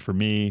fulfilling for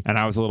me. And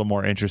I was a little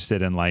more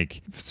interested in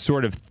like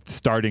sort of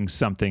starting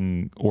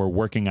something or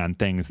working on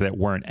things that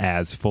weren't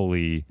as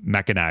fully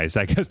mechanized,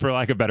 I guess, for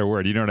lack of a better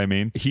word. You know what I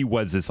mean? He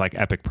was this like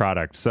epic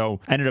product.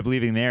 So I ended up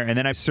leaving there. And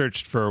then I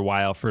searched for a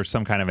while for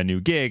some kind of a new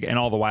gig, and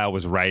all the while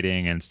was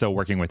writing and still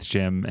working with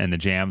Jim, and the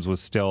jams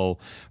was still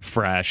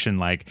fresh, and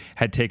like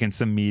had taken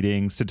some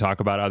meetings to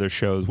talk about other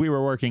shows we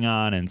were working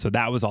on. And so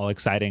that was all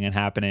exciting and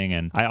happening.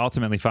 And I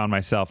ultimately found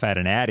myself at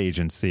an ad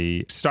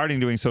agency, starting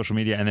doing social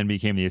media, and then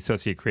became the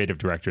associate creative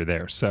director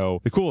there. So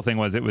the cool thing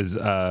was it was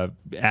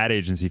ad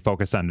agency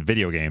focused on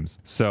video games.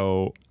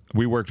 So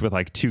we worked with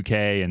like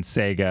 2K and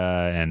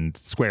Sega and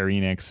Square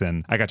Enix,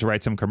 and I got to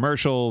write some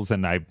commercials,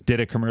 and I did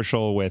a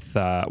commercial with,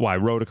 I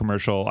co-wrote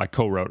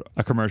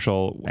a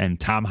commercial, and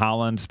Tom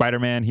Holland,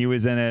 Spider-Man, he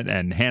was in it,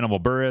 and Hannibal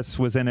Buress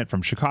was in it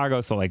from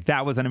Chicago. So like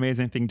that was an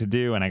amazing thing to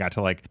do. And I got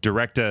to like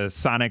direct a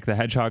Sonic the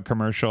Hedgehog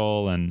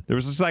commercial, and there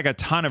was just like a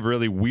ton of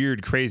really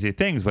weird, crazy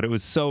things, but it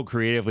was so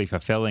creatively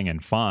fulfilling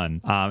and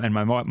fun. And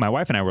my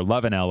wife and I were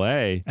loving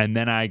LA. And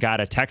then I got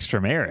a text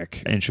from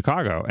Eric in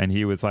Chicago, and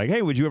he was like,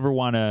 hey, would you ever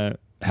want to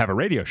have a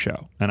radio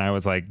show? And I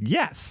was like,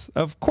 yes,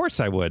 of course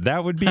I would.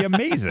 That would be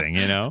amazing,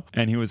 you know?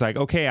 And he was like,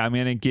 okay, I'm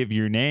going to give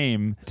your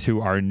name to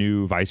our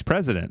new vice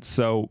president.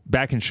 So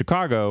back in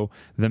Chicago,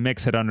 the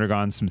Mix had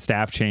undergone some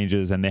staff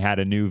changes, and they had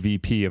a new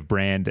VP of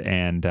brand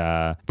and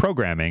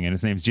programming, and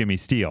his name's Jimmy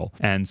Steele.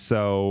 And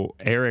so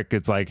Eric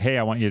is like, hey,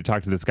 I want you to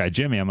talk to this guy,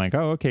 Jimmy. I'm like,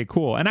 oh, okay,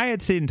 cool. And I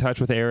had stayed in touch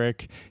with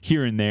Eric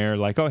here and there,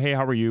 like, oh, hey,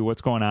 how are you?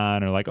 What's going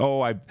on? Or like,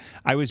 oh,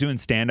 I was doing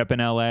stand-up in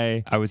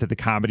LA. I was at the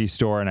Comedy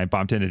Store, and I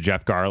bumped into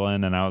Jeff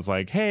Garland, and I was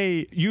like,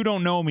 hey, you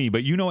don't know me,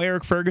 but you know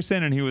Eric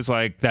Ferguson? And he was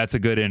like, that's a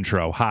good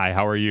intro. Hi,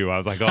 how are you? I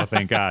was like, oh,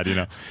 thank God, you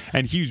know.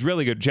 And he's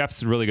really good.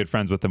 Jeff's really good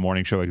friends with the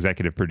morning show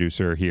executive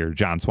producer here,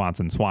 John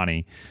Swanson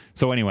Swanee.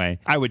 So anyway,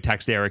 I would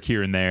text Eric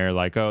here and there,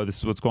 like, oh, this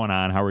is what's going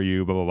on. How are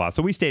you? Blah, blah, blah.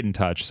 So we stayed in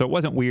touch. So it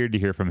wasn't weird to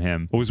hear from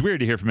him. It was weird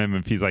to hear from him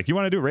if he's like, you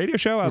want to do a radio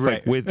show? I was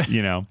like,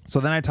 So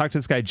then I talked to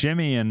this guy,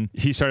 Jimmy, and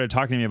he started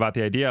talking to me about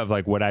the idea of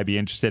like, would I be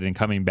interested in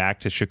coming back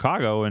to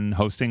Chicago and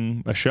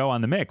hosting a show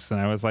on the Mix? And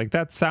I was like,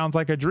 that sounds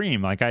like a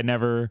dream. Like I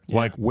never,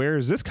 like, where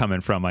is this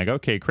coming from? Like,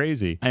 okay,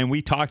 crazy. And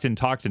we talked and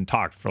talked and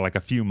talked for like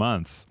a few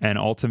months and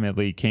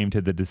ultimately came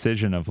to the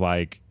decision of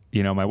like,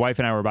 you know, my wife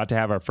and I were about to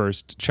have our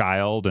first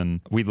child and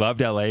we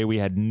loved LA. We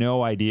had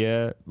no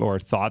idea or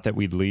thought that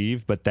we'd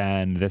leave, but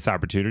then this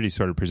opportunity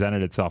sort of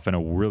presented itself in a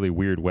really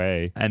weird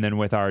way. And then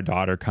with our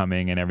daughter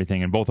coming and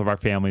everything, and both of our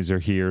families are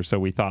here. So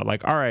we thought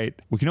like, all right,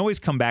 we can always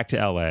come back to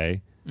LA.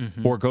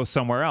 Or go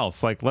somewhere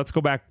else. Like, let's go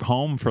back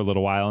home for a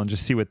little while and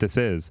just see what this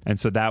is. And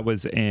so that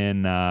was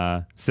in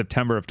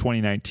September of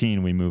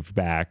 2019. We moved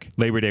back,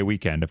 Labor Day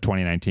weekend of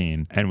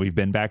 2019. And we've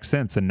been back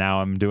since. And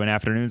now I'm doing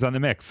afternoons on the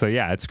Mix. So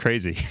yeah, it's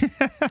crazy.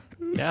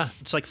 Yeah,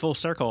 it's like full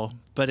circle,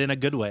 but in a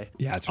good way.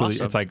 Yeah, it's really,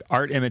 it's like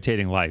art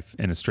imitating life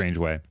in a strange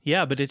way.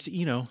 Yeah, but it's,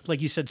 you know,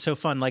 like you said, so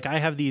fun. Like I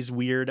have these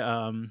weird,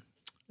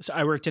 so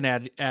I worked in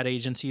ad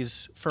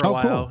agencies for a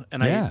while, cool.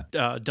 And I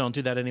don't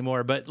do that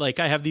anymore. But like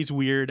I have these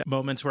weird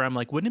moments where I'm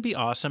like, wouldn't it be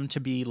awesome to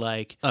be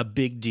like a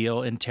big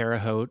deal in Terre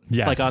Haute,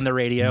 like on the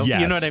radio?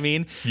 Yes. You know what I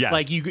mean? Yes.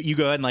 Like you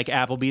go and like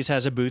Applebee's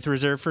has a booth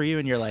reserved for you,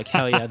 and you're like,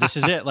 hell yeah, this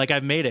is it. Like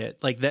I've made it.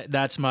 Like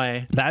that's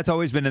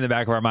always been in the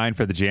back of our mind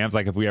for the jams.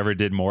 Like if we ever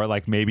did more,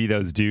 like maybe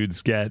those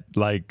dudes get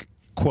like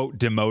quote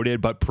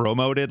demoted but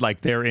promoted.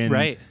 Like they're in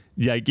like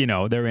you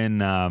know they're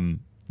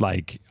in.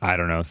 Like, I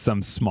don't know,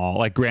 some small,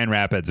 like Grand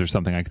Rapids or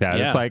something like that.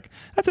 Yeah. It's like,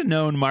 that's a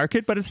known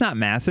market, but it's not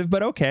massive,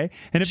 but okay.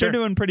 And if they're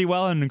doing pretty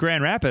well in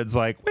Grand Rapids,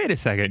 like, wait a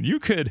second, you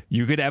could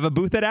have a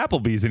booth at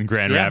Applebee's in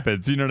Grand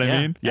Rapids. You know what I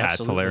mean? Yeah,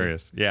 absolutely. It's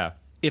hilarious. Yeah.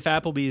 If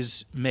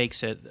Applebee's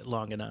makes it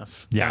long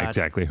enough. Yeah,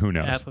 exactly. Who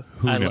knows?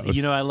 Who knows?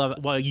 You know, I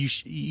love, well,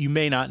 you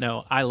may not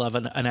know, I love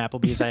an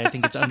Applebee's. I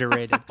think it's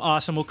underrated.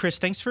 Awesome. Well, Chris,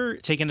 thanks for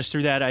taking us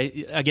through that.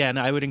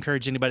 I would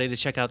encourage anybody to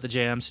check out the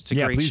jams. It's a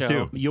great show.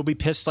 Do. You'll be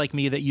pissed like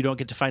me that you don't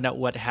get to find out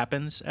what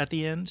happens at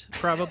the end,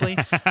 probably.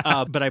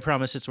 But I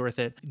promise it's worth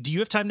it. Do you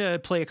have time to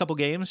play a couple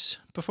games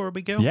before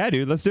we go? Yeah,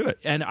 dude, let's do it.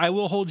 And I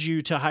will hold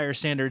you to higher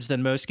standards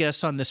than most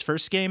guests on this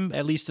first game,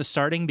 at least the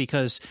starting,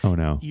 because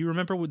you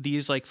remember with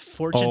these like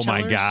fortune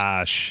tellers?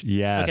 Gosh,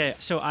 yes. Okay,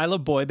 so I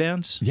love boy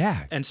bands.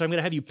 Yeah. And so I'm going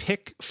to have you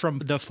pick from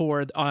the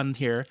four on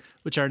here,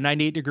 which are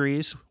 98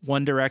 Degrees,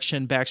 One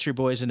Direction, Backstreet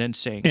Boys, and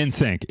NSYNC.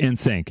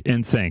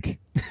 NSYNC.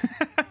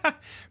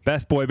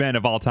 Best boy band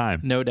of all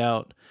time. No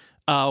doubt.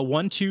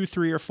 1, 2,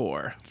 3, or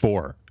 4?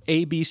 4.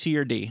 A, B, C,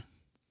 or D?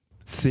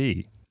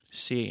 C.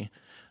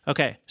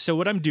 Okay, so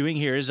what I'm doing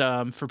here is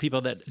for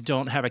people that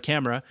don't have a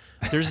camera,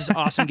 there's this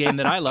awesome game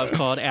that I love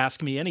called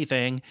Ask Me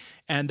Anything,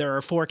 and there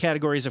are 4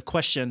 categories of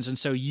questions, and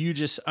so you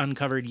just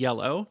uncovered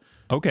yellow.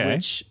 Okay.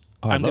 Which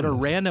I'm going to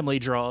randomly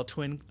draw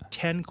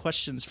 10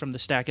 questions from the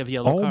stack of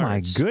yellow cards. Oh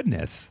my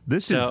goodness.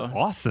 This is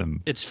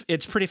awesome.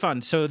 It's pretty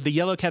fun. So the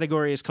yellow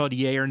category is called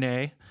yay or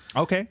nay.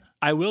 Okay.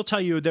 I will tell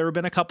you, there have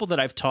been a couple that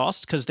I've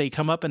tossed because they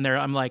come up and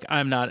I'm like,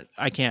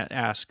 I can't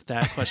ask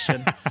that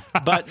question.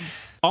 But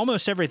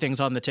almost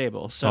everything's on the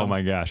table. So. Oh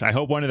my gosh. I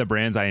hope one of the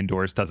brands I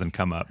endorse doesn't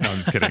come up. No, I'm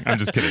just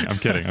kidding.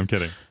 I'm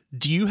kidding.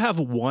 Do you have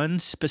one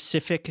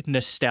specific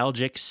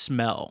nostalgic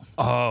smell?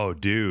 Oh,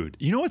 dude.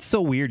 You know what's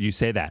so weird you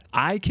say that?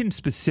 I can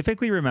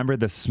specifically remember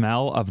the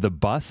smell of the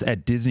bus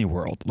at Disney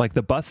World. Like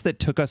the bus that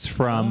took us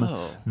from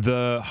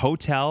the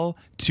hotel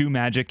to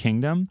Magic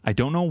Kingdom. I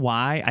don't know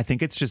why. I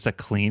think it's just a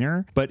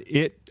cleaner, but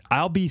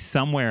I'll be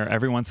somewhere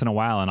every once in a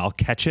while and I'll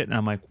catch it and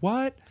I'm like,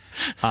 what?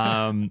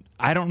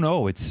 I don't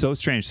know. It's so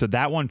strange. So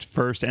that one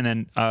first, and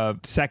then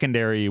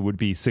secondary would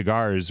be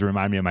cigars.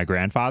 Remind me of my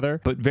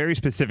grandfather, but very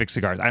specific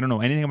cigars. I don't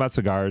know anything about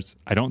cigars.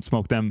 I don't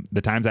smoke them.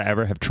 The times I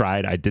ever have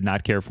tried, I did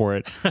not care for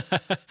it.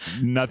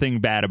 Nothing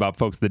bad about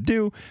folks that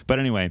do. But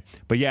anyway,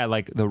 yeah,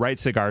 like the right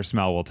cigar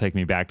smell will take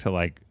me back to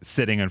like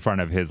sitting in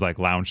front of his like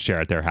lounge chair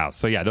at their house.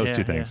 So yeah, those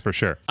two things for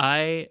sure.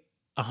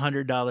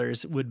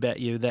 $100 would bet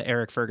you that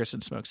Eric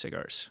Ferguson smokes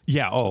cigars.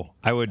 Yeah. Oh,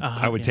 I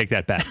would take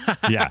that bet.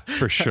 Yeah,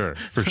 for sure.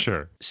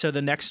 So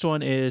the next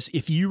one is,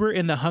 if you were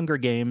in the Hunger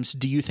Games,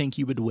 do you think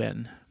you would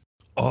win?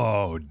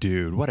 Oh,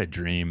 dude, what a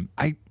dream.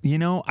 I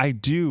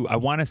do. I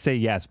want to say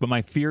yes, but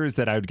my fear is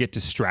that I would get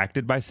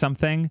distracted by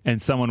something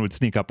and someone would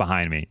sneak up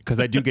behind me because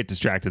I do get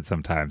distracted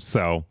sometimes.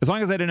 So as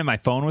long as I didn't have my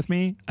phone with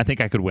me, I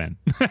think I could win.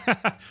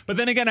 But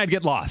then again, I'd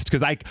get lost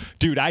because I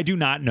do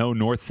not know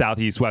north, south,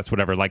 east, west,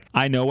 whatever. Like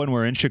I know when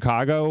we're in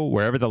Chicago,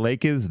 wherever the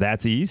lake is,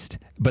 that's east.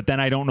 But then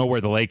I don't know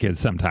where the lake is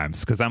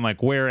sometimes because I'm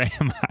like, where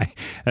am I?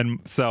 And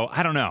so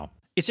I don't know.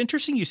 It's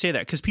interesting you say that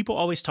because people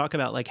always talk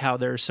about like how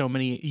there are so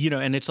many,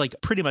 and it's like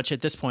pretty much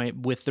at this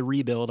point with the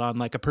rebuild on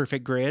like a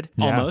perfect grid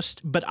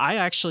almost. But I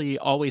actually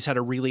always had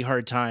a really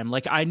hard time.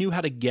 Like I knew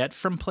how to get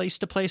from place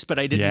to place, but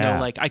I didn't know,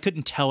 like I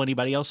couldn't tell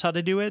anybody else how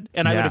to do it.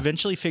 And I would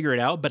eventually figure it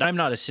out. But I'm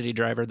not a city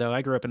driver though.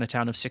 I grew up in a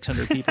town of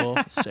 600 people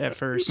at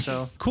first.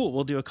 So cool.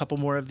 We'll do a couple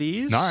more of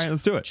these. All right,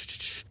 let's do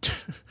it.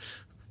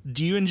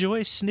 Do you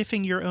enjoy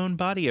sniffing your own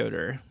body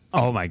odor?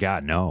 Oh my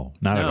God, no,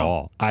 not at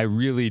all. I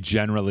really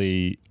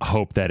generally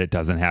hope that it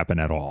doesn't happen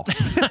at all.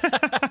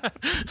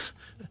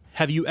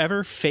 Have you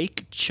ever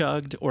fake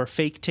chugged or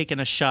fake taken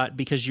a shot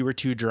because you were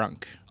too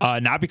drunk?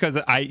 Not because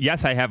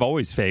yes, I have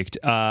always faked.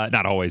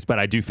 Not always, but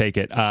I do fake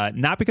it.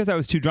 Not because I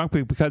was too drunk,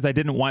 but because I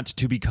didn't want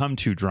to become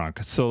too drunk.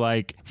 So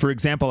like, for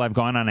example, I've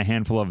gone on a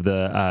handful of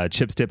the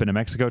Chips Dip into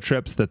Mexico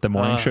trips that the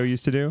morning show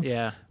used to do.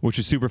 Yeah. Which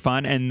is super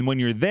fun. And when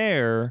you're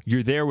there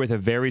with a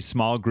very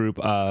small group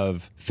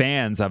of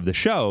fans of the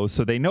show.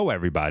 So they know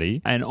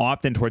everybody. And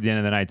often toward the end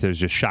of the night, there's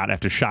just shot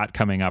after shot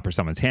coming up or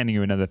someone's handing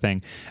you another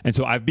thing. And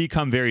so I've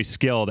become very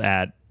skilled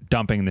at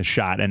dumping the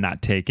shot and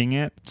not taking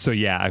it. So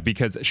yeah,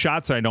 because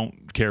shots I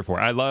don't care for.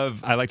 I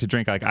like to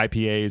drink like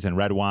IPAs and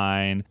red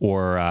wine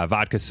or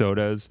vodka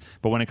sodas.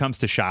 But when it comes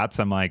to shots,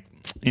 I'm like,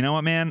 you know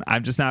what, man?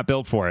 I'm just not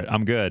built for it.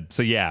 I'm good.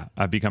 So yeah,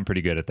 I've become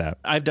pretty good at that.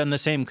 I've done the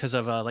same because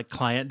of like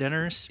client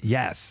dinners.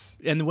 Yes.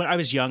 And when I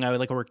was young, I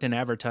worked in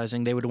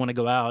advertising. They would want to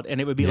go out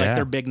and it would be like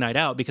their big night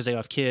out because they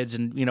have kids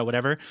and,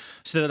 whatever.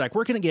 So they're like,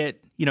 we're going to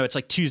get, it's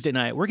like Tuesday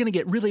night. We're going to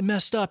get really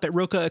messed up at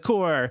Roca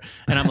Accor.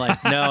 And I'm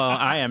like, no,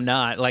 I am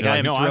not. Like, I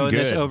am throwing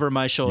this over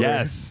my shoulder.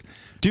 Yes.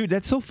 Dude,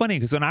 that's so funny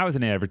because when I was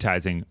in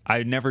advertising,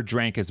 I never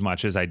drank as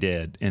much as I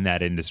did in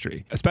that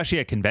industry, especially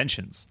at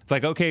conventions. It's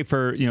like, okay,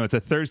 it's a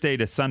Thursday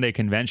to Sunday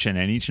convention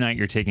and each night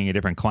you're taking a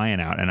different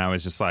client out. And I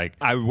was just like,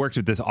 I worked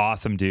with this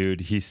awesome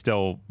dude. He's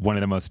still one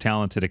of the most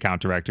talented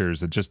account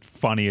directors and just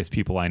funniest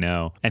people I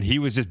know. And he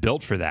was just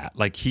built for that.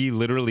 Like he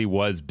literally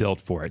was built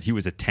for it. He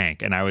was a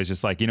tank. And I was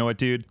just like, you know what,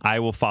 dude, I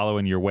will follow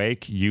in your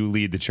wake. You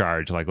lead the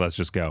charge. Like, let's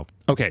just go.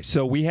 Okay,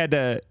 so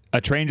a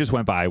train just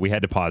went by. We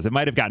had to pause. It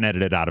might have gotten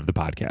edited out of the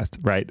podcast,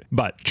 right?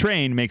 But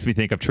Train makes me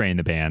think of Train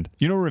the band.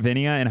 You know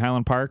Ravinia in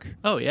Highland Park?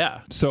 Oh,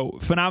 yeah. So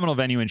phenomenal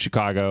venue in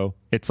Chicago.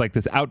 It's like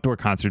this outdoor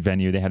concert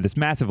venue. They have this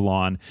massive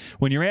lawn.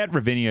 When you're at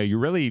Ravinia,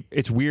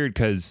 it's weird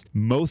because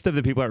most of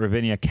the people at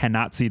Ravinia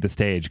cannot see the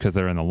stage because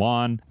they're in the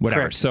lawn,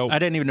 whatever. Correct. So I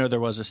didn't even know there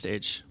was a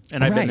stage.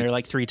 And I've been there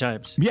like 3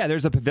 times. Yeah,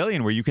 there's a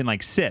pavilion where you can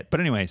like sit.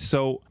 But anyway,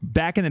 so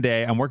back in the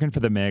day, I'm working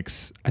for the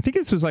Mix. I think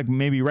this was like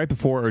maybe right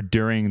before or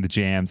during the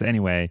jams.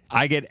 Anyway,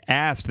 I get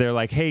asked, they're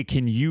like, hey,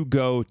 can you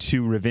go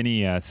to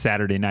Ravinia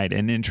Saturday night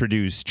and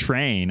introduce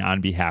Train on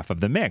behalf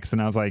of the Mix?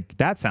 And I was like,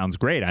 that sounds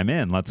great. I'm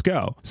in. Let's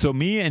go. So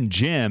me and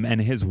Jim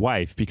and his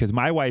wife, because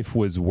my wife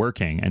was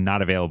working and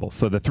not available.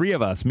 So the 3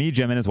 of us, me,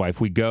 Jim, and his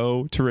wife, we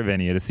go to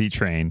Ravinia to see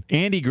Train.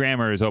 Andy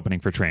Grammer is opening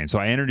for Train. So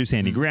I introduce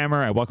Andy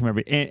Grammer. I welcome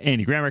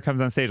Andy Grammer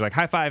comes on stage like,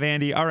 high five,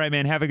 Andy. All right,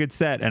 man, have a good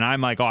set. And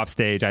I'm like off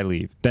stage. I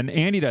leave. Then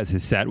Andy does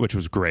his set, which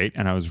was great.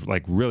 And I was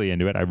like really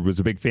into it. I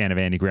was a big fan of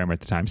Andy Grammer at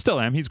the time. Still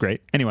am. He's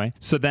great. Anyway,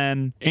 so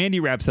then Andy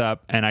wraps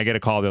up and I get a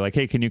call. They're like,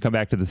 hey, can you come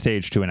back to the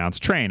stage to announce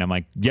Train? I'm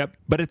like, yep.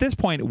 But at this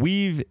point,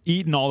 we've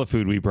eaten all the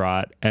food we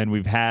brought and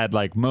we've had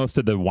like most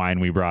of the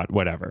wine we brought,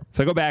 whatever.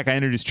 So I go back, I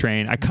introduce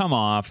Train, I come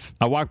off,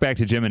 I walk back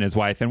to Jim and his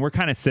wife, and we're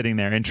kind of sitting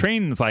there, and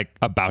Train's like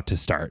about to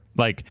start.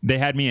 Like they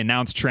had me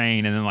announce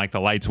Train, and then like the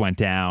lights went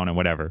down and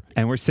whatever.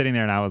 And we're sitting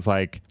there, and I was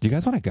like, do you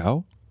guys want to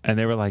go? And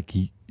they were like,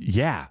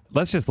 yeah,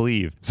 let's just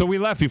leave. So we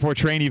left before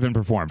Train even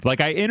performed.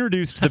 Like I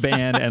introduced the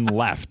band and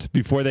left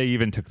before they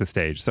even took the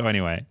stage. So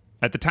anyway,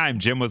 at the time,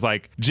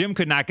 Jim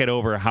could not get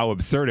over how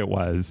absurd it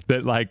was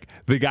that like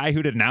the guy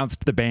who'd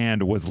announced the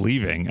band was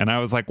leaving. And I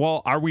was like,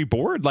 well, are we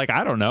bored? Like,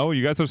 I don't know.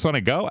 You guys just want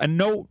to go? And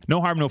no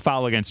harm, no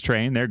foul against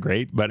Train. They're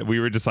great. But we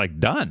were just like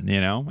done,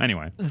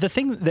 Anyway. The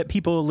thing that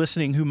people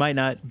listening who might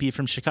not be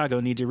from Chicago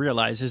need to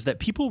realize is that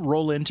people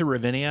roll into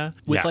Ravinia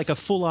with like a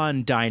full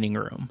on dining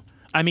room.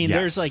 I mean,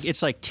 there's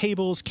it's like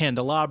tables,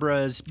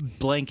 candelabras,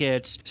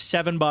 blankets,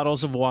 7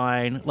 bottles of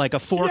wine, like a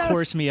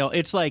 4-course meal.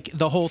 It's like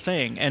the whole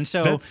thing. And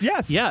so,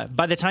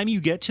 by the time you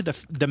get to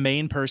the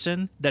main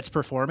person that's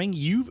performing,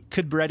 you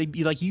could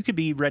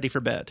be ready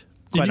for bed.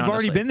 You've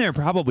already been there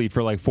probably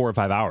for like 4 or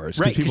 5 hours.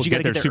 Right, people you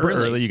get there super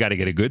early. You got to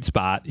get a good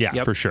spot. Yeah,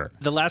 yep. For sure.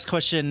 The last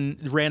question,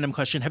 random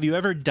question. Have you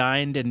ever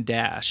dined and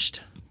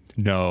dashed?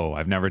 No,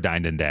 I've never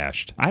dined and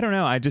dashed. I don't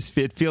know.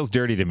 It feels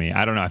dirty to me.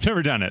 I don't know. I've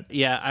never done it.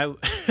 Yeah,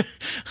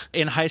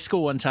 in high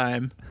school one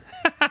time.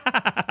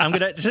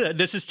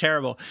 This is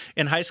terrible.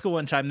 In high school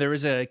one time, there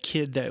was a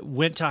kid that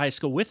went to high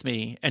school with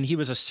me, and he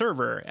was a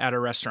server at a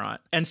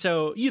restaurant. And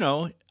so,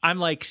 I'm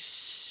like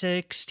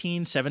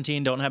 16,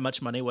 17, don't have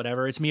much money,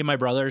 whatever. It's me and my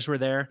brothers were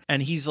there.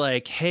 And he's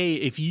like, hey,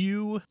 if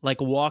you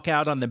like walk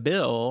out on the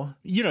bill,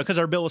 because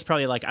our bill was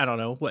probably like, I don't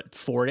know,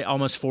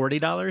 almost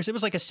 $40. It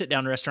was like a sit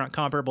down restaurant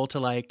comparable to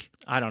like,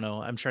 I don't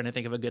know. I'm trying to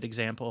think of a good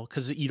example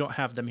because you don't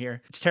have them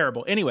here. It's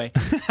terrible. Anyway,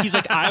 he's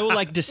like, I will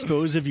like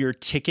dispose of your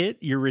ticket,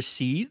 your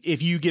receipt,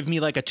 if you give me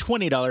like a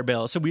 $20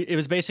 bill. So it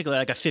was basically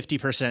like a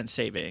 50%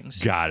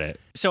 savings. Got it.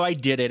 So I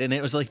did it, and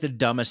it was like the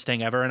dumbest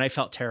thing ever, and I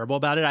felt terrible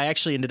about it. I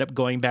actually ended up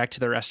going back to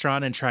the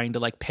restaurant and trying to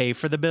like pay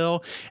for the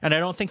bill, and I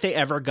don't think they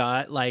ever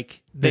got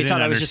like they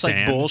thought I was just like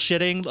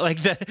bullshitting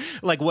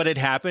like what had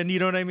happened, you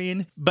know what I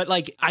mean? But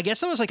like I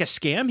guess that was like a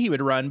scam he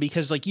would run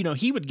because like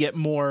he would get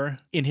more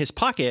in his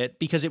pocket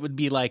because it would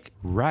be like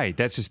right.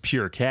 That's just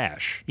pure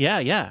cash. Yeah.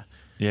 Yeah.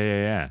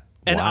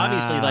 And Wow.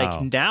 obviously, like,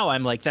 now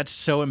I'm like, that's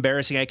so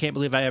embarrassing. I can't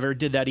believe I ever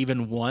did that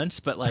even once.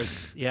 But like,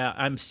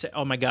 yeah,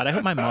 oh my God, I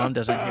hope my mom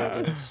doesn't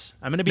hear this.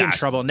 I'm going to be in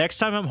trouble. Next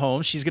time I'm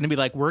home, she's going to be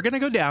like, we're going to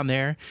go down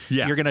there.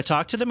 Yeah. You're going to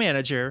talk to the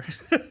manager.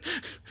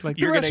 Like,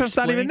 the You're gonna restaurant's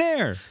not even explain-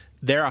 there.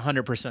 They're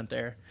 100%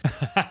 there.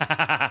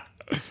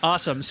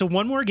 Awesome. So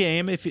one more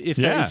game, if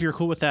you're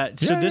cool with that.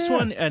 So Yeah, this yeah.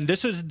 one, and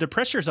this is the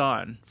pressure's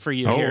on for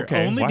you Oh, here,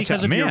 okay. only Watch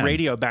because out. of your Man.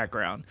 radio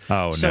background.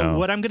 Oh, so no.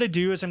 what I'm going to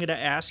do is I'm going to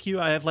ask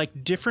you. I have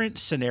like different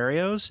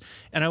scenarios,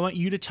 and I want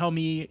you to tell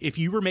me if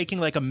you were making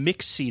like a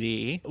mix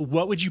CD,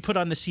 what would you put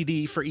on the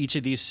CD for each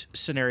of these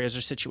scenarios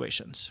or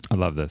situations? I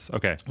love this.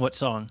 Okay. What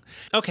song?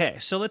 Okay,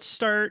 so let's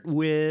start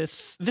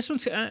with this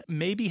one's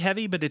maybe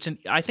heavy, but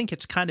I think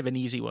it's kind of an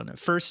easy one.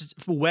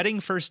 Wedding,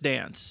 first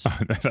dance. I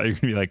thought you were going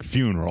to be like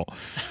funeral.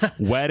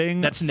 Wedding,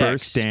 That's first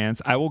next.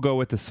 dance. I will go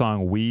with the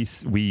song we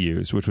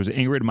use, which was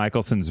Ingrid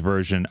Michaelson's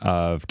version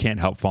of Can't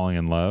Help Falling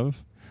in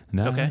Love.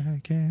 And Okay.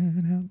 I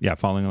can't help. Yeah,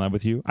 Falling in Love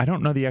with You. I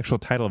don't know the actual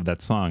title of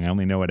that song. I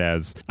only know it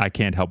as I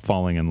Can't Help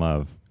Falling in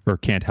Love or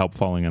Can't Help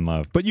Falling in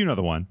Love. But you know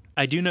the one.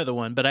 I do know the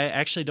one, but I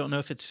actually don't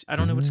know I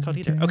don't know what it's called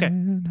either. Okay.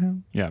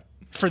 Yeah.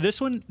 For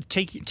this one,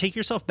 take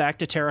yourself back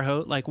to Terre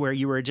Haute, like where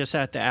you were just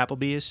at the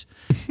Applebee's,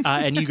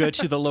 and you go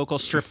to the local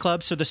strip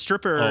club. So the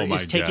stripper Oh my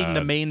is taking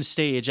the God. main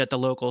stage at the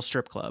local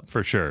strip club.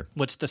 For sure.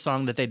 What's the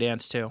song that they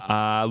dance to?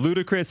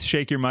 Ludacris,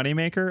 Shake Your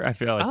Moneymaker. I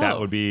feel like that Oh.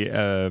 would be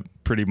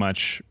pretty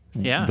much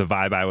Yeah. the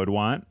vibe I would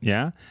want.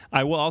 Yeah.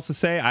 I will also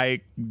say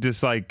I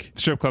just like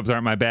strip clubs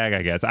aren't my bag,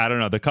 I guess. I don't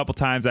know. The couple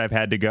times I've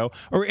had to go,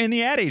 or in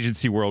the ad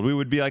agency world, we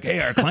would be like,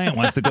 hey, our client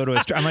wants to go to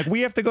a strip. I'm like,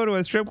 we have to go to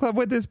a strip club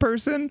with this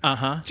person?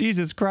 Uh-huh.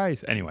 Jesus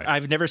Christ. Anyway.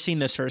 I've never seen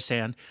this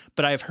firsthand,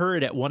 but I've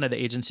heard at one of the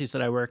agencies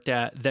that I worked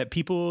at that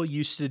people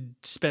used to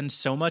spend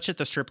so much at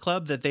the strip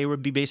club that they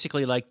would be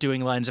basically like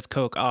doing lines of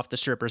coke off the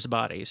strippers'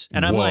 bodies.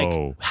 And I'm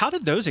Whoa. like, how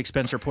did those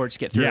expense reports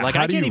get through? Yeah, like,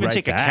 how I do can't you even write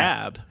take a that?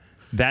 cab.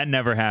 That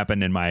never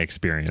happened in my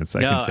experience.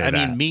 I No, can say I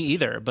that. mean, me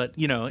either. But,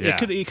 you know, Yeah.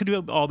 it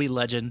could all be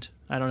legend.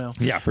 I don't know.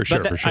 Yeah, for sure,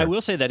 But for sure. I will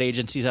say that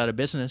agency's out of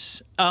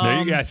business. There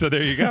you go. So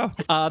there you go.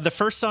 The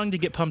first song to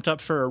get pumped up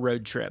for a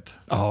road trip.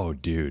 Oh,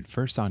 dude.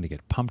 First song to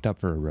get pumped up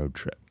for a road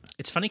trip.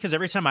 It's funny because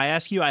every time I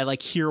ask you, I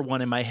like hear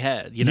one in my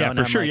head. You know, Yeah, and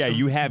for I'm sure. like, Yeah, "Oh."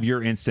 you have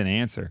your instant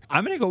answer.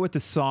 I'm going to go with the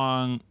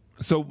song.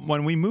 So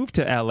when we moved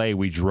to LA,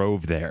 we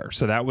drove there.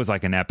 So that was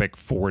like an epic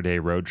 4-day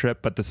road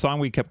trip. But the song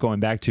we kept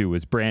going back to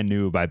was Brand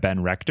New by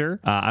Ben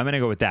Rector. I'm going to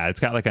go with that. It's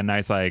got like a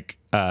nice like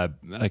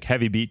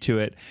heavy beat to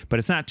it, but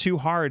it's not too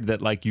hard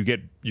that like you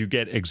get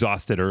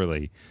exhausted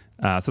early.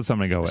 So that's what I'm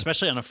going to go with.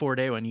 Especially on a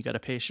 4-day one, you got to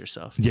pace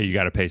yourself. Yeah, you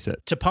got to pace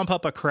it. To pump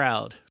up a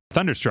crowd.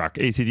 Thunderstruck,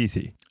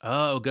 AC/DC.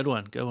 Oh, good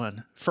one. Good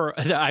one.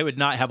 I would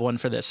not have one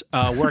for this.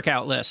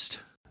 Workout list.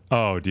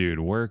 Oh, dude,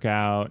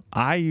 workout.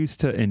 I used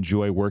to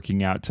enjoy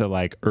working out to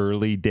like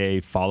early day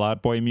Fall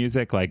Out Boy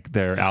music, like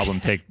their album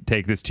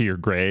Take This to Your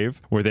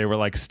Grave, where they were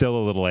like still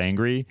a little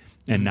angry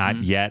and not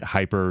yet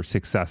hyper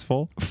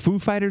successful. Foo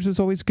Fighters was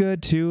always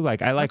good too.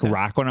 Like I like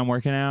rock when I'm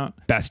working out.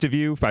 Best of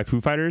You by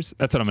Foo Fighters.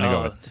 That's what I'm going to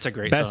go with. That's a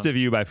great Best song. of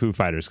You by Foo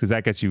Fighters, because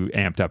that gets you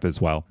amped up as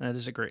well. That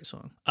is a great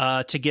song.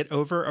 To get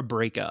over a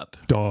breakup.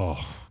 Oh.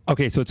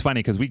 Okay, so it's funny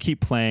because we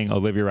keep playing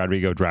Olivia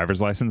Rodrigo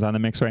Driver's License on the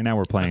mix right now.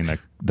 We're playing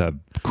the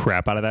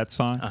crap out of that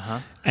song.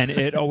 And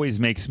it always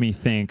makes me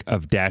think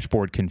of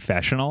Dashboard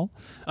Confessional.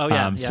 Oh,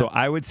 yeah, So yeah.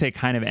 I would say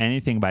kind of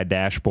anything by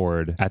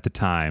Dashboard at the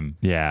time.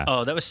 Yeah.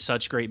 Oh, that was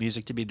such great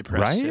music to be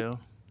depressed Right? to.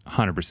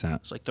 100%.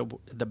 It's like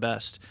the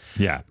best.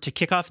 Yeah. To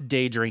kick off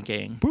day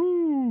drinking.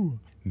 Ooh.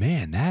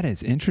 Man, that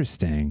is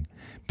interesting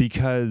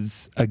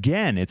because,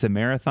 again, it's a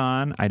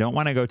marathon. I don't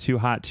want to go too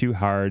hot, too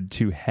hard,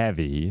 too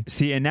heavy.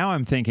 See, and now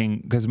I'm thinking,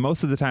 because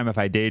most of the time if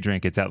I day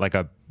drink, it's at like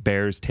a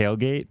Bears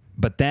tailgate,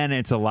 but then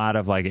it's a lot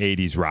of like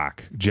 80s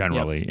rock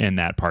generally in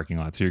that parking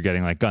lot. So you're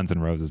getting like Guns N'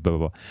 Roses, blah,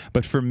 blah, blah.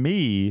 But for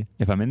me,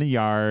 if I'm in the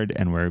yard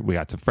and we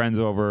got some friends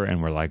over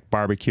and we're like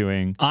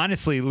barbecuing,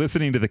 honestly,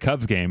 listening to the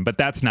Cubs game, but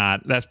that's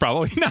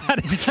probably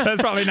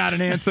not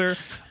an answer.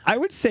 I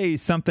would say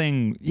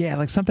something,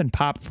 like something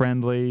pop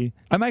friendly.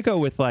 I might go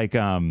with like,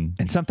 and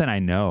something I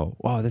know.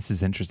 Oh, this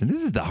is interesting.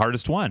 This is the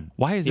hardest one.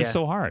 Why is this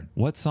so hard?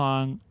 What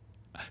song?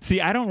 See,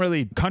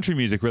 country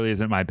music really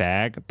isn't my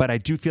bag, but I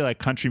do feel like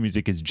country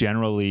music is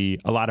generally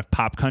a lot of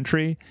pop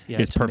country. Yeah,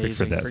 It's it's perfect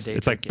for amazing for this. day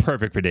It's like drinking.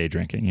 perfect for day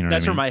drinking. You know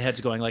That's what I mean? where my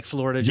head's going, like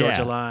Florida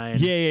Georgia Line.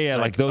 Yeah,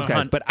 like those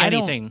guys. But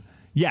anything.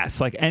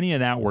 Yes, like any of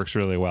that works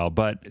really well.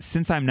 But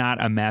since I'm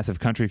not a massive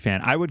country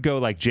fan, I would go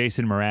like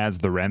Jason Mraz,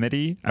 The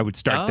Remedy. I would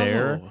start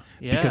there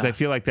because I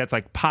feel like that's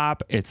like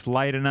pop. It's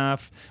light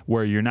enough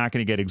where you're not going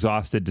to get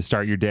exhausted to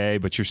start your day,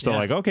 but you're still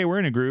like, okay, we're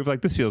in a groove.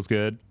 Like this feels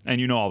good. And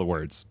you know all the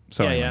words.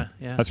 So anyway,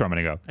 that's where I'm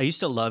going to go. I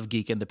used to love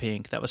Geek in the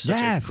Pink. That was such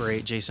a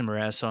great Jason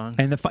Mraz song.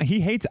 And he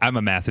hates. I'm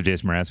a massive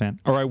Jason Mraz fan.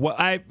 Or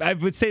I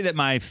would say that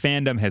my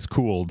fandom has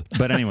cooled.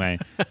 But anyway,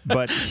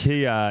 but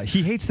he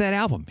hates that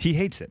album. He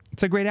hates it.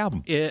 It's a great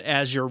album. As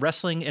as your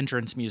wrestling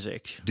entrance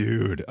music.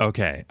 Dude,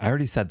 okay. I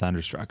already said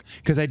Thunderstruck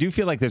because I do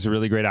feel like there's a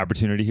really great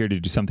opportunity here to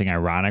do something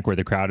ironic where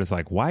the crowd is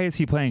like, why is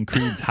he playing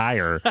Creed's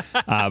Higher?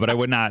 But I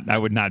would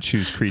not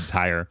choose Creed's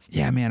Higher.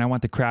 Yeah, man, I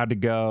want the crowd to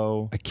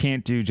go. I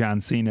can't do John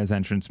Cena's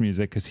entrance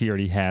music because he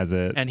already has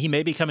it. And he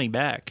may be coming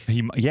back.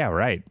 Yeah,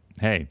 right.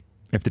 Hey,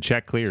 if the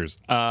check clears.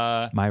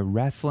 My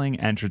wrestling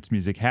entrance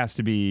music has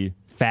to be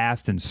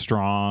fast and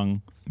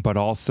strong, but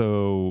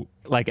also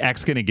like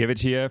X Gonna Give It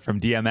To You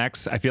from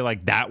DMX. I feel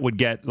like that would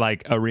get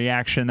like a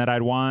reaction that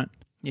I'd want.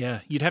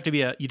 Yeah, you'd have to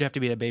be a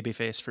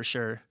babyface for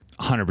sure.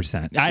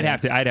 100%.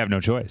 I'd have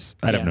no choice.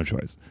 I'd have no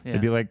choice. Yeah.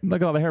 It'd be like,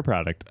 look at all the hair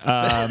product.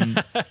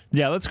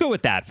 Yeah, let's go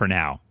with that for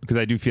now because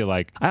I do feel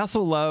like I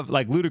also love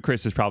like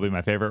Ludacris is probably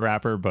my favorite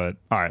rapper, but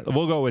all right,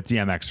 we'll go with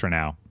DMX for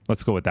now.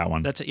 Let's go with that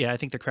one. That's it. Yeah, I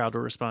think the crowd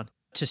will respond.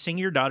 To Sing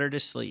Your Daughter to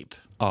Sleep.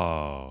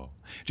 Oh,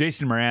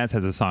 Jason Mraz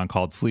has a song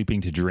called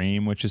Sleeping to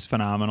Dream, which is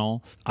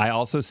phenomenal. I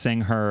also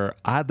sing her,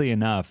 oddly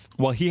enough.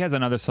 Well, he has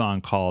another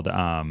song called,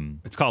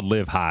 it's called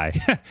Live High,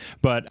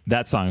 but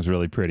that song is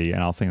really pretty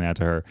and I'll sing that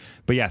to her.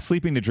 But yeah,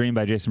 Sleeping to Dream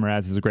by Jason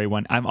Mraz is a great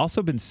one. I've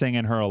also been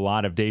singing her a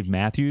lot of Dave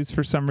Matthews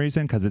for some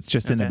reason because it's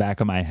just in the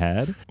back of my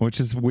head, which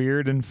is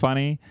weird and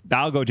funny.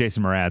 I'll go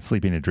Jason Mraz,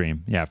 Sleeping to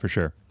Dream. Yeah, for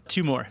sure.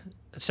 Two more.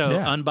 So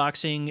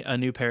unboxing a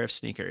new pair of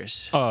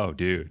sneakers. Oh,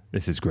 dude,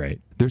 this is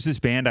great. There's this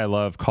band I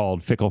love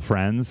called Fickle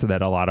Friends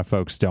that a lot of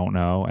folks don't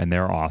know, and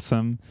they're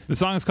awesome. The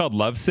song is called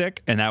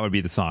Lovesick, and that would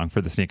be the song for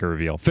the sneaker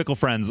reveal. Fickle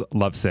Friends,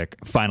 Lovesick,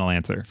 final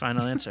answer.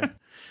 Final answer.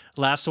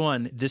 Last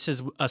one. This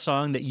is a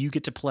song that you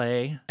get to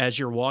play as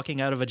you're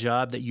walking out of a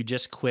job that you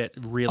just quit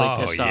really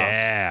pissed off. Oh,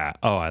 yeah.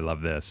 Oh, I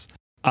love this.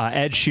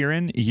 Ed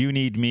Sheeran, You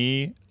Need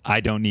Me, I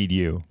Don't Need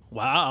You.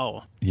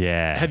 Wow.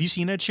 Yeah. Have you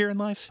seen Ed Sheeran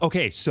live?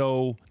 Okay,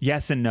 so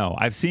yes and no.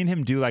 I've seen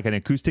him do like an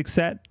acoustic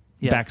set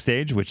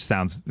backstage, which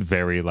sounds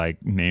very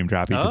like name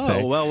droppy to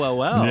say. Oh,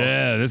 well.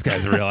 Yeah, this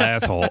guy's a real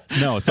asshole.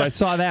 No, so I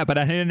saw that, but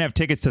I didn't have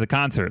tickets to the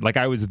concert. Like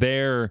I was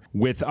there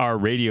with our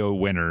radio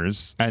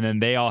winners, and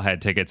then they all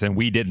had tickets, and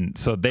we didn't.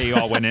 So they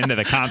all went into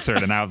the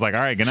concert, and I was like,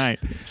 all right, good night.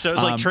 So it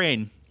was like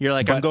Train. You're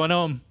like, I'm going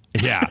home.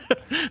 Yeah.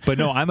 But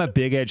no, I'm a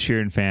big Ed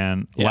Sheeran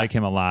fan, like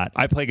him a lot.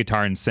 I play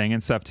guitar and sing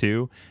and stuff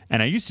too.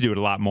 And I used to do it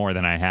a lot more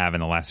than I have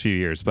in the last few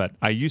years. But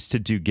I used to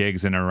do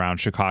gigs in and around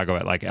Chicago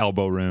at like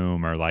Elbow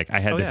Room, or like I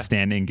had this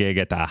standing gig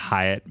at the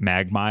Hyatt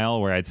Mag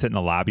Mile where I'd sit in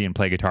the lobby and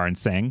play guitar and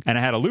sing. And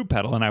I had a loop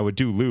pedal and I would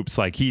do loops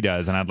like he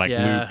does. And I'd like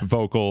loop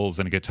vocals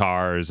and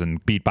guitars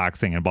and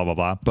beatboxing and blah, blah,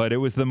 blah. But it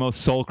was the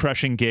most soul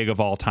crushing gig of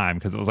all time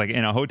because it was like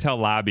in a hotel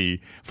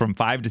lobby from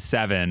 5 to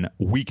 7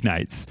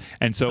 weeknights.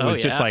 And so it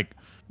was just like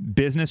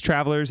business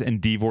travelers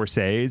and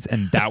divorcees,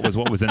 and that was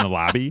what was in the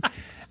lobby.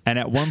 And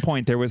at one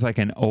point there was like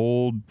an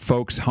old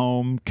folks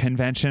home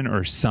convention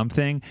or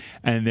something,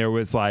 and there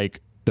was like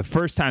the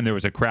first time there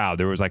was a crowd,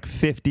 there was like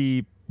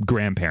 50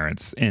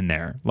 grandparents in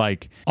there,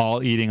 like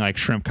all eating like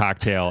shrimp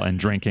cocktail and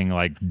drinking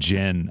like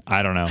gin,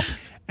 I don't know.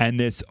 And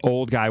this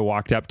old guy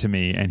walked up to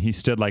me and he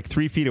stood like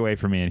 3 feet away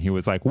from me and he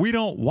was like, "We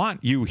don't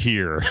want you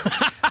here."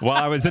 While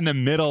I was in the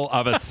middle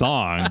of a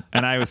song,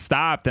 and I was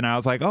stopped and I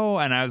was like, oh,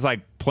 and I was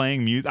like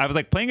playing music. I was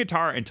like playing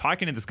guitar and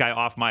talking to this guy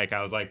off mic.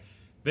 I was like,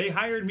 they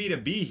hired me to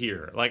be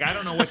here. Like, I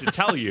don't know what to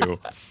tell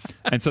you.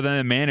 And so then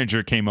the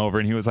manager came over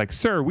and he was like,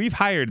 "Sir, we've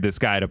hired this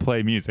guy to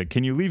play music.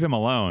 Can you leave him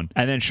alone?"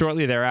 And then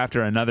shortly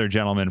thereafter, another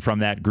gentleman from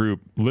that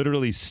group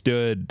literally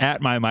stood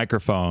at my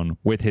microphone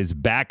with his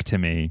back to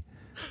me,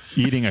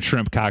 eating a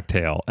shrimp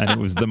cocktail. And it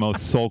was the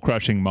most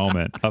soul-crushing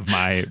moment of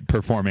my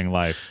performing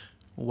life.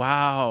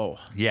 Wow.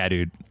 Yeah,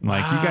 dude.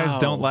 Like, you guys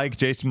don't like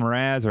Jason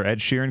Mraz or Ed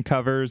Sheeran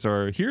covers,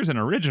 or here's an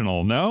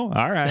original. No?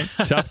 All right.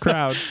 Tough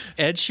crowd.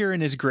 Ed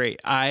Sheeran is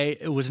great. I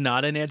was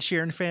not an Ed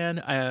Sheeran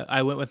fan.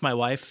 I went with my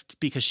wife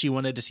because she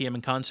wanted to see him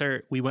in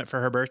concert. We went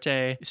for her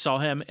birthday, saw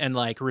him, and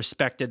like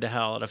respected the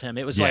hell out of him.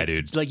 It was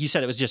dude. Like you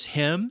said, it was just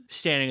him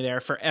standing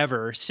there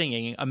forever,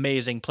 singing,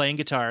 amazing, playing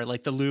guitar,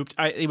 like the looped.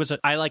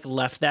 I like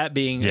left that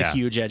being a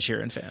huge Ed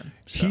Sheeran fan.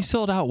 So. He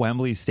sold out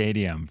Wembley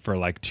Stadium for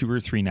like 2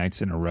 or 3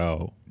 nights in a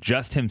row.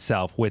 Just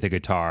himself with a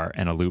guitar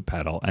and a loop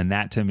pedal, and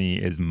that to me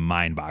is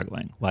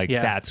mind-boggling. Like,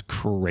 that's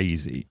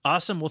crazy.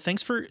 Awesome. Well,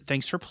 thanks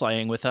for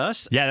playing with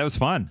us. Yeah, that was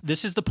fun.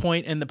 This is the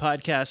point in the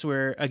podcast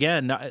where,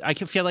 again, I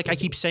can feel like I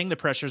keep saying the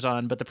pressure's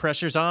on, but the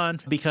pressure's on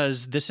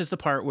because this is the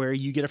part where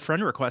you get a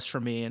friend request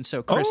from me. And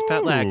so Chris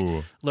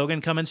Petlak,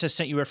 Logan Cummins has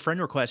sent you a friend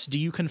request. Do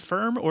you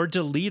confirm or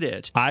delete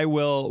it? I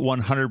will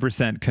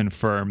 100%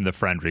 confirm the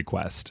friend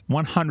request.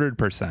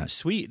 100%.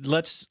 Sweet.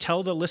 Let's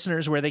tell the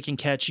listeners where they can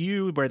catch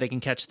you, where they can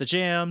catch the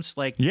jam.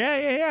 Like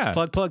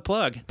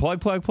plug.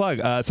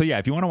 So yeah,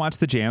 if you want to watch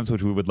the jams,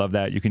 which we would love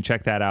that, you can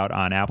check that out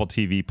on Apple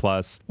TV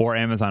Plus or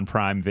Amazon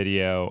Prime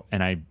Video,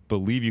 and I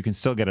believe you can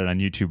still get it on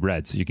YouTube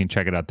Red, so you can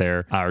check it out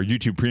there, or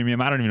YouTube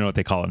Premium. I don't even know what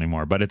they call it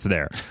anymore, but it's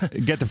there.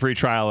 Get the free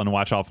trial and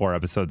watch all 4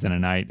 episodes in a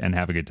night and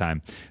have a good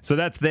time. So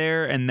that's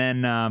there, and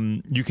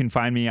then you can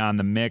find me on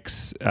the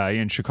Mix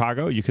in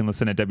Chicago. You can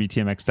listen at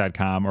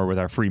WTMX.com or with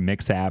our free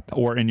Mix app,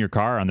 or in your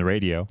car on the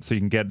radio. So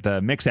you can get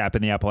the Mix app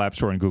in the Apple App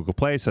Store and Google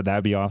Play. So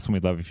that'd be awesome.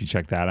 We'd love love if you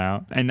check that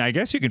out. And I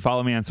guess you can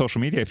follow me on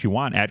social media if you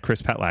want at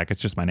Chris Petlak.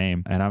 It's just my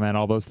name. And I'm at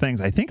all those things.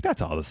 I think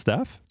that's all the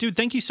stuff. Dude,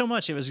 thank you so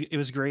much. It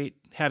was great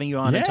having you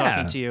on and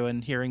talking to you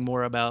and hearing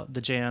more about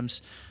the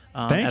jams.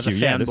 Thank you.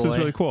 Yeah, this was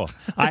really cool.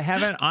 I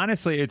haven't,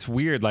 honestly, it's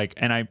weird. Like,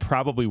 and I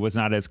probably was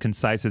not as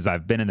concise as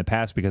I've been in the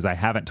past because I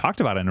haven't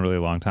talked about it in a really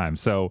long time.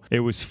 So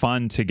it was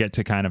fun to get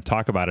to kind of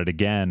talk about it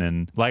again.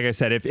 And like I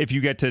said, if you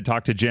get to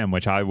talk to Jim,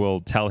 which I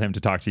will tell him to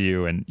talk to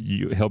you, and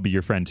he'll be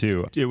your friend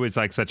too. It was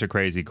like such a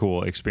crazy,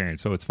 cool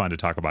experience. So it's fun to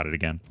talk about it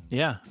again.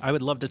 Yeah, I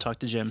would love to talk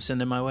to Jim.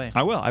 Send him my way.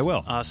 I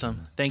will.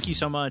 Awesome. Thank you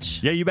so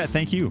much. Yeah, you bet.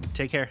 Thank you.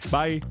 Take care.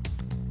 Bye.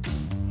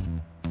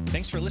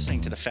 Thanks for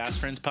listening to the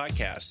Fast Friends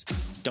podcast.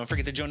 Don't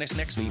forget to join us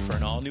next week for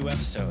an all-new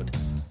episode.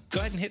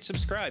 Go ahead and hit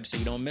subscribe so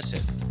you don't miss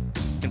it.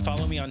 You can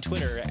follow me on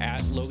Twitter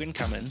at Logan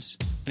Cummins.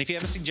 And if you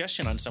have a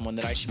suggestion on someone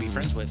that I should be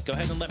friends with, go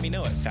ahead and let me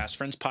know at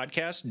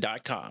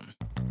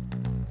fastfriendspodcast.com.